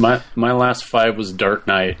go. So my last 5 was Dark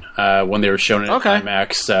Knight when they were showing it at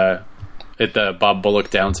IMAX at the Bob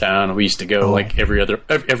Bullock downtown. We used to go like every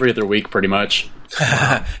other week, pretty much.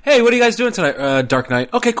 Hey, what are you guys doing tonight? Dark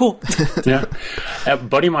Knight. Okay, cool. Yeah, a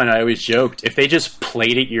buddy of mine and I always joked if they just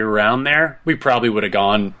played it year round there, we probably would have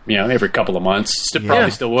gone. Every couple of months.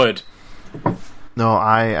 Probably still would. No,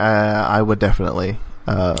 I would definitely.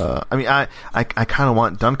 I mean, I kind of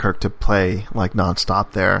want Dunkirk to play like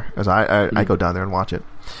nonstop there, as I go down there and watch it.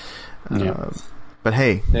 But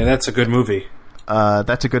hey, yeah, that's a good movie.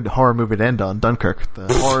 That's a good horror movie to end on. Dunkirk,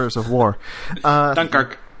 the horrors of war.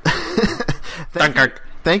 Dunkirk. Dunkirk.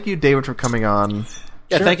 Thank you, David, for coming on.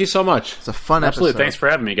 Yeah, thank you so much. It's a fun Absolutely. episode. Thanks for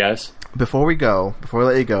having me, guys. Before we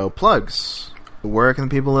let you go, plugs. Where can the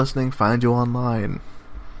people listening find you online?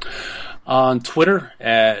 On Twitter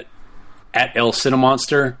at El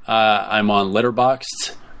Cinemonster. I'm on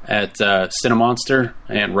Letterboxd at Cinemonster,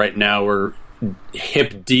 and right now we're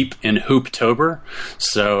hip deep in Hooptober,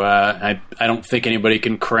 so I don't think anybody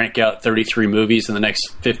can crank out 33 movies in the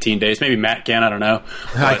next 15 days. Maybe Matt can, I don't know.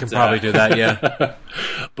 I can probably do that, yeah.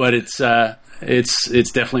 But it's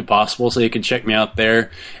definitely possible, so you can check me out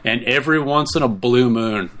there. And every once in a blue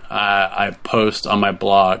moon, I post on my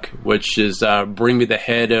blog, which is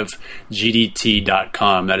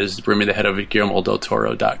bringmetheheadofgdt.com. That is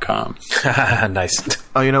bringmetheheadofguillermodeltoro.com. Nice.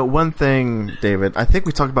 Oh, one thing, David, I think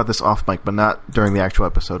we talked about this off mic, but not during the actual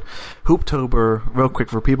episode. Hooptober, real quick,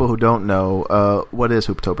 for people who don't know, what is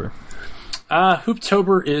Hooptober?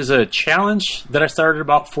 Hooptober is a challenge that I started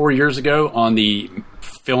about 4 years ago on the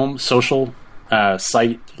film social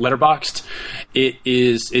site Letterboxd.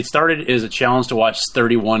 It started as a challenge to watch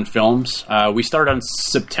 31 films. We started on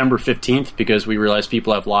September 15th because we realized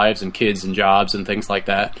people have lives and kids and jobs and things like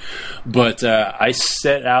that. But I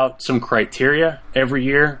set out some criteria every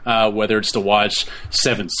year, whether it's to watch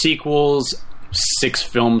 7 sequels, 6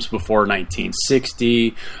 films before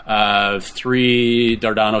 1960, 3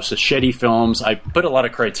 Dardano Sacchetti films. I put a lot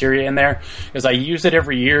of criteria in there because I use it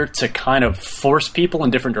every year to kind of force people in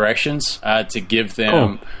different directions, to give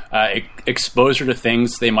them exposure to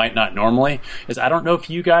things they might not normally. Because I don't know if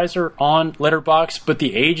you guys are on Letterboxd, but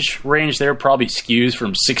the age range there probably skews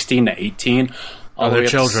from 16 to 18. Other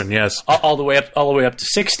children, yes. All the way up to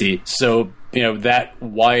 60. So, that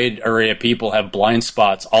wide array of people have blind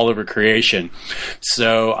spots all over creation.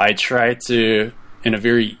 So I try to, in a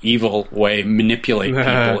very evil way, manipulate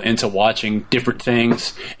people into watching different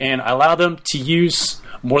things. And I allow them to use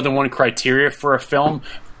more than one criteria for a film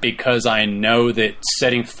because I know that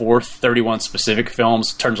setting forth 31 specific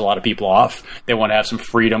films turns a lot of people off. They want to have some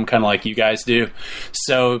freedom, kind of like you guys do.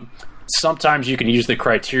 So sometimes you can use the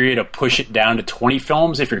criteria to push it down to 20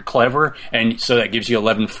 films if you're clever, and so that gives you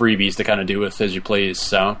 11 freebies to kind of do with as you please.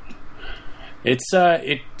 So it's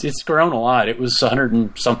grown a lot. It was 100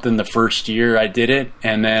 and something the first year I did it,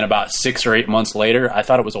 and then about 6 or 8 months later, I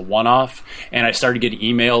thought it was a one-off, and I started getting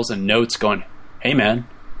emails and notes going, "Hey man,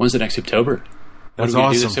 when's the next Hooptober? What are we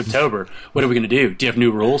going to do this Hooptober? What are we going to do? Do you have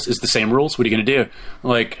new rules? Is it the same rules? What are you going to do?" I'm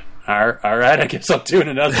like, all right, I guess I'm doing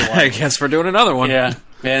another one. I guess we're doing another one. Yeah.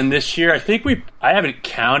 And this year, I haven't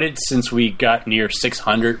counted since we got near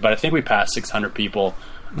 600, but I think we passed 600 people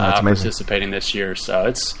participating this year. So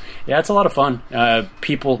it's a lot of fun.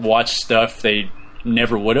 People watch stuff they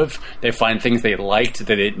never would have. They find things they liked that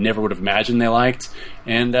they never would have imagined they liked.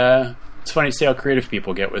 And it's funny to see how creative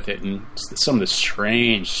people get with it and some of the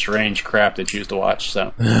strange crap they choose to watch.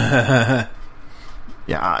 So.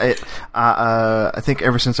 Yeah, I think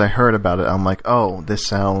ever since I heard about it, I'm like, oh, this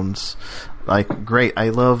sounds like great. I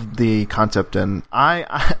love the concept, and I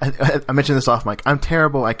mentioned this off mic. I'm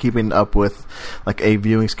terrible at keeping up with like a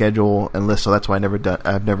viewing schedule and list, so that's why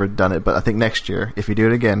I've never done it. But I think next year, if you do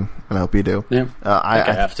it again, and I hope you do, yeah,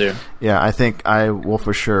 I have to. Yeah, I think I will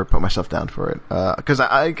for sure put myself down for it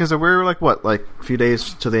because we're like a few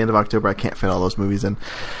days to the end of October. I can't fit all those movies in.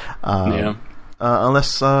 Yeah.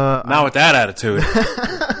 Unless not with that attitude.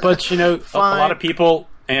 But a lot of people,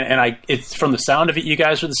 and it's from the sound of it, you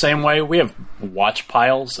guys are the same way. We have watch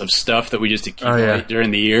piles of stuff that we just accumulate during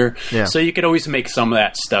the year. Yeah. So you could always make some of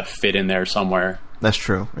that stuff fit in there somewhere. That's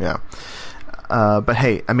true. Yeah. But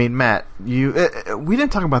hey, I mean, Matt, we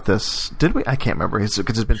didn't talk about this, did we? I can't remember because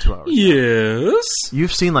it's been 2 hours. Yes.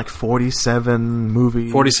 You've seen like 47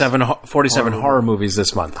 movies. 47 horror movies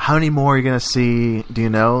this month. How many more are you going to see? Do you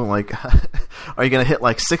know? Like, are you going to hit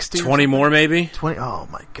like 60? 20 more, maybe? 20? Oh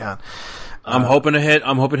my God. I'm hoping to hit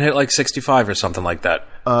like 65 or something like that.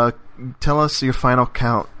 Tell us your final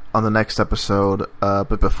count on the next episode.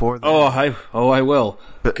 But before then, I will.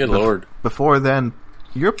 Good Lord. Before then,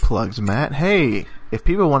 your plugs, Matt. Hey, if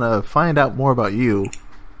people want to find out more about you,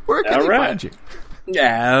 where can they find you?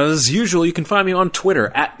 As usual, you can find me on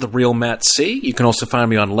Twitter at @TheRealMattC. You can also find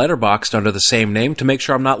me on Letterboxd under the same name to make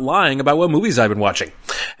sure I'm not lying about what movies I've been watching.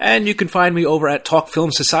 And you can find me over at Talk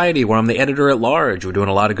Film Society, where I'm the editor-at-large. We're doing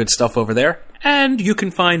a lot of good stuff over there. And you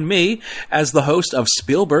can find me as the host of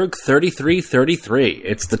Spielberg 3333.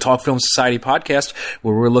 It's the Talk Film Society podcast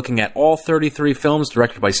where we're looking at all 33 films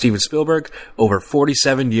directed by Steven Spielberg over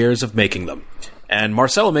 47 years of making them. And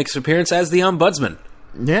Marcelo makes an appearance as the Ombudsman.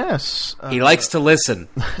 Yes. He likes to listen.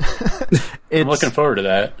 I'm looking forward to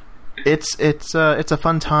that. It's a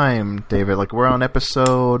fun time, David. Like, we're on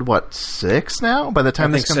episode 6 now? By the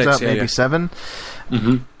time this comes out, maybe 7.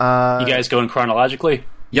 Mm-hmm. You guys going chronologically?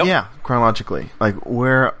 Yep. Yeah, chronologically. Like,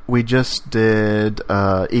 we just did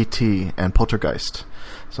E.T. and Poltergeist.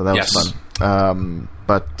 So that was fun.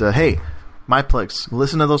 But hey, my plugs.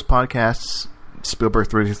 Listen to those podcasts. Spielberg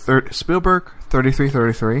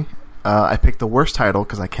 3333. I picked the worst title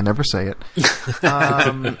because I can never say it.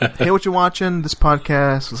 Hey, what you watching? This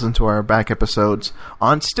podcast. Listen to our back episodes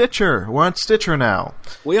on Stitcher. We're on Stitcher now.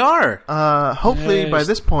 We are. Hopefully by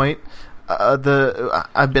this point,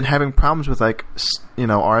 I've been having problems with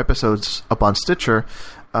our episodes up on Stitcher.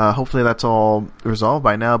 Hopefully that's all resolved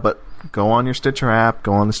by now. But go on your Stitcher app.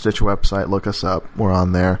 Go on the Stitcher website. Look us up. We're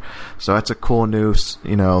on there. So that's a cool new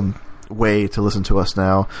way to listen to us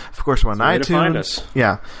now. Of course, we're on iTunes. To find us.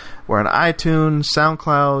 Yeah. We're on iTunes,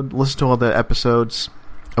 SoundCloud. Listen to all the episodes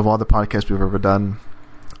of all the podcasts we've ever done.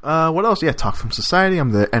 What else? Yeah, Talk Film Society.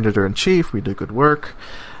 I'm the editor-in-chief. We do good work.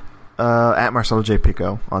 At Marcelo J.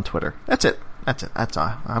 Pico on Twitter. That's it. That's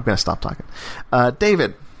all. I'm going to stop talking.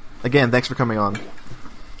 David, again, thanks for coming on.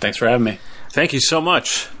 Thanks for having me. Thank you so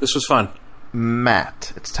much. This was fun.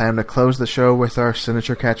 Matt, it's time to close the show with our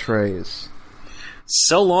signature catchphrase.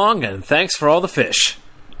 So long, and thanks for all the fish.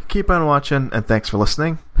 Keep on watching, and thanks for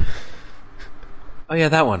listening. Oh, yeah,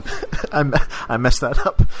 that one. I messed that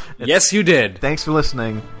up. Yes, you did. Thanks for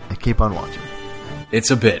listening, and keep on watching.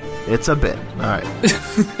 It's a bit. It's a bit. All right.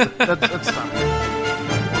 Let's stop.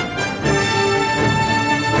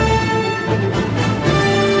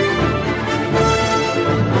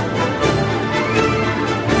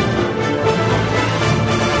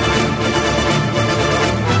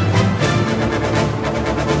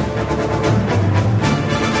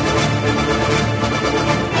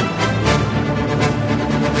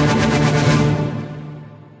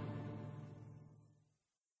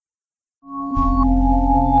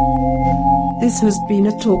 This has been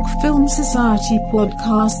a Talk Film Society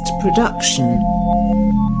podcast production.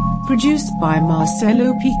 Produced by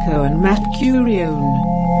Marcelo Pico and Matt Curione.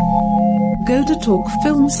 Go to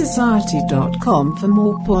talkfilmsociety.com for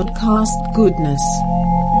more podcast goodness.